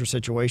some pressure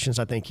situations,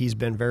 I think he's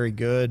been very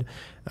good.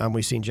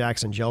 We've seen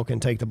Jackson Jelkin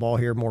take the ball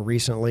here more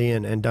recently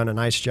and done a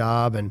nice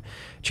job. And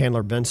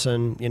Chandler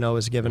Benson,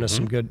 has given us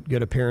some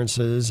good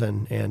appearances.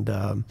 And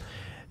Garrett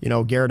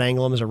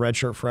Anglam is a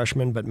redshirt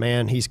freshman, but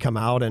man, he's come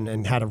out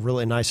and had a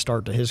really nice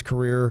start to his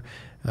career.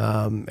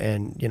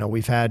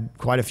 We've had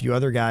quite a few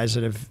other guys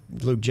that have.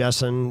 Luke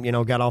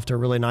Jessen, got off to a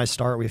really nice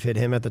start. We've hit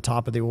him at the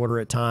top of the order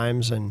at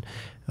times, and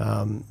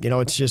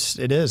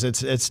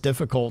it's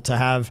difficult to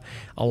have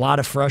a lot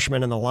of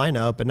freshmen in the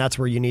lineup, and that's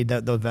where you need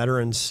the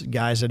veterans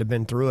guys that have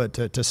been through it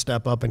to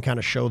step up and kind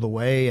of show the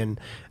way. And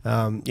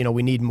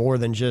we need more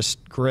than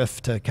just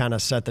Griff to kind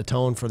of set the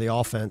tone for the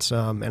offense.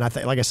 And I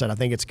think, like I said, I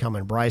think it's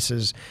coming. Bryce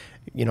is,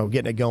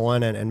 getting it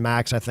going, and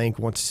Max, I think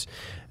once.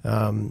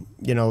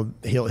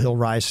 He'll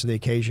rise to the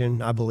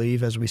occasion, I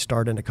believe, as we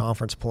start into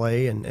conference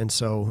play. And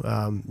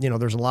so,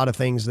 there's a lot of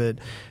things that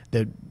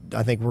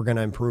I think we're going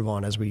to improve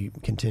on as we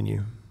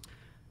continue.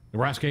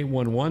 Nebraska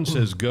 811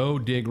 says, go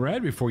dig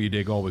red. Before you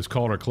dig, always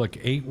call or click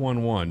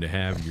 811 to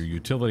have your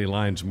utility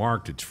lines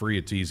marked. It's free.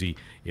 It's easy.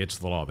 It's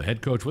the law. The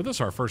head coach with us,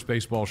 our first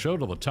baseball show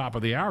till the top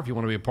of the hour. If you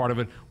want to be a part of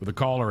it with a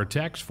call or a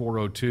text,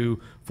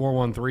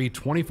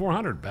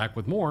 402-413-2400. Back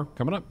with more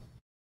coming up.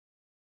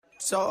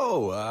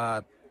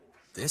 So,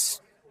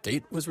 this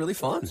date was really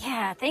fun.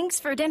 Yeah,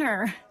 thanks for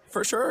dinner.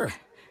 For sure.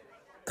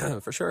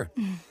 For sure.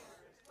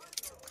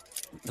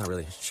 Not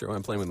really sure why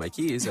I'm playing with my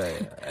keys.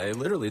 I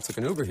literally took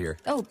an Uber here.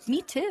 Oh,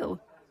 me too.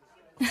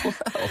 Well,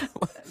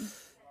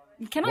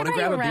 Can I wanna ride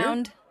grab you a beer?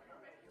 around?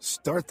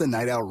 Start the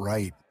night out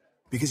right.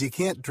 Because you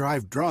can't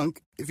drive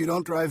drunk if you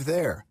don't drive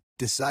there.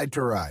 Decide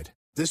to ride.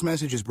 This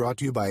message is brought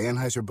to you by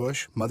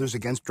Anheuser-Busch, Mothers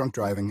Against Drunk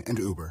Driving, and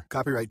Uber.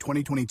 Copyright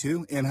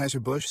 2022,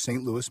 Anheuser-Busch,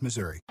 St. Louis,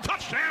 Missouri.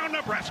 Touchdown,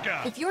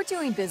 Nebraska! If you're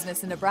doing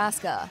business in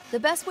Nebraska,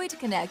 the best way to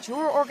connect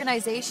your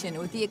organization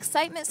with the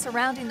excitement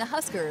surrounding the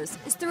Huskers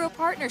is through a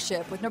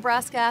partnership with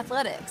Nebraska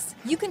Athletics.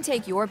 You can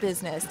take your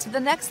business to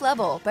the next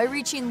level by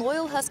reaching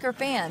loyal Husker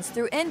fans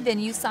through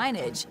in-venue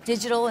signage,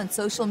 digital and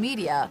social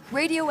media,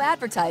 radio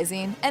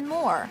advertising, and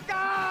more.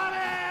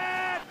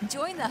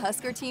 Join the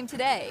Husker team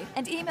today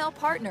and email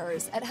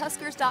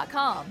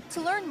partners@huskers.com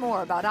to learn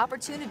more about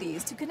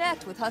opportunities to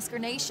connect with Husker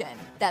Nation.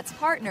 That's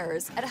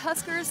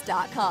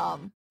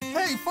partners@huskers.com.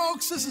 Hey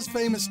folks, this is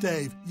Famous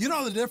Dave. You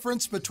know the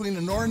difference between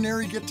an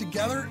ordinary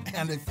get-together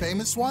and a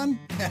famous one?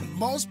 At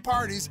most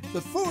parties,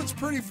 the food's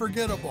pretty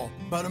forgettable.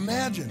 But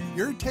imagine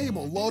your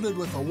table loaded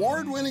with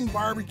award-winning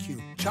barbecue,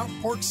 chopped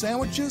pork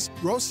sandwiches,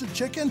 roasted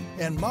chicken,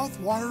 and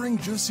mouth-watering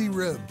juicy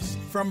ribs.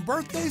 From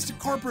birthdays to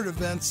corporate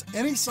events,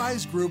 any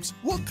size groups,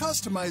 we'll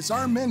customize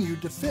our menu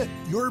to fit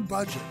your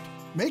budget.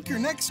 Make your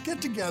next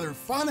get-together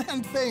fun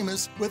and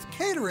famous with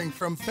catering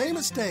from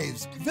Famous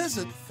Dave's.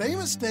 Visit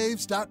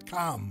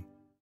famousdaves.com.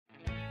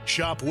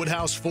 Shop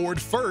Woodhouse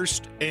Ford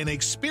first and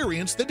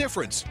experience the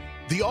difference.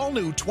 The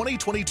all-new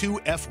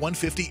 2022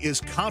 F-150 is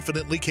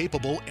confidently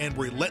capable and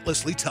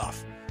relentlessly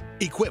tough.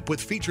 Equipped with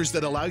features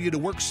that allow you to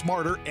work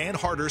smarter and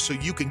harder so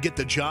you can get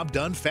the job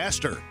done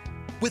faster.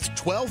 With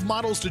 12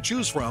 models to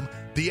choose from,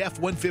 the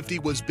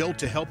F-150 was built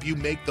to help you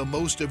make the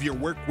most of your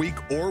work week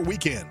or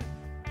weekend.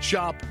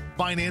 Shop,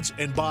 finance,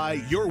 and buy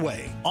your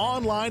way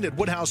online at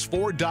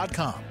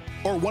woodhouseford.com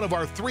or one of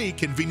our 3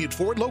 convenient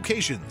Ford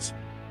locations.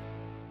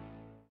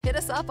 Hit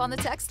us up on the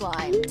text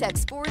line.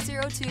 Text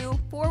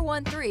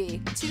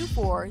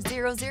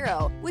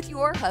 402-413-2400 with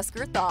your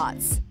Husker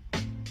thoughts.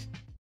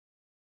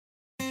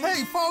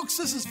 Hey folks,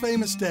 this is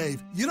Famous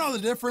Dave. You know the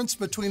difference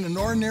between an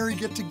ordinary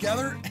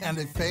get-together and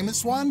a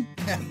famous one?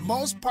 At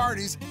most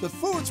parties, the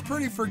food's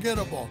pretty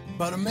forgettable.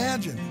 But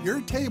imagine your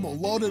table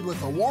loaded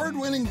with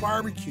award-winning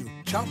barbecue,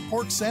 chopped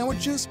pork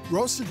sandwiches,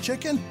 roasted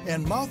chicken,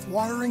 and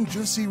mouth-watering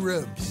juicy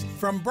ribs.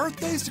 From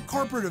birthdays to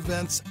corporate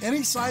events,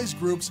 any size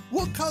groups,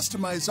 we'll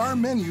customize our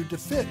menu to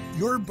fit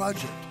your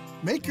budget.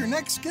 Make your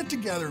next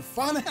get-together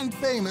fun and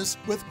famous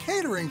with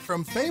catering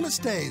from Famous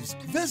Dave's.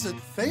 Visit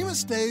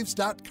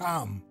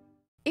famousdaves.com.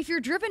 If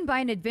you're driven by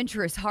an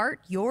adventurous heart,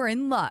 you're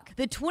in luck.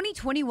 The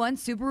 2021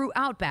 Subaru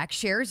Outback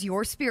shares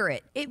your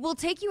spirit. It will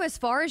take you as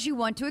far as you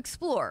want to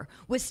explore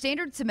with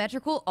standard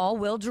symmetrical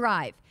all-wheel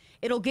drive.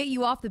 It'll get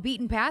you off the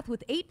beaten path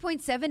with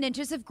 8.7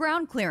 inches of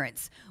ground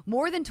clearance,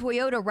 more than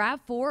Toyota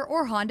RAV4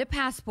 or Honda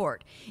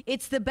Passport.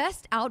 It's the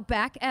best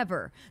Outback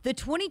ever. The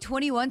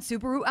 2021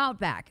 Subaru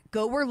Outback.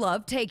 Go where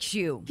love takes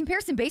you.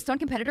 Comparison based on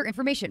competitor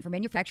information from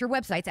manufacturer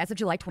websites as of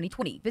July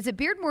 2020. Visit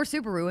Beardmore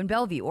Subaru in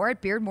Bellevue or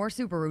at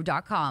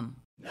beardmoresubaru.com.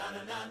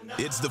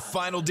 It's the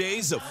final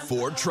days of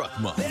Ford Truck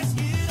Month.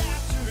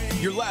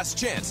 Your last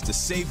chance to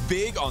save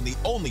big on the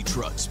only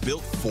trucks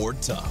built Ford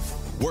tough.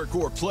 Work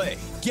or play,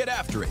 get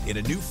after it in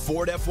a new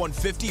Ford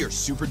F-150 or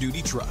Super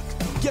Duty truck.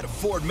 Get a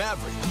Ford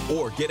Maverick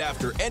or get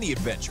after any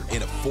adventure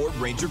in a Ford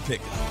Ranger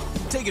pickup.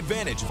 Take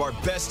advantage of our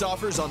best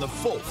offers on the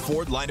full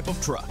Ford lineup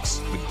of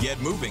trucks. But get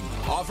moving,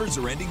 offers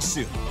are ending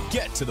soon.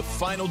 Get to the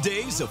final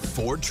days of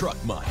Ford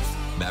Truck Month.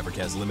 Maverick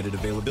has limited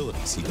availability.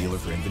 See dealer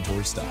for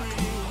inventory stock.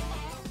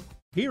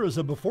 Here is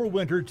a before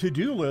winter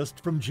to-do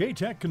list from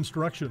J-Tech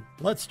Construction.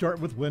 Let's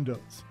start with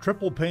windows.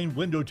 Triple pane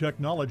window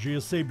technology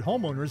has saved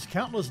homeowners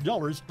countless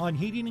dollars on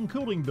heating and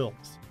cooling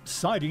bills.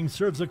 Siding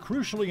serves a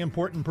crucially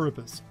important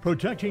purpose,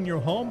 protecting your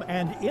home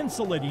and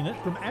insulating it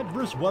from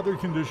adverse weather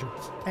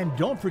conditions. And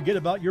don't forget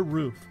about your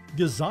roof.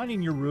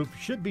 Designing your roof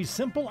should be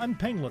simple and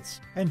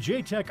painless, and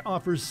J-Tech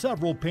offers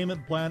several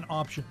payment plan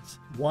options.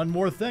 One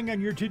more thing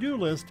on your to-do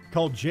list,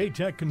 call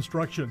J-Tech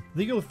Construction,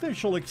 the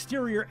official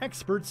exterior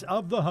experts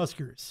of the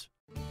Huskers.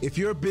 If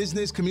your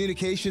business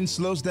communication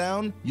slows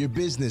down, your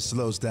business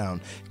slows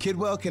down.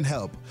 Kidwell can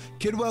help.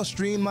 Kidwell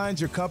streamlines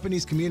your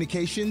company's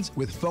communications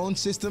with phone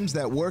systems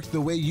that work the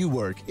way you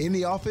work, in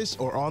the office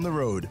or on the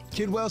road.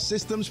 Kidwell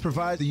systems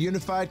provide the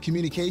unified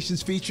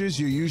communications features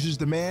your users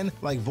demand,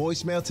 like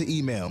voicemail to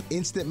email,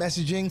 instant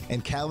messaging,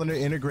 and calendar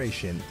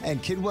integration.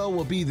 And Kidwell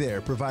will be there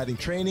providing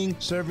training,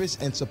 service,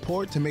 and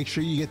support to make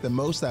sure you get the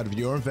most out of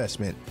your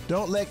investment.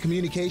 Don't let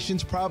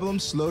communications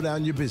problems slow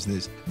down your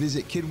business.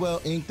 Visit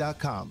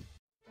KidwellInc.com.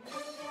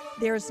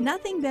 There's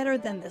nothing better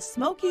than the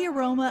smoky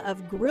aroma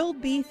of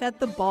grilled beef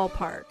at the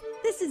ballpark.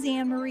 This is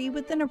Anne Marie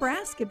with the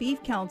Nebraska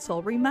Beef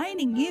Council,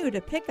 reminding you to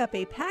pick up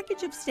a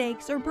package of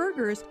steaks or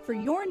burgers for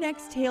your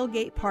next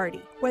tailgate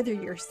party. Whether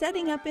you're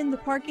setting up in the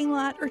parking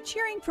lot or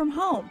cheering from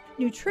home,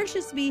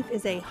 nutritious beef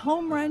is a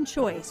home run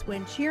choice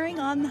when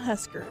cheering on the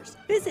Huskers.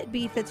 Visit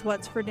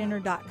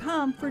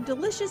beefitswhatsfordinner.com for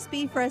delicious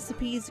beef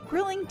recipes,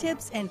 grilling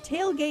tips, and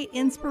tailgate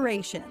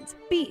inspirations.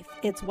 Beef,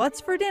 it's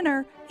what's for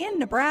dinner in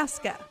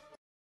Nebraska.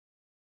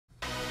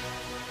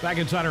 Back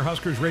inside our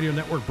Huskers Radio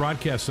Network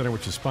Broadcast Center,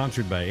 which is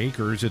sponsored by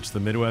Acres. It's the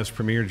Midwest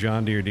premier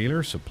John Deere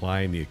dealer,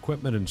 supplying the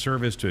equipment and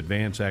service to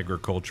advance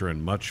agriculture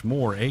and much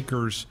more.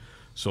 Acres,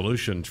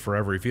 solutions for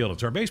every field.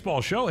 It's our baseball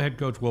show. Head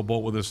coach Will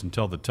Bolt with us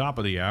until the top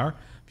of the hour.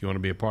 If you want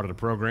to be a part of the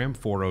program,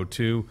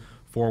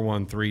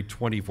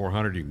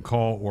 402-413-2400. You can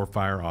call or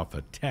fire off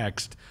a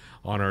text.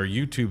 On our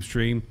YouTube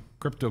stream,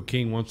 Crypto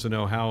King wants to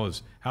know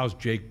how's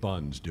Jake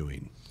Buns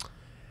doing?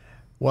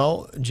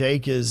 Well,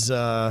 Jake is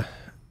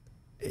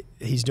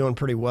he's doing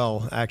pretty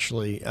well,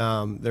 actually.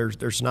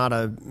 There's not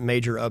a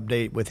major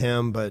update with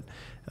him, but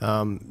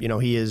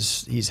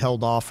he's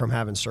held off from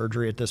having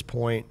surgery at this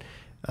point.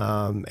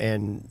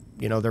 And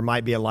there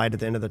might be a light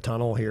at the end of the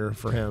tunnel here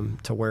for him,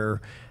 to where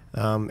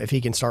if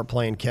he can start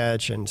playing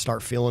catch and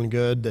start feeling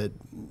good, that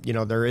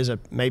there is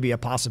maybe a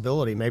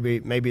possibility.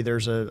 Maybe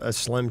there's a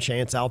slim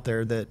chance out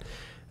there that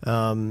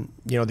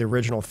the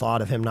original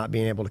thought of him not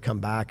being able to come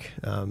back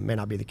may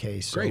not be the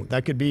case. Great. So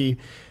that could be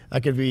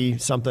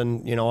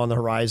something on the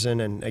horizon.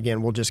 And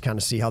again, we'll just kind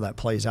of see how that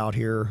plays out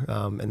here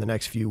in the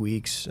next few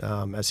weeks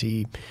as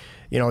he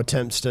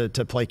attempts to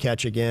play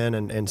catch again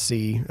and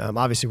see.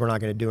 Obviously, we're not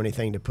going to do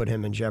anything to put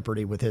him in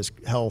jeopardy with his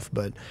health,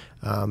 but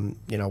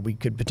we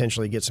could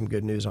potentially get some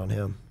good news on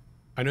him.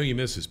 I know you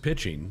miss his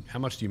pitching. How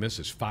much do you miss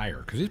his fire?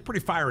 Because he's a pretty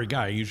fiery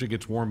guy. He usually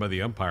gets warmed by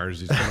the umpires.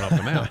 He's coming off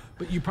the mound.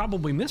 But you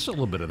probably miss a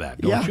little bit of that,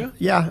 don't you?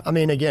 Yeah. I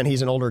mean, again,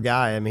 he's an older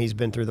guy. I mean, he's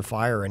been through the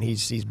fire, and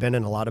he's been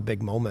in a lot of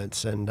big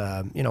moments. And,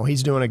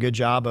 he's doing a good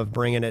job of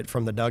bringing it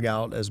from the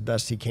dugout as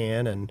best he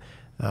can. And,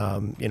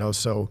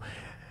 so...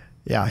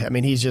 Yeah, I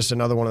mean, he's just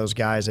another one of those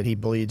guys that he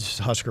bleeds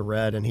Husker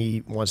red, and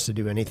he wants to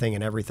do anything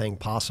and everything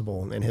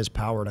possible in his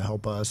power to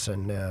help us.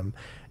 And,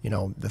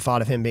 the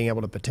thought of him being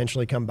able to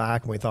potentially come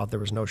back when we thought there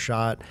was no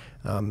shot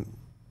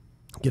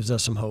gives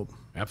us some hope.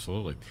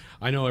 Absolutely.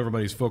 I know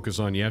everybody's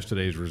focused on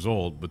yesterday's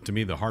result, but to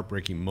me the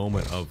heartbreaking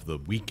moment of the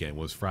weekend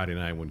was Friday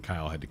night when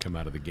Kyle had to come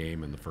out of the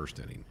game in the first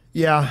inning.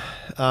 Yeah,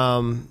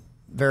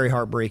 very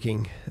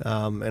heartbreaking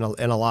in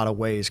a lot of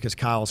ways, because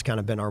Kyle's kind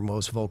of been our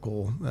most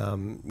vocal,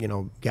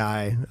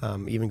 guy,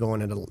 even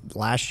going into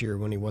last year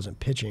when he wasn't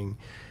pitching.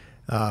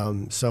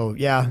 So,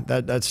 yeah,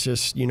 that's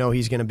just,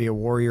 he's going to be a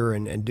warrior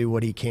and do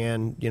what he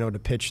can, to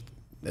pitch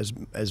as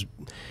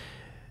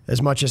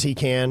much as he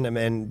can.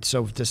 And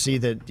so to see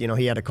that,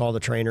 he had to call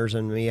the trainers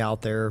and me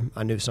out there,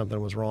 I knew something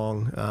was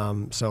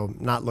wrong. So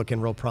not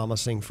looking real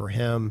promising for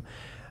him.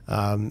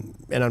 And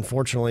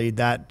unfortunately,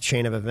 that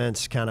chain of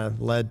events kind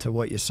of led to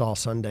what you saw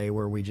Sunday,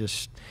 where we're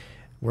just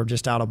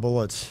out of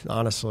bullets,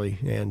 honestly.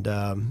 And,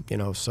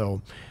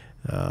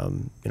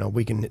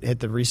 we can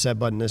hit the reset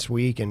button this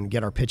week and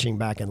get our pitching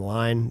back in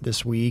line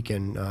this week,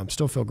 and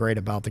still feel great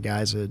about the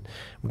guys that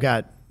we've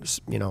got,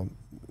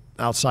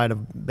 outside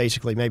of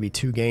basically maybe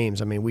 2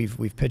 games. I mean,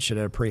 we've pitched it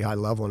at a pretty high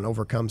level and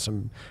overcome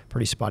some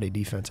pretty spotty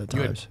defense at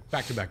times. You had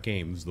back-to-back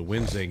games, the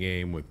Wednesday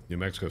game with New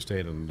Mexico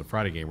State and the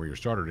Friday game where your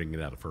starter didn't get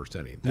out of first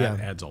inning.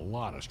 That adds a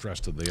lot of stress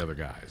to the other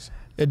guys.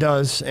 It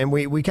does, and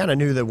we kind of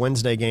knew the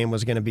Wednesday game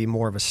was going to be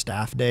more of a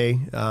staff day.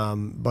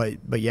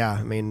 But yeah,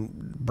 I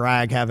mean,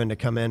 Bragg having to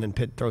come in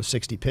and throw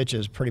 60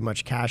 pitches pretty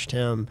much cashed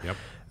him. Yep.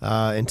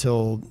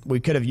 Until we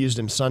could have used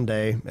him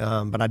Sunday,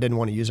 but I didn't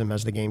want to use him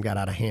as the game got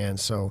out of hand.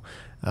 So,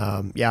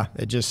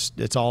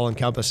 it's all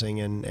encompassing.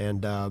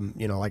 And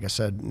like I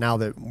said, now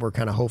that we're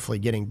kind of hopefully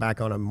getting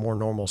back on a more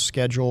normal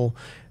schedule,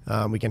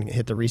 we can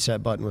hit the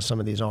reset button with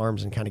some of these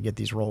arms and kind of get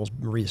these roles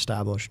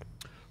reestablished.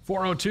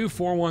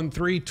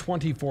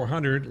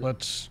 402-413-2400.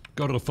 Let's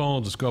go to the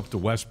phones. Let's go up to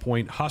West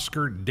Point.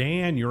 Husker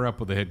Dan, you're up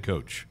with the head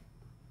coach.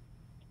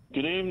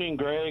 Good evening,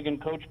 Greg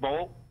and Coach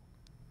Bolt.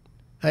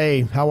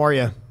 Hey, how are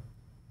you?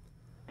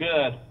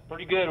 Good.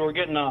 Pretty good. We're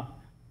getting a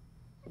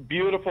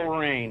beautiful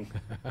rain.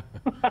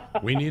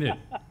 We need it.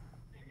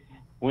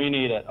 We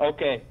need it.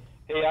 Okay.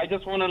 Hey, I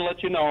just wanted to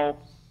let you know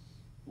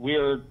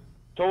there's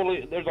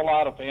a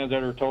lot of fans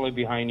that are totally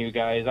behind you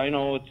guys. I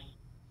know it's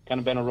kind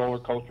of been a roller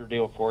coaster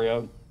deal for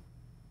you,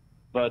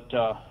 but,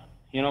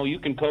 you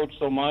can coach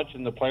so much,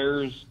 and the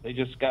players, they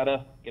just got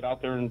to get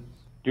out there and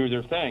do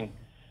their thing.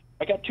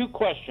 I got 2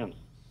 questions.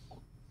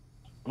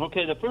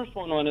 Okay, the first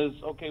one is,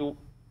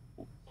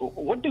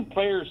 what do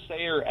players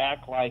say or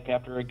act like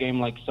after a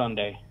game like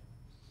Sunday?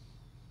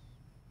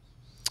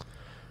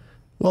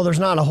 Well, there's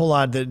not a whole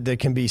lot that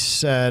can be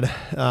said.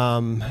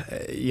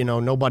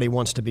 Nobody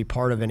wants to be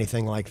part of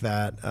anything like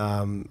that.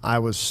 I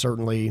was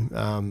certainly,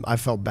 I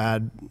felt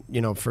bad,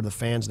 for the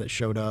fans that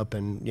showed up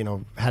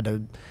and, had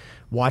to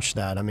watch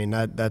that. I mean,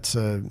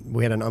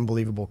 we had an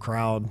unbelievable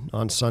crowd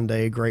on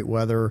Sunday, great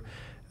weather.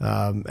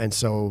 And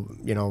so,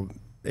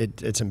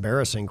 it's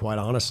embarrassing, quite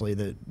honestly,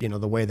 that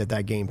the way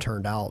that game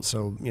turned out.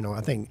 So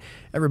I think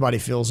everybody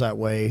feels that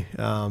way.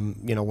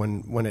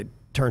 When it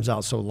turns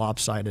out so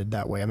lopsided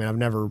that way. I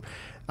mean,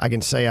 I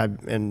can say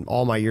in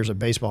all my years of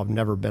baseball, I've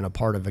never been a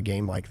part of a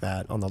game like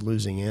that on the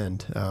losing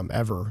end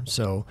ever.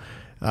 So.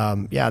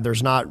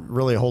 There's not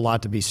really a whole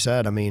lot to be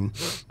said. I mean,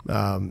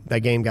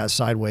 that game got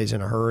sideways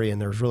in a hurry,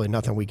 and there's really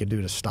nothing we could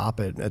do to stop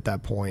it at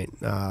that point.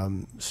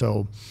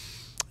 The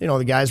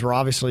guys were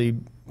obviously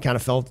kind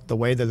of felt the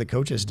way that the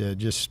coaches did.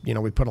 Just,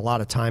 we put a lot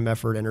of time,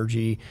 effort,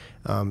 energy.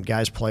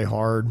 Guys play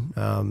hard.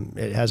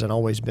 It hasn't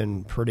always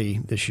been pretty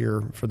this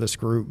year for this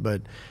group,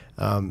 but,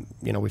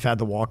 we've had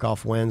the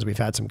walk-off wins. We've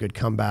had some good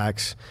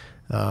comebacks.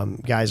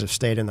 Guys have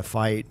stayed in the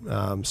fight.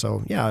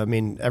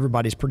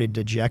 Everybody's pretty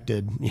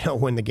dejected,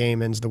 when the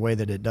game ends the way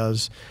that it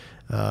does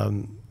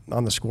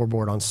on the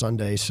scoreboard on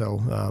Sunday. So,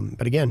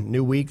 but again,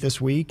 new week this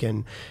week,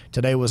 and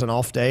today was an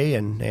off day,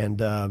 and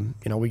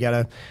we got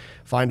to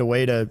find a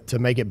way to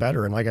make it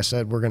better. And like I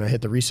said, we're going to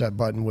hit the reset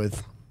button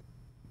with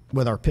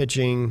our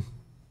pitching.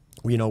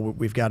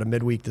 We've got a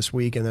midweek this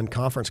week and then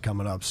conference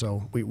coming up,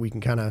 so we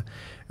can kind of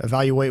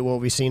evaluate what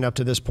we've seen up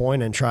to this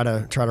point and try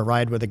to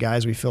ride with the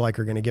guys we feel like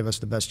are going to give us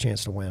the best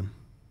chance to win.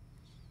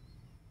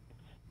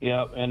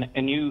 Yeah,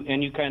 and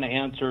you kind of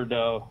answered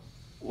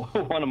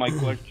one of my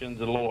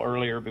questions a little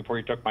earlier before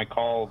you took my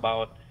call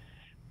about.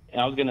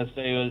 I was going to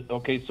say,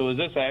 okay, so is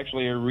this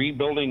actually a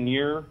rebuilding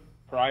year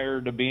prior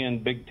to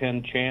being Big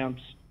Ten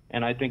champs?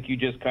 And I think you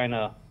just kind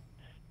of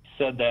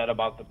said that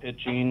about the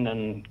pitching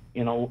and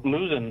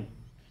losing.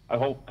 I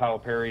hope Kyle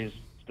Perry's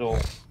still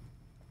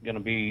going to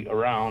be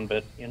around,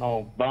 but,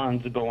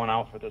 Bunn's going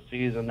out for the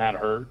season. That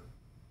hurt.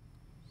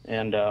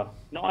 And,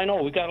 I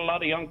know we got a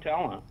lot of young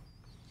talent,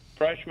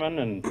 freshmen,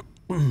 and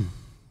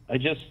I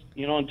just,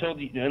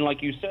 and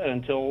like you said,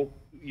 until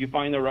you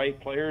find the right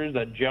players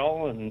that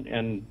gel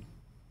and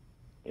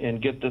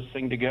get this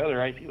thing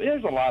together,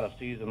 there's a lot of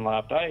season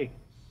left.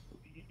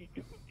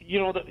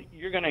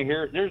 You're going to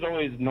hear, there's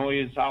always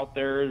noise out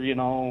there,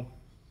 that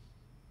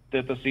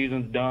the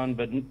season's done,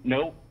 but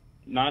nope.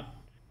 Not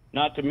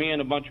to me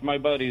and a bunch of my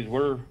buddies.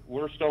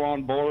 We're still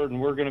on board,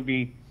 and we're going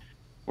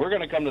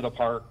to come to the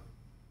park.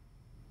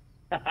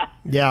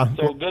 Yeah.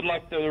 So good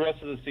luck to the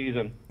rest of the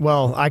season.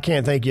 Well, I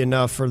can't thank you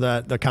enough for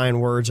the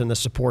kind words and the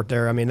support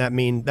there. I mean, that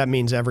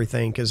means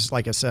everything, because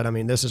like I said, I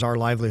mean, this is our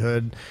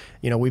livelihood.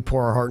 We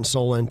pour our heart and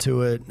soul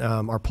into it.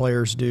 Our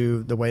players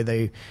do, the way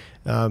they,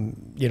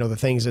 the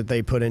things that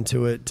they put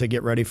into it to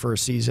get ready for a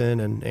season.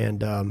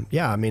 And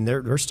I mean,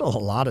 there's still a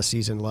lot of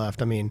season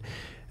left. I mean,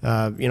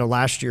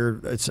 last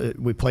year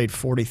we played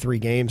 43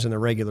 games in the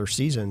regular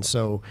season.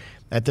 So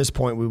at this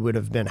point, we would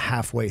have been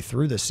halfway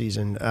through the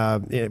season.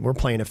 We're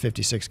playing a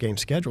 56-game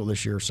schedule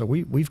this year, so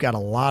we've got a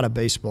lot of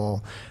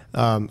baseball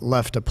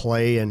left to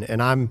play.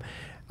 And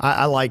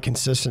I like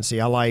consistency.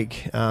 I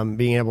like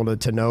being able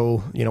to know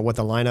what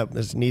the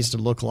lineup needs to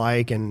look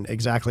like and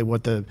exactly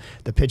what the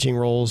pitching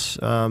roles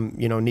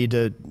need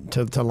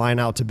to line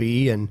out to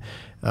be. And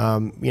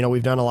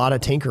we've done a lot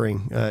of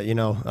tinkering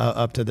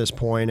up to this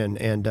point,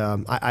 and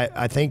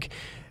I think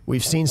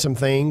we've seen some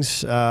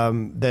things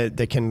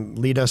that can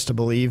lead us to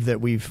believe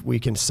that we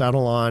can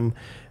settle on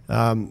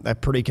a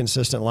pretty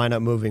consistent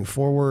lineup moving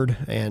forward,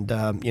 and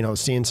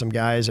seeing some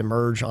guys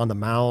emerge on the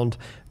mound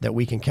that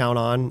we can count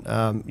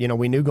on.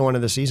 We knew going into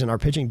the season our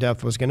pitching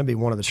depth was going to be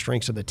one of the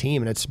strengths of the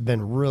team, and it's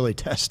been really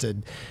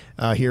tested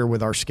here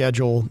with our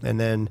schedule, and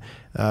then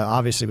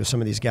obviously with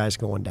some of these guys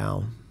going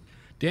down.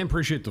 Dan,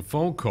 appreciate the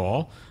phone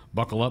call.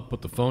 Buckle up,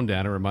 put the phone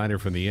down. A reminder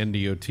from the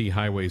NDOT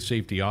Highway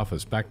Safety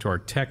Office. Back to our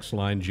text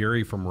line.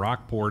 Jerry from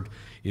Rockport.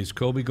 Is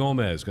Kobe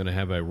Gomez going to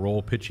have a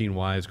role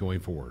pitching-wise going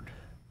forward?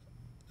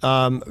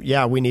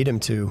 Yeah, we need him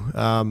to.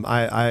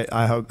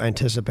 I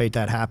anticipate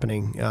that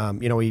happening.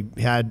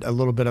 He had a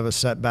little bit of a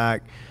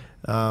setback.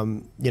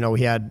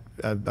 He had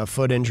a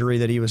foot injury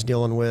that he was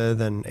dealing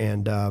with,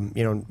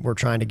 and we're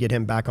trying to get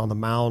him back on the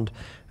mound,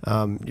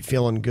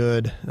 feeling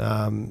good,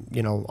 on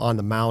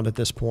the mound at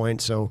this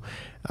point. So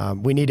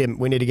we need him.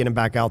 We need to get him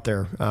back out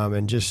there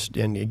and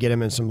get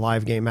him in some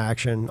live game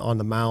action on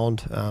the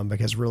mound,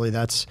 because really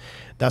that's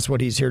what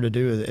he's here to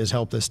do, is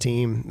help this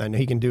team. And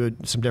he can do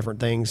some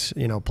different things,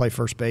 play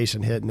first base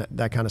and hit and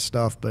that kind of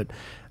stuff. But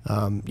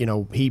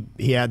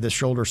he had the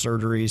shoulder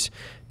surgeries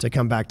to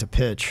come back to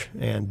pitch,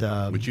 and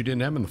which you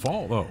didn't have in the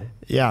fall, though.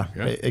 Yeah,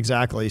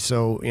 exactly.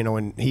 So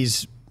and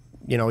he's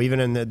even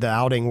in the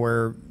outing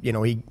where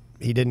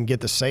he didn't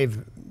get the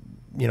save,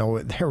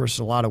 there was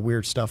a lot of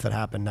weird stuff that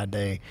happened that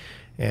day,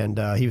 and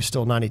he was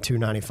still 92,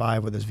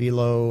 95 with his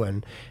velo,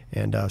 and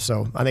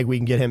so I think we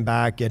can get him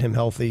back, get him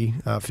healthy,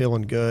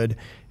 feeling good,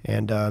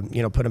 and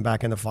put him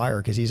back in the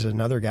fire, because he's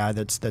another guy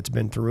that's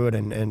been through it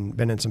and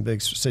been in some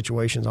big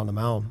situations on the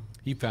mound.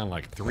 He found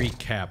like 3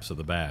 caps of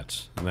the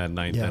bats in that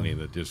ninth inning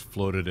that just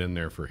floated in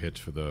there for hits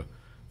for the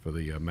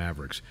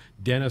Mavericks.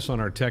 Dennis on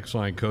our text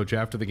line, Coach,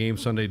 after the game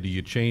Sunday, do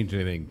you change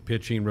anything?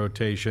 Pitching,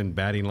 rotation,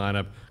 batting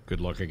lineup?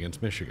 Good luck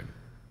against Michigan.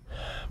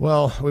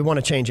 Well, we want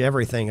to change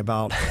everything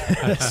about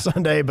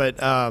Sunday, but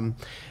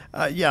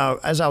yeah,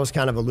 as I was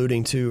kind of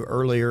alluding to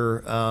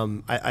earlier,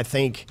 I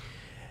think,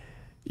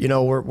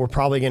 we're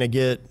probably going to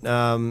get,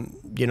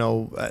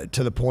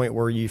 to the point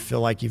where you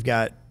feel like you've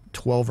got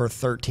 12 or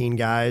 13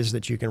 guys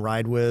that you can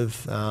ride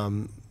with,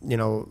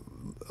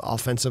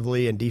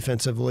 offensively and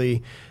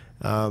defensively,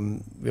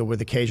 with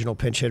occasional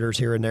pinch hitters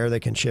here and there that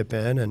can chip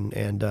in.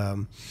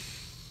 And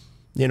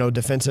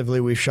defensively,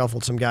 we've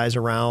shuffled some guys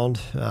around,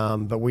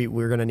 but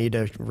we're going to need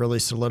to really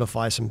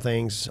solidify some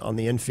things on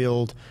the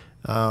infield,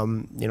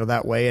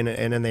 that way, and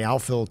in the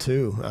outfield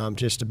too,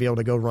 just to be able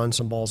to go run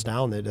some balls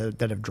down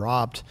that have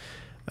dropped.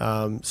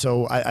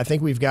 So I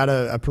think we've got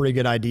a pretty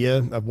good idea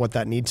of what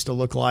that needs to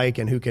look like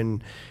and who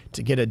can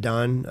to get it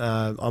done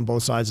on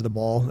both sides of the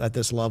ball at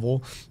this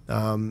level.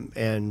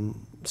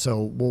 And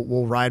so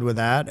we'll ride with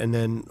that. And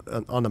then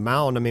on the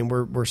mound, I mean,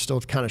 we're still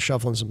kind of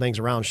shuffling some things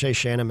around. Shea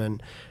Shanneman,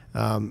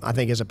 I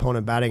think his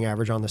opponent batting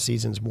average on the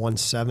season is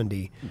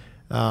 170.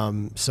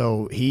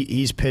 So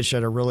he's pitched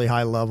at a really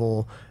high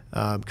level.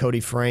 Cody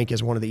Frank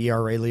is one of the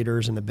ERA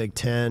leaders in the Big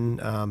Ten,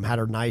 had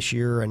a nice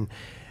year. And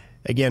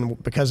again,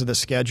 because of the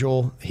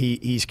schedule,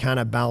 he's kind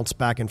of bounced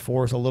back and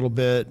forth a little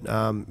bit.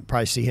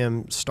 Probably see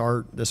him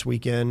start this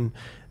weekend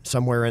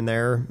somewhere in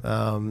there.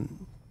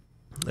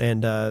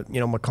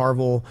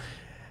 McCarville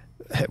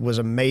was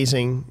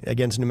amazing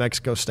against New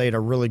Mexico State, a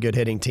really good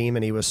hitting team,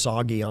 and he was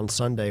soggy on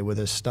Sunday with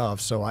his stuff.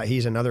 So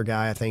he's another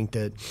guy I think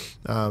that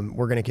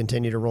we're going to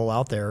continue to roll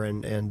out there,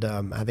 and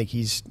I think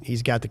he's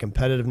got the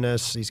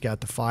competitiveness, he's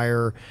got the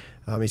fire,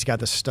 he's got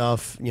the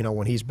stuff.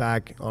 When he's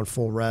back on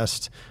full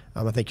rest,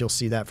 I think you'll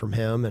see that from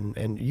him,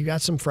 and you got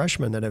some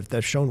freshmen that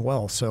have shown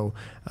well. So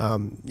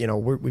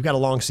we've got a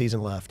long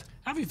season left.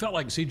 How have you felt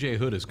like C.J.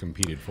 Hood has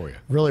competed for you?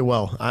 Really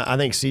well. I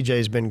think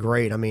C.J.'s been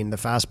great. I mean, the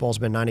fastball's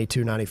been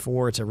 92,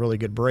 94. It's a really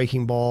good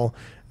breaking ball.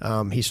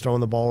 He's thrown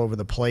the ball over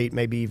the plate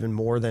maybe even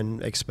more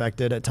than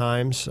expected at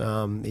times.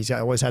 He's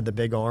always had the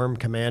big arm.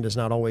 Command has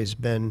not always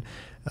been,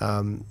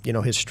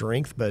 his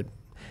strength, but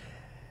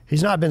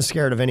he's not been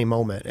scared of any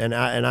moment, and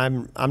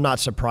I'm not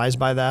surprised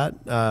by that.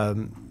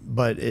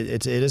 But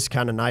it is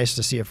kind of nice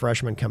to see a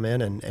freshman come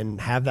in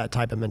and have that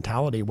type of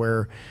mentality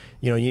where,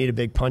 you need a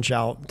big punch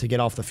out to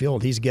get off the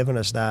field. He's given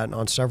us that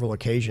on several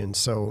occasions.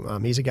 So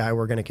he's a guy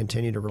we're going to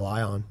continue to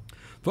rely on.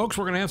 Folks,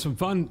 we're going to have some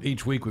fun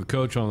each week with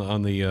Coach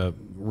on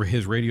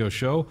his radio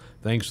show.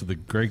 Thanks to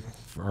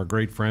our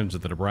great friends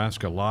at the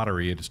Nebraska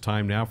Lottery. It is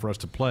time now for us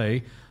to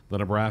play the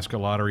Nebraska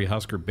Lottery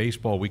Husker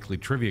Baseball Weekly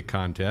Trivia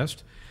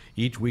Contest.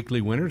 Each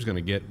weekly winner is going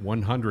to get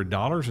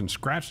 $100 in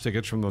scratch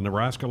tickets from the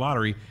Nebraska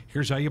Lottery.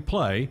 Here's how you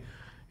play.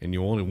 And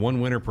you only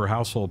one winner per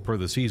household per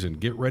the season.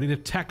 Get ready to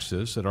text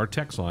us at our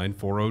text line,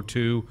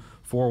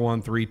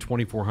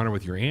 402-413-2400,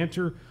 with your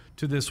answer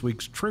to this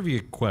week's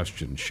trivia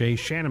question. Shea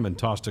Shanneman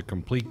tossed a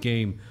complete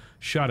game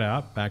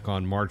shutout back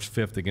on March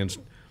 5th against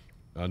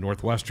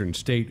Northwestern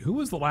State. Who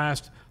was the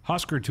last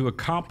Husker to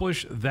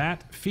accomplish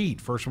that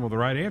feat? First one with the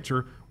right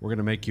answer, we're going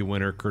to make you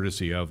winner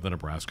courtesy of the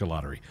Nebraska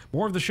Lottery.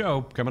 More of the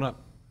show coming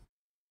up.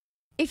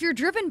 If you're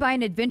driven by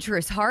an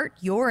adventurous heart,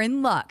 you're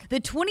in luck. The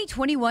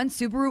 2021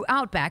 Subaru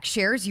Outback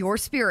shares your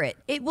spirit.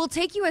 It will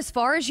take you as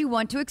far as you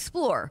want to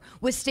explore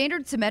with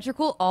standard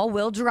symmetrical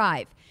all-wheel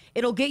drive.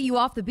 It'll get you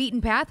off the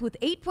beaten path with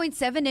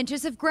 8.7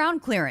 inches of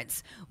ground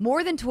clearance,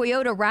 more than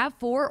Toyota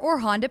RAV4 or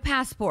Honda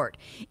Passport.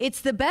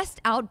 It's the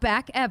best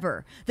Outback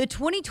ever. The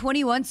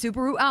 2021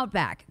 Subaru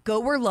Outback. Go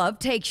where love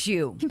takes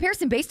you.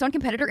 Comparison based on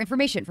competitor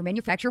information from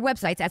manufacturer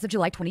websites as of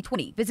July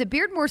 2020. Visit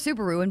Beardmore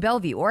Subaru in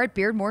Bellevue or at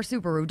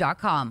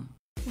beardmoresubaru.com.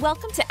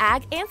 Welcome to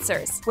Ag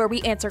Answers, where we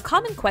answer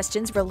common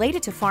questions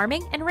related to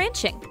farming and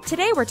ranching.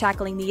 Today we're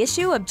tackling the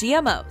issue of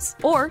GMOs,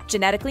 or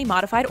genetically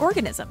modified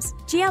organisms.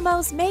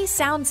 GMOs may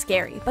sound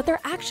scary, but they're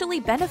actually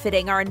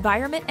benefiting our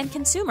environment and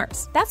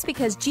consumers. That's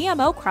because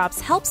GMO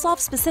crops help solve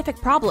specific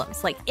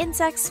problems like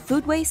insects,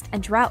 food waste,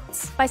 and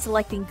droughts. By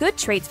selecting good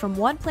traits from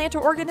one plant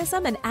or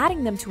organism and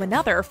adding them to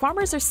another,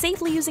 farmers are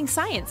safely using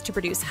science to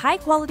produce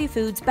high-quality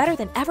foods better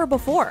than ever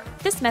before.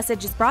 This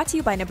message is brought to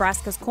you by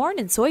Nebraska's corn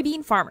and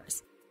soybean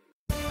farmers.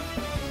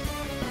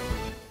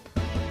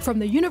 From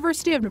the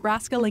University of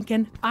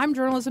Nebraska-Lincoln, I'm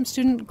journalism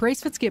student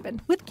Grace Fitzgibbon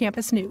with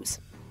Campus News.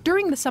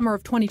 During the summer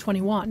of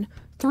 2021,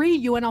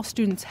 3 UNL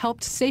students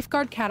helped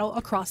safeguard cattle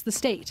across the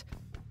state.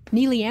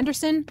 Neely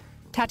Anderson,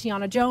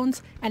 Tatiana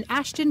Jones, and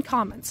Ashton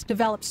Commons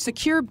developed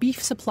secure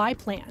beef supply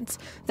plans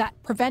that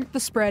prevent the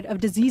spread of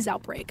disease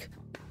outbreak.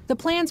 The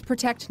plans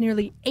protect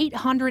nearly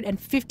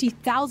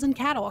 850,000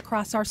 cattle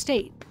across our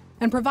state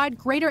and provide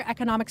greater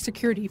economic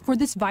security for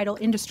this vital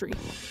industry.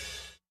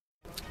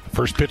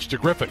 First pitch to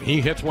Griffin.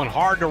 He hits one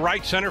hard to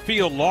right center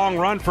field. Long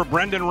run for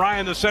Brendan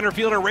Ryan, the center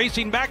fielder,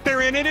 racing back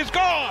there, and it is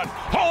gone.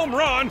 Home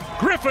run.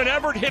 Griffin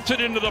Everett hits it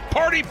into the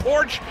party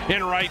porch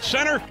in right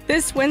center.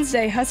 This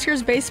Wednesday,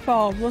 Huskers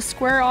baseball will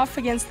square off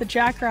against the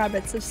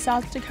Jackrabbits of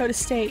South Dakota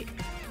State.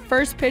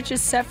 First pitch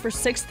is set for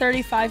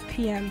 6:35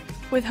 p.m.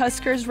 with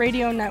Huskers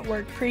Radio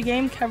Network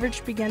pregame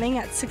coverage beginning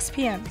at 6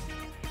 p.m.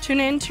 Tune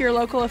in to your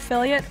local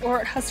affiliate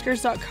or at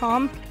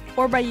Huskers.com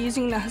or by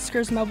using the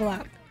Huskers mobile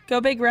app. Go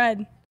Big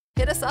Red.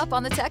 hit us up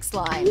on the text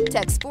line.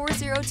 Text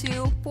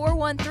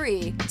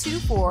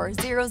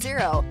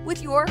 402-413-2400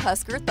 with your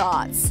Husker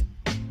thoughts.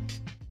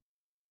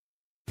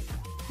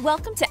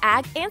 Welcome to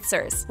Ag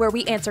Answers, where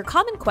we answer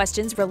common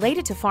questions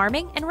related to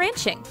farming and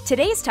ranching.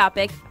 Today's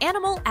topic,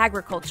 animal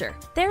agriculture.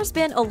 There's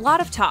been a lot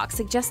of talk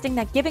suggesting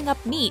that giving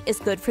up meat is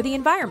good for the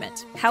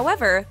environment.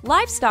 However,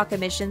 livestock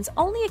emissions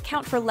only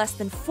account for less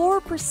than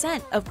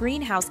 4% of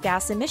greenhouse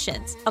gas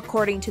emissions,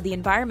 according to the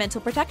Environmental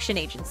Protection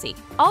Agency.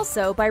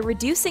 Also, by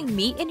reducing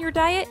meat in your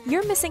diet,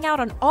 you're missing out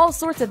on all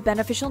sorts of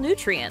beneficial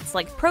nutrients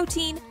like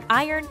protein,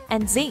 iron,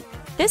 and zinc.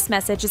 This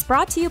message is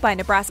brought to you by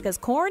Nebraska's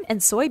corn and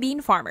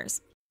soybean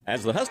farmers.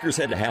 As the Huskers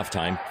head to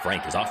halftime,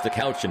 Frank is off the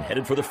couch and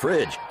headed for the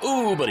fridge.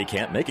 Ooh, but he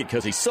can't make it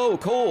because he's so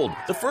cold.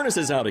 The furnace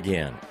is out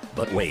again.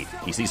 But wait,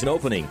 he sees an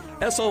opening.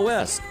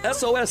 SOS!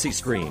 SOS, he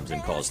screams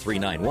and calls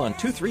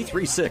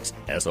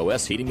 391-2336.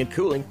 SOS Heating and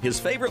Cooling, his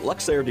favorite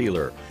Luxair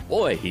dealer.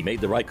 Boy, he made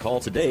the right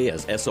call today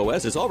as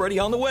SOS is already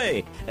on the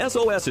way.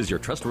 SOS is your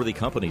trustworthy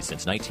company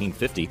since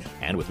 1950,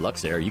 and with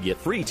Luxair, you get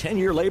free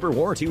 10-year labor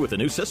warranty with the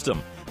new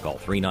system. Call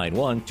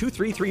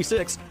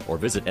 391-2336 or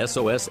visit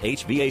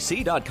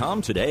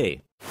soshvac.com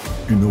today.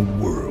 In a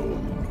world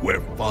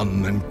where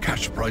fun and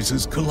cash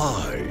prizes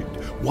collide,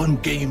 one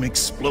game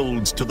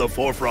explodes to the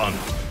forefront.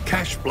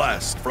 Cash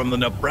Blast from the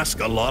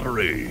Nebraska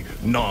Lottery.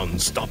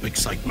 Non-stop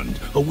excitement,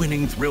 a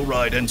winning thrill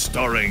ride, and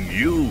starring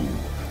you.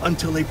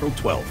 Until April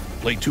 12th,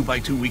 play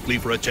 2x2 weekly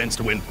for a chance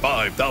to win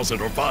 $5,000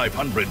 or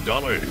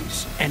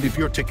 $500. And if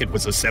your ticket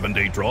was a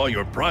 7-day draw,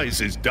 your prize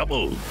is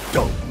doubled.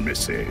 Don't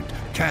miss it.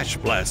 Cash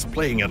Blast,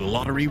 playing at a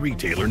lottery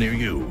retailer near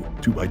you.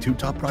 2x2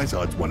 top prize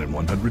odds, 1 in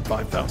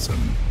 105,000.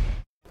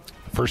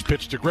 First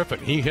pitch to Griffin.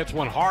 He hits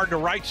one hard to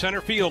right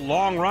center field.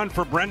 Long run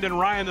for Brendan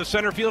Ryan, the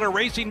center fielder,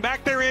 racing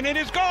back there, and it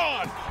is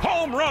gone.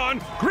 Home run.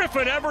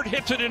 Griffin Everett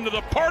hits it into the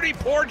party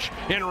porch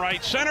in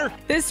right center.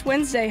 This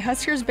Wednesday,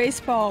 Huskers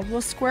baseball will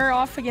square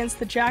off against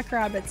the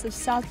Jackrabbits of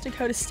South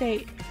Dakota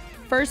State.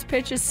 First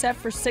pitch is set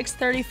for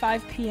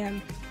 6:35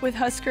 p.m. with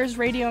Huskers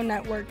Radio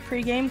Network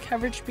pregame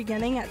coverage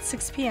beginning at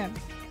 6 p.m.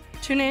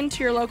 Tune in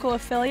to your local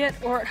affiliate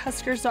or at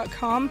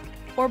huskers.com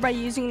or by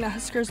using the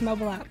Huskers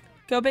mobile app.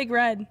 Go Big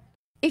Red!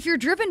 If you're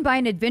driven by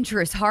an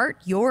adventurous heart,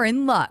 you're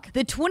in luck.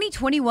 The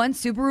 2021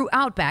 Subaru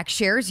Outback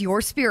shares your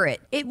spirit.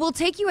 It will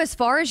take you as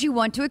far as you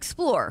want to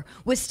explore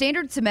with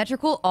standard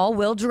symmetrical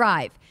all-wheel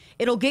drive.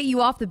 It'll get you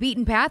off the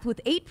beaten path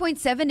with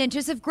 8.7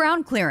 inches of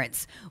ground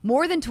clearance,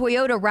 more than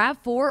Toyota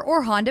RAV4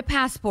 or Honda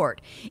Passport.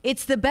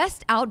 It's the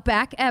best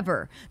Outback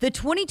ever. The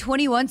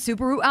 2021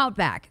 Subaru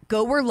Outback.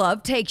 Go where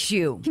love takes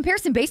you.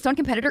 Comparison based on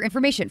competitor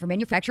information from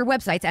manufacturer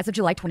websites as of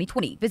July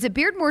 2020. Visit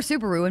Beardmore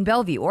Subaru in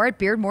Bellevue or at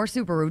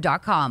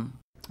beardmoresubaru.com.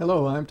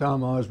 Hello, I'm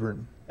Tom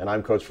Osborne. And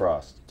I'm Coach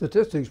Frost.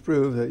 Statistics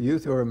prove that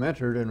youth who are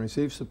mentored and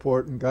receive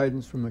support and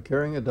guidance from a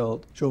caring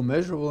adult show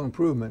measurable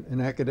improvement in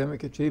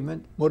academic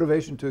achievement,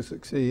 motivation to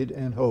succeed,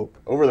 and hope.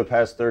 Over the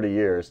past 30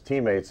 years,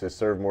 Teammates has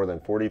served more than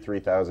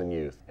 43,000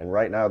 youth, and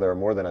right now there are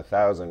more than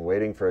 1,000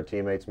 waiting for a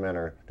Teammates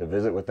mentor to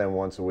visit with them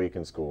once a week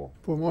in school.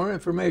 For more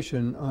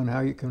information on how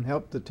you can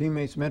help the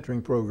Teammates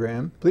Mentoring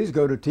Program, please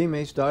go to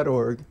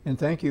teammates.org, and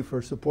thank you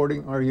for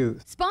supporting our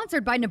youth.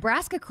 Sponsored by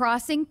Nebraska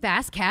Crossing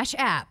Fast Cash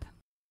app.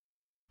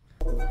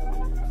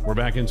 We're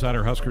back inside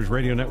our Huskers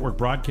Radio Network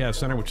Broadcast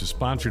Center, which is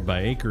sponsored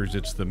by Acres.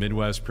 It's the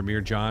Midwest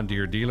premier John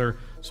Deere dealer,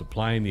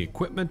 supplying the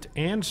equipment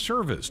and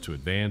service to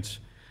advance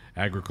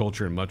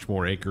agriculture and much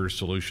more. Acres,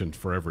 solutions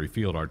for every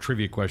field. Our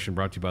trivia question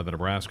brought to you by the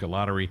Nebraska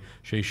Lottery.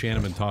 Shea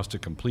Shanneman tossed a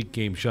complete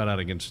game shutout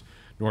against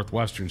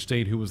Northwestern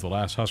State. Who was the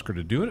last Husker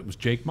to do it? It was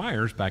Jake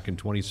Myers back in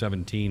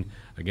 2017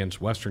 against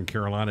Western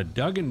Carolina.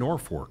 Doug in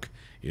Norfolk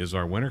is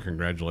our winner.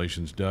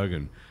 Congratulations, Doug,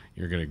 and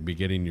you're going to be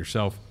getting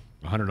yourself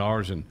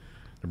 $100 in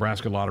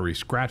Nebraska Lottery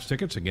scratch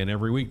tickets. Again,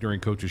 every week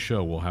during Coach's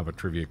Show, we'll have a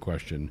trivia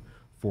question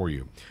for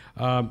you.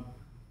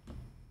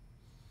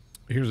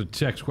 Here's a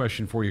text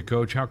question for you,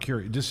 Coach. How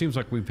curious? It just seems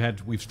like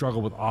we've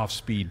struggled with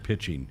off-speed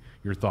pitching.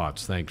 Your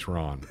thoughts? Thanks,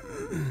 Ron.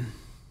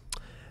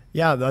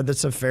 Yeah,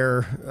 that's a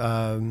fair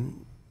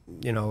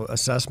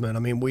assessment. I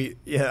mean,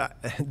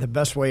 the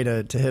best way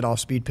to hit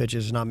off-speed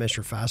pitches is not miss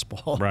your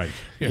fastball. Right.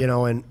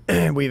 Yeah.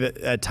 And we've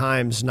at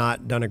times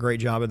not done a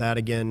great job of that.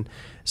 Again,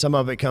 some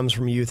of it comes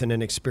from youth and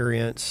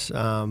inexperience,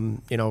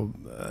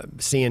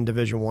 seeing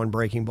Division I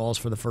breaking balls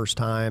for the first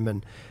time.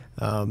 And,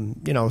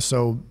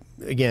 so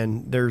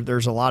again,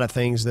 there's a lot of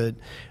things that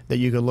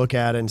you could look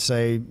at and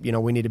say,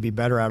 we need to be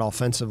better at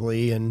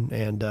offensively. And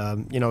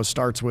it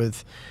starts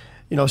with,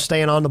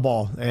 staying on the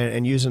ball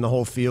and using the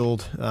whole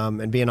field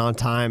and being on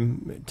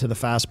time to the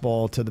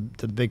fastball, to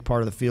the big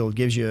part of the field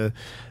gives you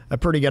a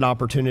pretty good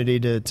opportunity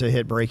to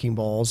hit breaking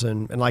balls.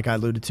 And like I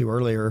alluded to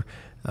earlier,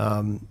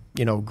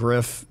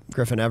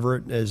 Griffin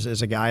Everett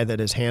is a guy that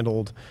has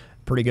handled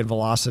pretty good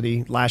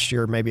velocity. Last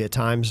year, maybe at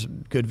times,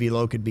 good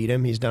velo could beat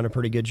him. He's done a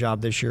pretty good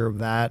job this year of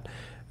that.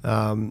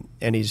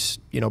 And he's,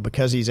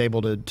 because he's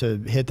able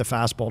to hit the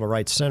fastball to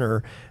right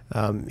center,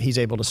 he's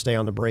able to stay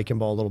on the breaking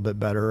ball a little bit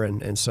better.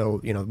 And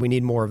so, we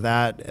need more of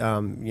that,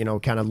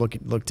 kind of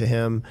look to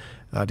him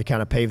to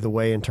kind of pave the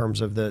way in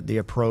terms of the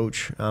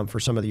approach for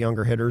some of the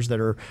younger hitters that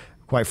are,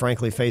 quite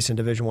frankly, facing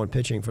Division I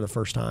pitching for the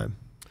first time.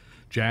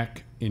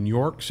 Jack in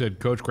York said,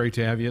 Coach, great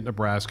to have you at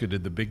Nebraska.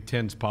 Did the Big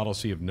Ten's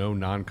policy of no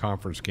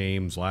non-conference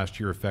games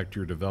last year affect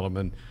your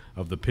development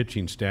of the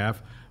pitching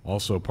staff?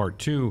 Also, part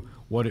two,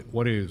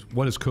 what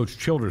is Coach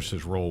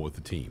Childress' role with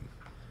the team?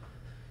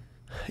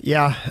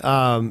 Yeah,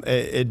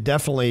 it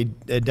definitely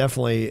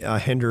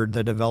hindered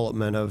the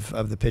development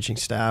of the pitching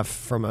staff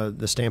from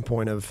the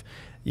standpoint of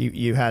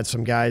you had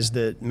some guys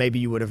that maybe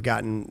you would have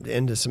gotten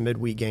into some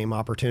midweek game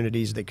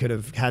opportunities that could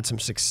have had some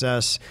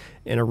success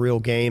in a real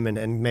game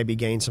and maybe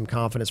gained some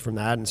confidence from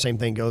that. And same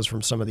thing goes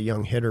from some of the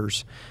young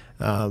hitters.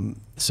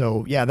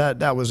 So yeah,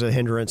 that was a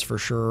hindrance for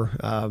sure.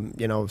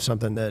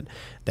 Something that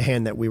the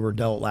hand that we were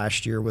dealt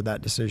last year with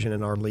that decision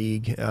in our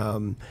league.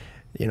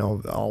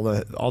 All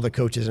the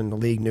coaches in the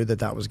league knew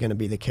that was going to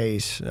be the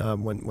case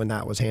when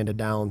that was handed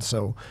down.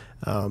 So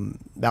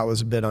that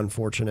was a bit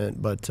unfortunate,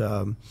 but.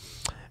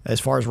 As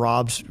far as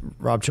Rob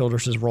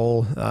Childress'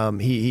 role,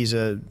 he's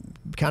a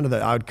kind of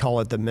I would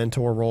call it the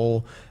mentor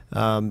role.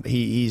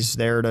 He's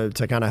there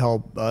to kind of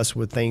help us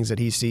with things that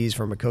he sees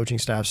from a coaching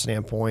staff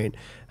standpoint,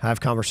 have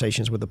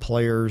conversations with the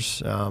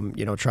players,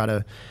 try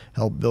to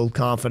help build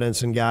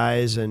confidence in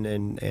guys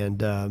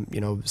and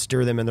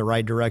steer them in the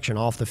right direction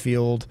off the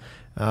field,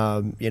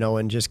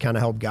 and just kind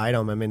of help guide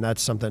them. I mean,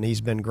 that's something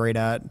he's been great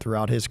at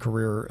throughout his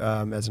career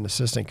as an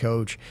assistant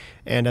coach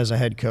and as a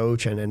head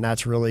coach, and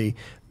that's really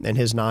in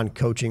his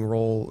non-coaching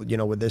role,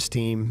 with this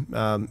team.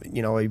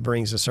 He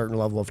brings a certain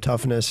level of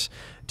toughness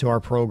to our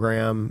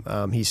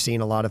program. He's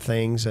seen a lot of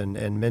things and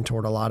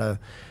mentored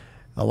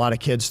a lot of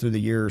kids through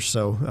the years.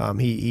 So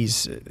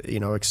he's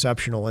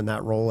exceptional in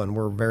that role, and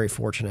we're very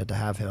fortunate to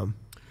have him.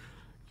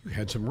 You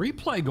had some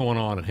replay going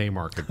on at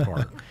Haymarket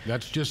Park.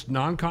 That's just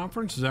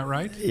non-conference, is that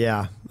right?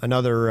 Yeah.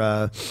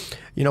 Another,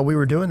 we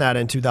were doing that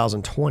in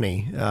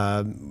 2020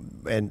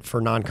 and for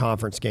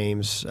non-conference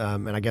games,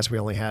 and I guess we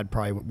only had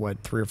probably,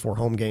 3 or 4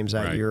 home games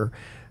that year.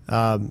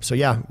 So,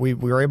 yeah, we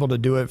were able to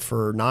do it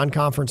for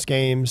non-conference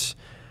games.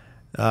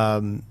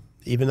 Even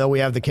though we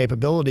have the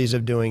capabilities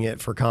of doing it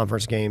for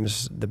conference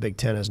games, the Big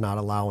Ten is not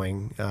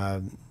allowing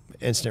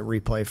instant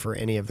replay for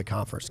any of the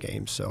conference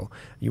games, so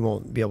you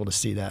won't be able to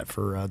see that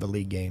for the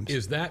league games.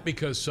 Is that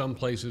because some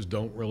places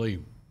don't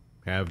really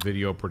have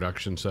video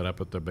production set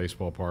up at the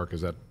baseball park? Is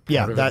that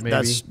part of it,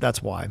 maybe?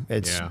 That's why.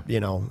 It's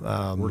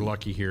we're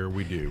lucky here.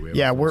 We do.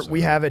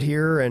 We have it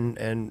here,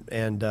 and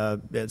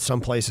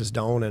some places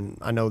don't, and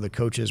I know the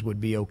coaches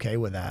would be okay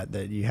with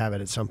that you have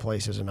it at some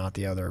places and not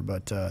the other.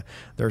 But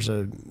there's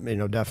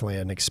definitely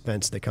an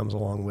expense that comes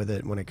along with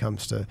it when it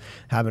comes to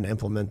having to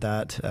implement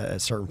that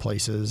at certain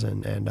places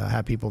and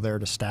have people there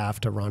to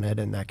staff to run it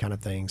and that kind of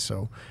thing.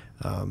 So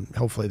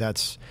hopefully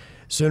that's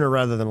sooner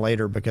rather than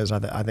later, because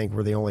I think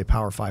we're the only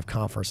Power 5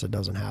 conference that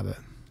doesn't have it.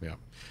 Yeah.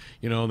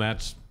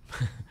 That's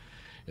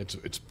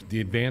it's the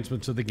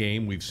advancements of the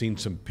game. We've seen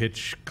some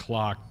pitch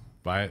clock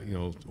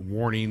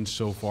warnings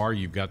so far.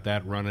 You've got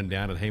that running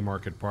down at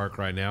Haymarket Park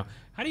right now.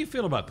 How do you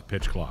feel about the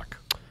pitch clock?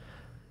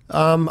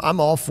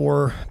 I'm all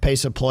for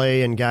pace of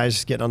play and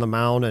guys getting on the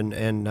mound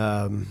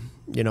and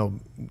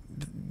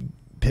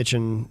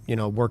pitching,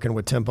 working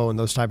with tempo and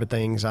those type of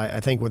things. I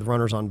think with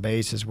runners on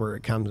base is where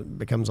it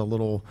becomes a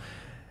little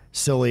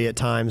silly at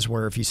times,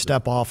 where if you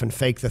step off and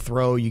fake the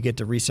throw, you get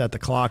to reset the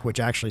clock, which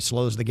actually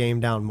slows the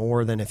game down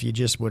more than if you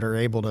just are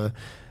able to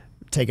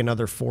take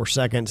another 4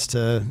 seconds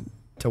to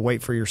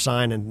wait for your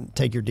sign and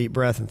take your deep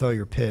breath and throw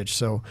your pitch.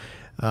 So,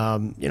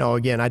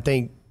 again, I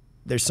think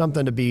there's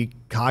something to be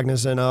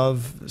cognizant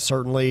of,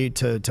 certainly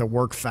to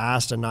work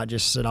fast and not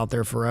just sit out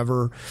there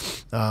forever.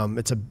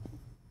 With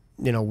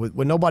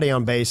nobody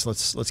on base,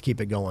 let's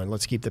keep it going.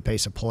 Let's keep the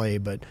pace of play.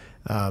 But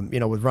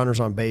with runners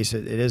on base,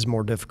 it is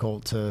more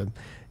difficult to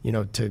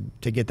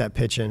get that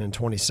pitch in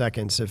 20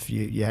 seconds. If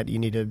you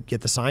need to get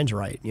the signs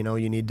right,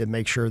 you need to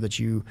make sure that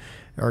you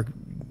are,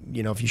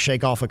 if you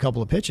shake off a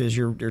couple of pitches,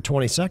 your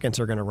 20 seconds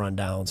are going to run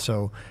down.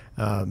 So,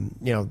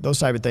 those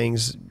type of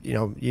things,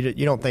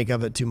 you don't think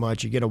of it too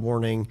much. You get a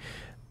warning,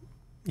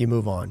 you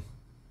move on.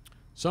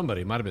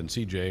 Somebody, it might have been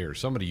CJ or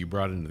somebody you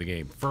brought into the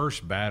game.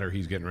 First batter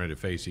he's getting ready to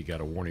face, he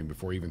got a warning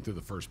before he even threw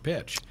the first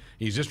pitch.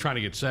 He's just trying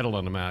to get settled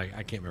on the mound.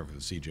 I can't remember if it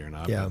was CJ or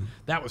not. Yeah. But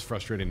that was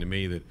frustrating to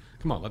me that,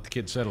 come on, let the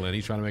kid settle in.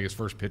 He's trying to make his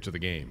first pitch of the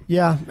game.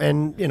 Yeah,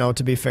 and,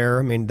 to be fair,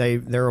 I mean,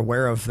 they're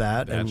aware of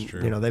that. That's and,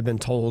 true. They've been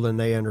told and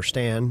they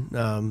understand.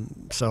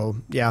 So,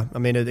 yeah, I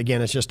mean,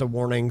 again, it's just a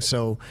warning.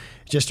 So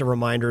just a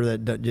reminder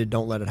that you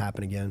don't let it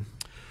happen again.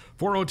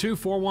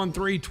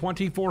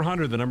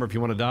 402-413-2400, the number if you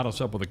want to dot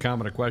us up with a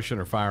comment, a question,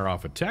 or fire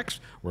off a text.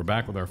 We're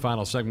back with our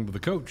final segment with the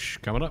coach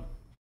coming up.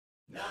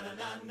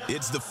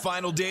 It's the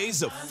final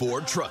days of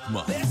Ford Truck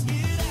Month.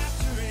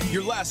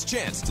 Your last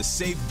chance to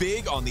save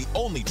big on the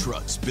only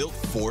trucks built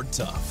Ford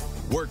tough.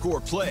 Work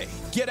or play,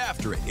 get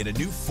after it in a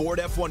new Ford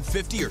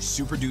F-150 or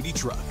Super Duty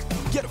truck.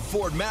 Get a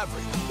Ford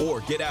Maverick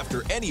or get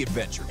after any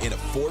adventure in a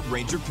Ford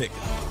Ranger pickup.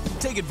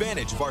 Take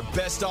advantage of our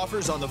best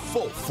offers on the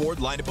full Ford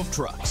lineup of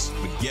trucks.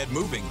 But get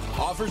moving.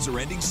 Offers are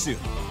ending soon.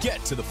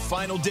 Get to the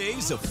final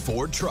days of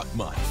Ford Truck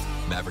Month.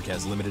 Maverick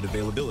has limited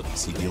availability.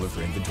 See dealer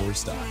for inventory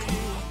stock.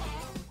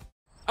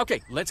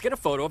 Okay, let's get a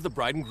photo of the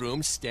bride and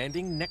groom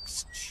standing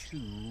next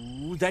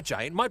to that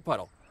giant mud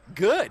puddle.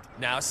 Good.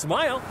 Now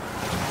smile.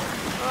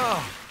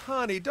 Oh,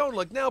 honey, don't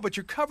look now, but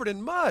you're covered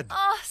in mud.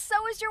 Oh, so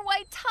is your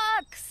white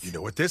tux. You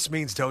know what this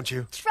means, don't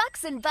you?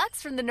 Trucks and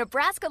Bucks from the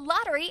Nebraska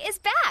Lottery is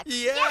back.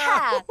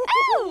 Yeah.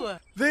 Ooh.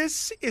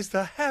 This is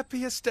the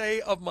happiest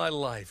day of my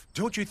life.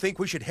 Don't you think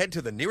we should head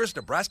to the nearest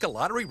Nebraska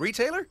Lottery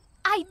retailer?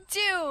 I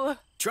do.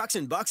 Trucks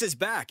and Bucks is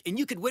back, and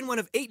you could win one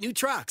of 8 new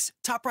trucks.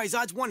 Top prize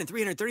odds 1 in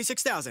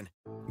 336,000.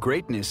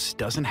 Greatness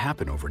doesn't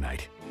happen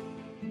overnight.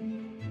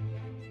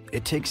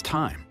 It takes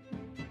time,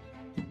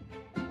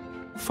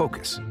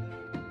 focus,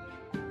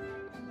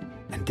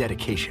 and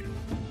dedication.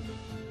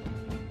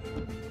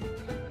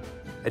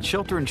 At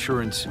Shelter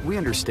Insurance, we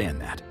understand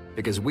that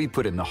because we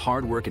put in the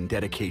hard work and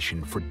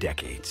dedication for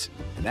decades.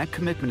 And that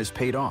commitment is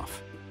paid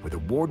off with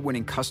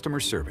award-winning customer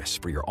service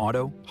for your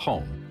auto,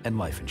 home, and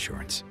life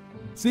insurance.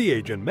 See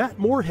Agent Matt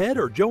Moorhead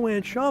or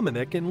Joanne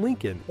Shamanek in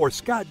Lincoln or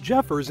Scott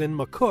Jeffers in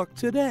McCook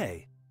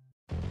today.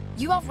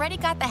 You already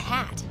got the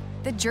hat,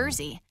 the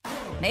jersey,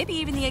 maybe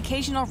even the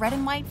occasional red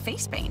and white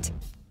face paint.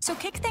 So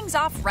kick things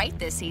off right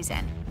this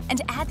season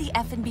and add the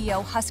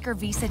FNBO Husker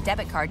Visa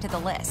debit card to the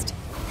list.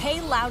 Pay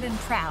loud and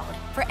proud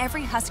for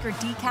every Husker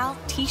decal,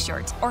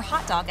 t-shirt, or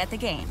hot dog at the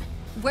game.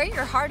 Wear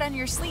your heart on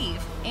your sleeve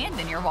and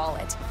in your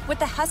wallet with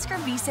the Husker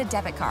Visa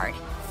debit card,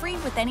 free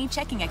with any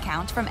checking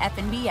account from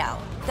FNBO,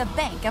 the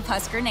bank of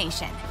Husker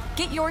Nation.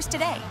 Get yours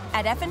today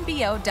at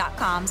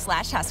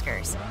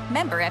fnbo.com/Huskers.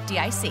 Member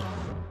FDIC.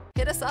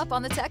 Hit us up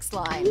on the text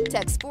line.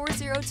 Text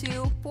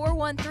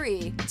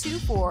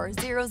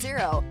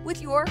 402-413-2400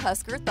 with your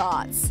Husker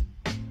thoughts.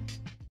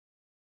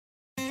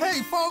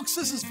 Hey folks,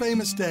 this is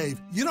Famous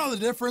Dave. You know the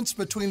difference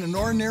between an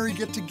ordinary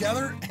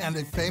get-together and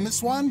a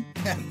famous one?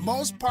 At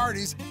most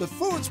parties, the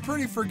food's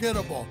pretty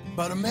forgettable.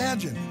 But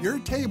imagine your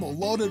table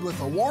loaded with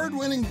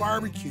award-winning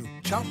barbecue,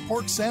 chopped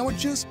pork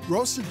sandwiches,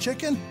 roasted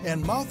chicken,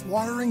 and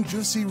mouth-watering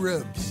juicy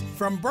ribs.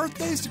 From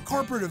birthdays to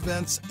corporate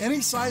events,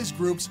 any size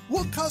groups,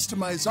 we'll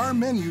customize our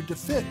menu to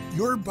fit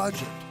your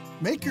budget.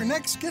 Make your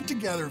next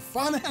get-together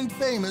fun and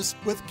famous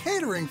with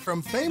catering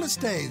from Famous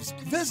Dave's.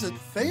 Visit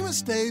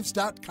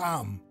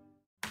famousdaves.com.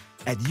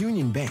 At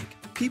Union Bank,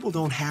 people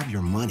don't have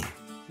your money.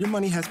 Your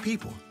money has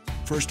people.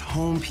 First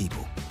home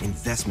people,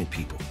 investment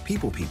people,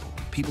 people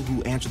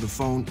who answer the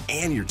phone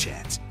and your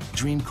chats,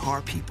 dream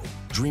car people,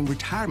 dream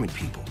retirement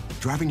people,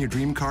 driving your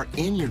dream car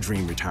in your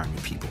dream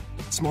retirement people,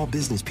 small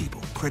business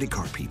people, credit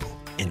card people,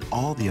 and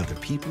all the other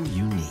people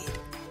you need.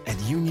 At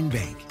Union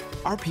Bank,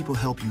 our people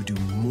help you do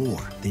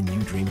more than you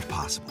dreamed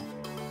possible.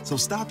 So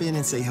stop in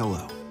and say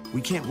hello.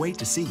 We can't wait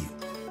to see you.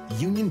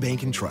 Union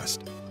Bank and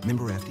Trust.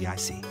 Member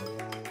FDIC.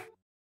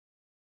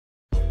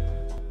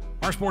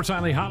 Our Sports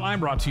Nightly Hotline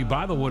brought to you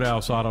by the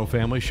Woodhouse Auto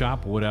Family.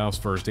 Shop Woodhouse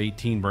first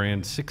 18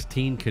 brand,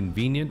 16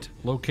 convenient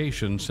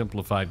locations,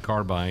 simplified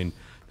car buying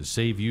to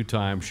save you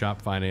time.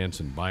 Shop, finance,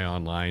 and buy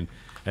online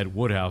at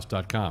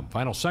woodhouse.com.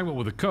 Final segment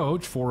with the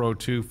coach,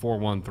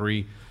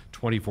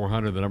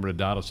 402-413-2400. The number to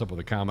dot us up with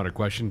a comment or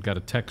question. Got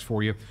a text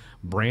for you.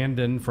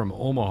 Brandon from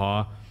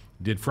Omaha.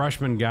 Did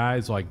freshman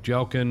guys like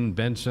Jelkin,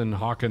 Benson,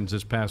 Hawkins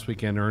this past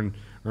weekend earn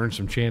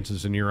some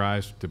chances in your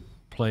eyes to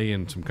play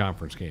in some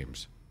conference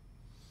games?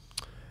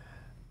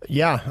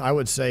 Yeah, I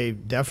would say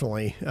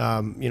definitely.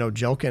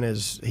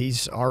 Jelkin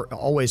he's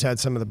always had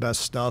some of the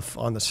best stuff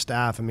on the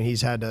staff. I mean,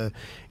 he's had to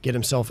get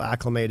himself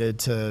acclimated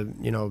to,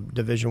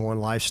 Division I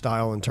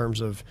lifestyle in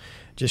terms of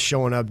just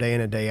showing up day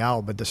in and day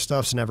out. But the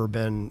stuff's never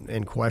been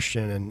in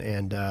question,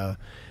 and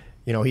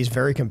he's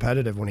very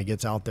competitive when he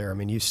gets out there. I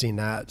mean, you've seen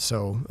that.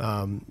 So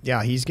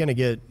he's gonna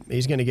get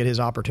his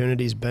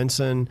opportunities.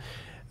 Benson.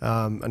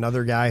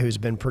 Another guy who's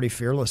been pretty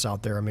fearless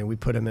out there. I mean, we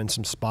put him in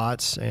some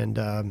spots, and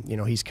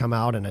he's come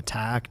out and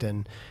attacked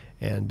and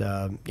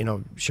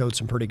showed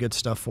some pretty good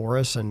stuff for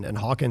us. And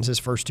Hawkins, his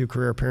first 2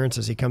 career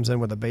appearances, he comes in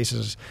with the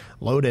bases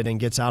loaded and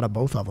gets out of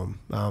both of them.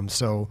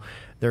 So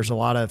there's a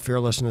lot of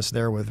fearlessness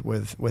there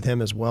with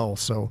him as well.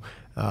 So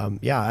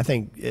I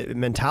think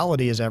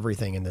mentality is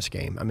everything in this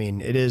game. I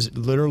mean, it is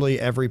literally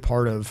every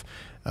part of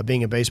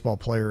being a baseball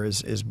player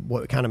is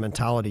what kind of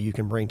mentality you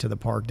can bring to the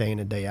park day in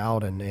and day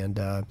out. And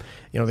the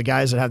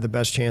guys that have the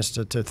best chance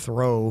to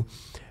throw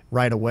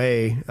right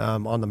away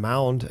on the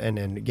mound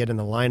and get in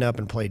the lineup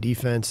and play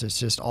defense, it's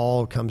just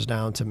all comes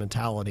down to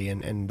mentality.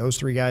 And those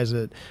 3 guys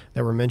that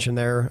were mentioned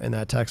there in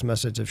that text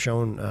message have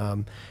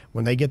shown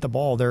when they get the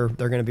ball, they're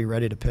going to be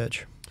ready to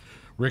pitch.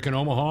 Rick in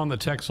Omaha on the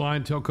text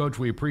line. Tell Coach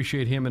we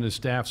appreciate him and his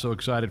staff. So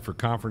excited for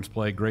conference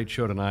play. Great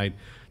show tonight.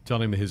 Tell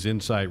him his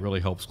insight really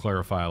helps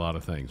clarify a lot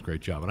of things.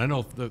 Great job. And I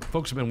know the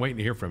folks have been waiting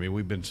to hear from you.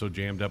 We've been so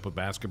jammed up with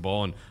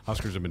basketball, and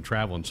Huskers have been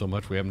traveling so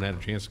much we haven't had a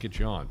chance to get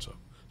you on. So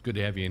good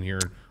to have you in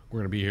here We're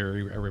going to be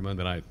here every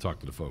Monday night to talk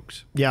to the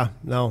folks. Yeah,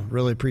 no,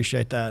 really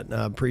appreciate that.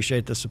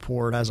 Appreciate the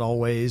support as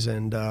always,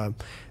 and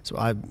so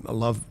I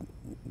love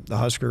the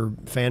Husker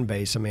fan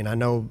base. I mean, I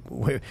know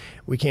we're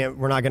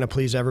not going to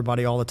please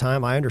everybody all the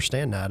time. I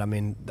understand that. I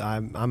mean,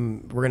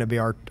 we're going to be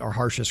our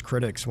harshest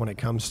critics when it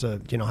comes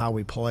to how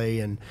we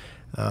play and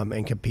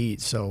compete.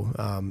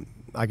 So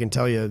I can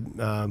tell you,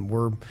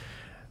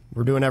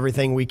 we're doing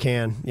everything we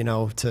can,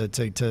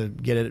 to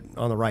get it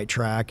on the right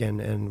track,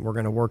 and we're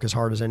going to work as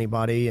hard as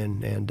anybody,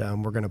 and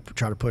we're going to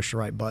try to push the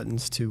right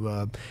buttons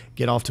to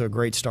get off to a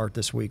great start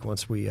this week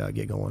once we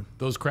get going.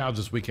 Those crowds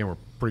this weekend were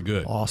pretty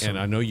good. Awesome. And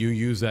I know you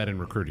use that in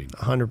recruiting.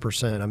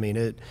 100%. I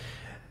mean,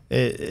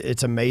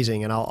 it's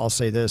amazing. And I'll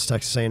say this,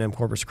 Texas A&M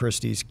Corpus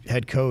Christi's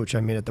head coach,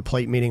 I mean, at the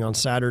plate meeting on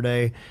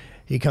Saturday,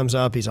 he comes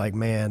up, he's like,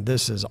 man,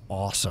 this is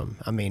awesome.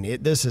 I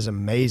mean, this is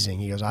amazing.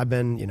 He goes, I've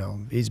been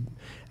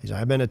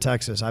to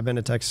Texas, I've been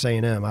to Texas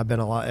A&M, I've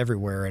been a lot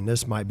everywhere, and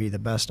this might be the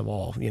best of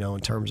all, in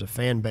terms of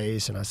fan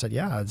base. And I said,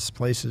 yeah, this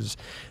place it's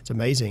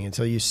amazing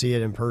until you see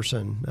it in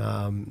person.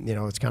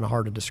 It's kind of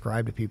hard to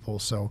describe to people.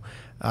 So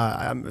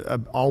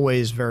I'm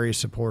always very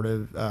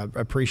supportive,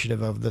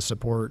 appreciative of the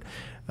support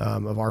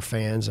of our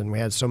fans, and we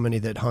had so many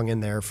that hung in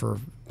there for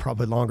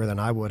probably longer than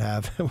I would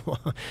have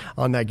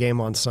on that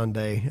game on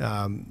Sunday.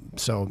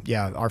 So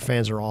yeah, our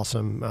fans are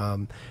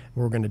awesome.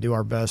 We're going to do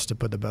our best to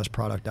put the best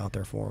product out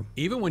there for them.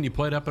 Even when you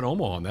played up in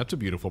Omaha, and that's a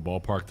beautiful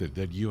ballpark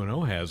that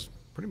UNO has,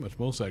 pretty much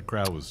most of that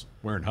crowd was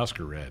wearing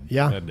Husker red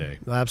that day.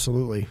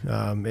 Absolutely.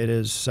 It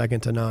is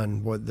second to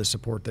none what the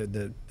support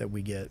that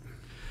we get.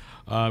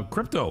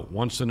 Crypto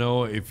wants to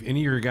know if any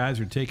of your guys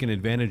are taking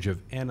advantage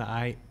of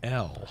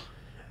NIL.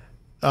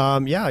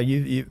 Yeah,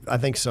 I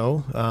think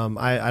so.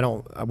 I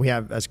don't. We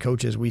have, as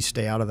coaches, we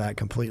stay out of that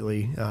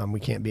completely. We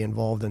can't be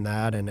involved in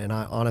that, and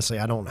I honestly,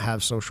 I don't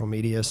have social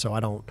media, so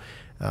I don't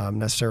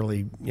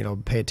necessarily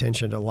pay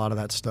attention to a lot of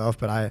that stuff.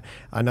 But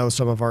I know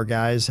some of our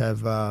guys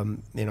have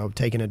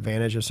taken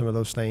advantage of some of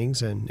those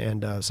things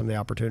and some of the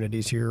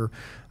opportunities here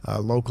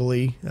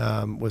locally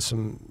with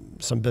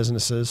some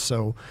businesses.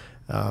 So.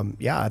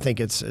 I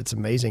think it's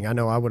amazing. I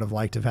know I would have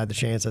liked to have had the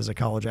chance as a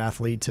college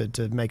athlete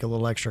to make a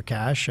little extra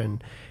cash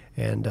and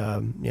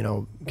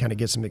kind of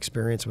get some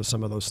experience with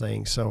some of those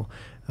things. So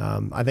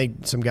I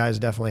think some guys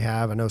definitely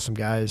have. I know some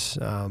guys.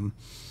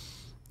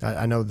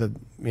 I know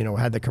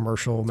had the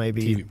commercial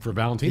maybe for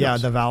Valentino's. Yeah,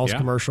 the Val's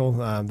commercial.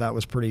 That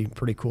was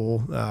pretty cool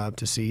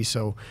to see.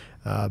 So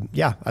I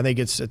think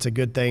it's a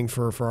good thing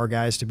for our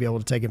guys to be able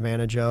to take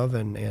advantage of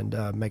and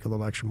make a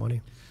little extra money.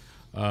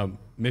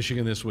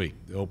 Michigan this week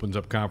opens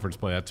up conference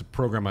play. That's a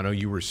program I know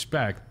you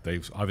respect.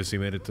 They've obviously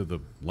made it to the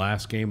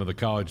last game of the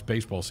college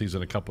baseball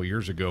season a couple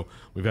years ago.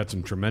 We've had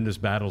some tremendous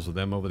battles with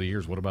them over the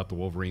years. What about the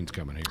Wolverines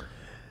coming here?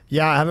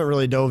 Yeah, I haven't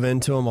really dove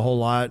into them a whole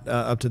lot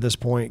up to this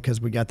point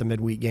because we got the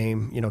midweek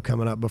game,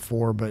 coming up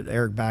before. But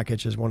Eric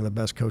Bakich is one of the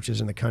best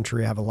coaches in the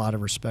country. I have a lot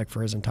of respect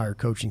for his entire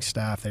coaching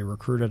staff. They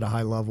recruit at a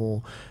high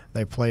level.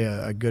 They play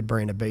a good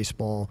brand of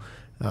baseball.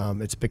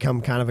 It's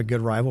become kind of a good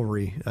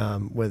rivalry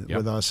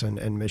with us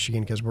and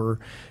Michigan because we're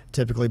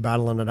typically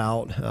battling it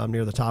out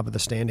near the top of the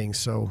standings.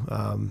 So,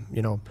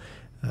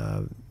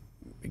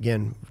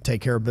 again,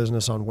 take care of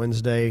business on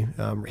Wednesday,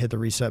 hit the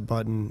reset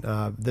button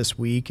this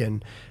week,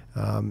 and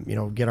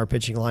get our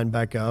pitching line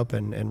back up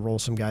and roll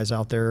some guys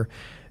out there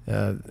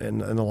in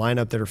the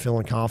lineup that are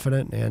feeling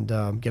confident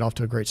and get off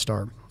to a great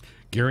start.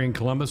 Gary in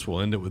Columbus,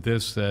 we'll end it with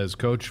this. As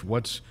Coach,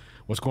 what's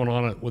going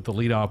on with the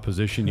leadoff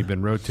position? You've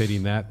been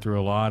rotating that through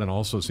a lot, and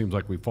also seems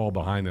like we fall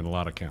behind in a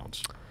lot of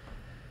counts.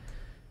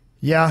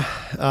 Yeah,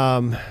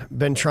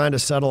 been trying to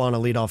settle on a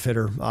leadoff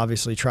hitter.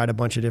 Obviously, tried a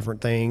bunch of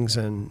different things,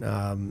 and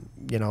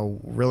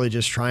really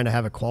just trying to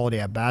have a quality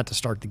at bat to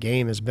start the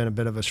game has been a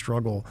bit of a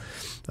struggle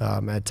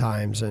at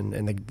times. And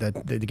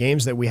the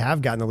games that we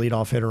have gotten the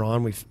leadoff hitter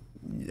on, we've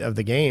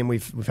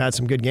had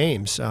some good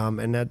games,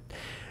 and that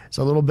it's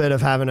a little bit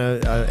of having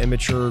a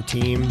immature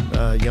team,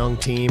 a young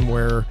team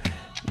where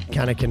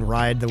kind of can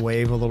ride the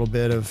wave a little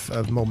bit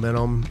of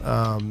momentum.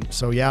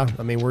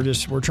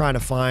 We're trying to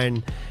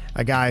find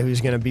a guy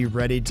who's going to be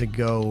ready to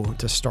go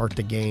to start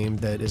the game,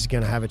 that is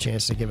going to have a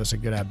chance to give us a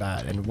good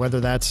at-bat. And whether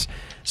that's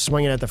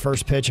swinging at the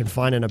first pitch and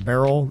finding a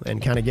barrel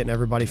and kind of getting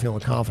everybody feeling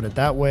confident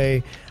that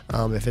way,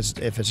 if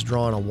it's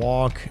drawing a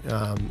walk,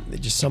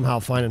 just somehow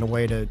finding a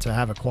way to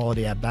have a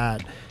quality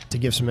at-bat to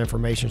give some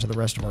information to the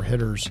rest of our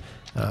hitters.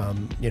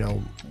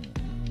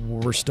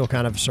 We're still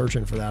kind of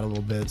searching for that a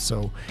little bit.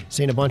 So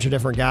seeing a bunch of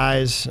different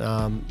guys,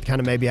 kind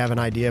of maybe have an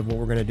idea of what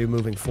we're going to do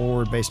moving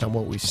forward based on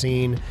what we've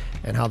seen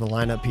and how the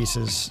lineup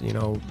pieces,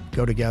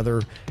 go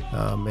together.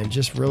 And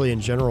just really in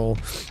general,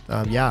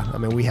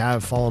 we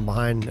have fallen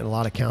behind in a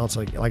lot of counts.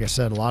 Like I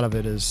said, a lot of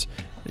it is,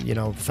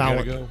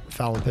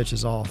 fouling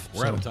pitches off.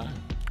 We're out of time.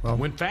 Well,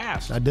 went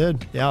fast. I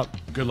did, yeah.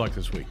 Good luck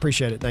this week.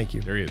 Appreciate it. Thank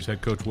you. There he is,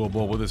 head coach Will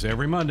Bull, with us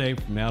every Monday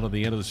from now to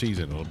the end of the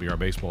season. It'll be our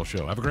baseball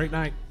show. Have a great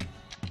night.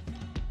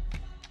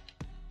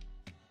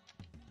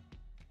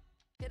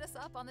 Hit us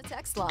up on the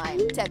text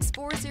line. Text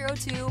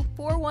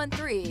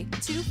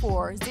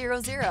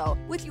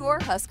 402-413-2400 with your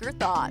Husker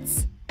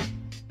thoughts.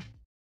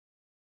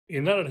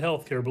 United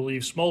Healthcare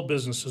believes small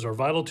businesses are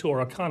vital to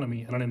our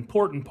economy and an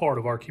important part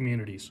of our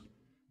communities.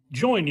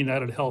 Join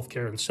United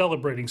Healthcare in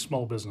celebrating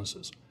small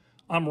businesses.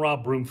 I'm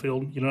Rob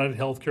Broomfield, United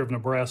Healthcare of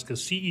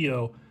Nebraska's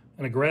CEO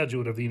and a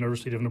graduate of the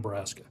University of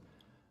Nebraska.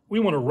 We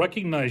want to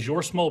recognize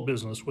your small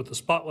business with the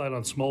Spotlight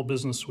on Small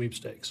Business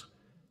Sweepstakes.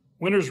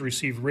 Winners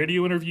receive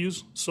radio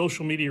interviews,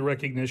 social media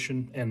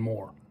recognition, and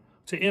more.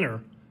 To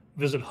enter,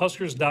 visit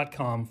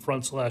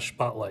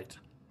huskers.com/spotlight.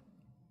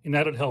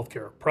 United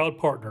Healthcare, proud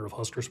partner of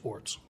Husker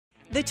Sports.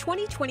 The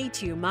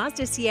 2022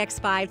 Mazda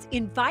CX-5's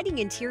inviting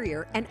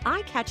interior and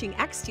eye-catching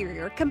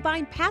exterior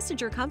combine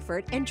passenger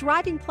comfort and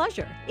driving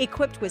pleasure.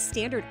 Equipped with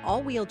standard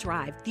all-wheel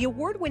drive, the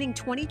award-winning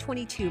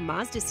 2022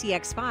 Mazda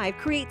CX-5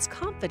 creates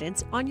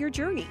confidence on your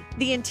journey.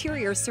 The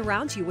interior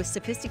surrounds you with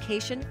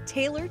sophistication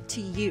tailored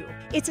to you.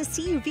 It's a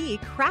CUV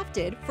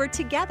crafted for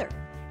together.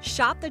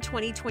 Shop the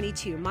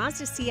 2022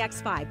 Mazda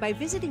CX-5 by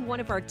visiting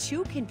one of our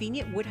 2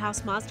 convenient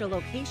Woodhouse Mazda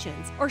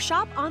locations or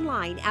shop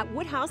online at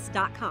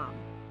woodhouse.com.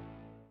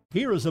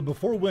 Here is a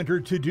before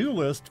winter to-do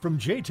list from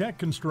J-Tech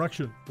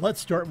Construction.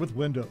 Let's start with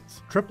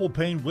windows. Triple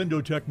pane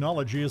window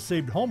technology has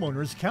saved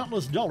homeowners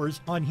countless dollars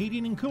on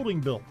heating and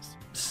cooling bills.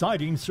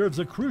 Siding serves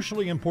a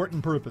crucially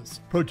important purpose,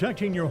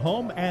 protecting your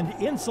home and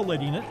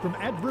insulating it from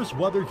adverse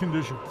weather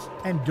conditions.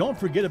 And don't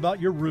forget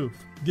about your roof.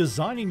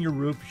 Designing your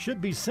roof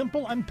should be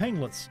simple and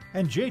painless,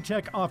 and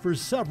J-Tech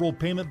offers several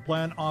payment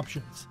plan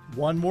options.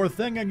 One more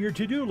thing on your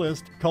to-do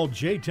list, call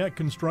J-Tech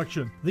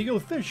Construction, the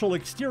official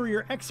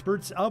exterior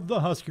experts of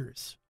the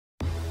Huskers.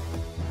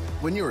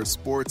 When you're a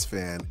sports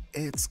fan,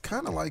 it's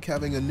kind of like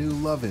having a new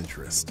love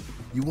interest.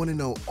 You want to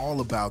know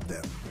all about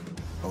them.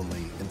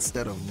 Only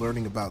instead of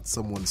learning about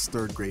someone's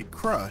third-grade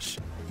crush,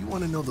 you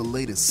want to know the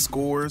latest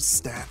scores,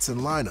 stats,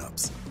 and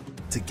lineups.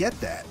 To get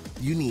that,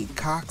 you need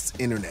Cox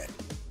Internet.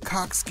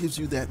 Cox gives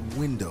you that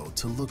window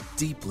to look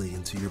deeply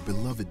into your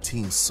beloved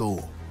team's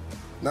soul.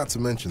 Not to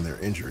mention their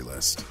injury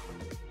list.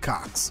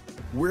 Cox,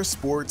 we're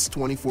sports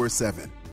 24/7.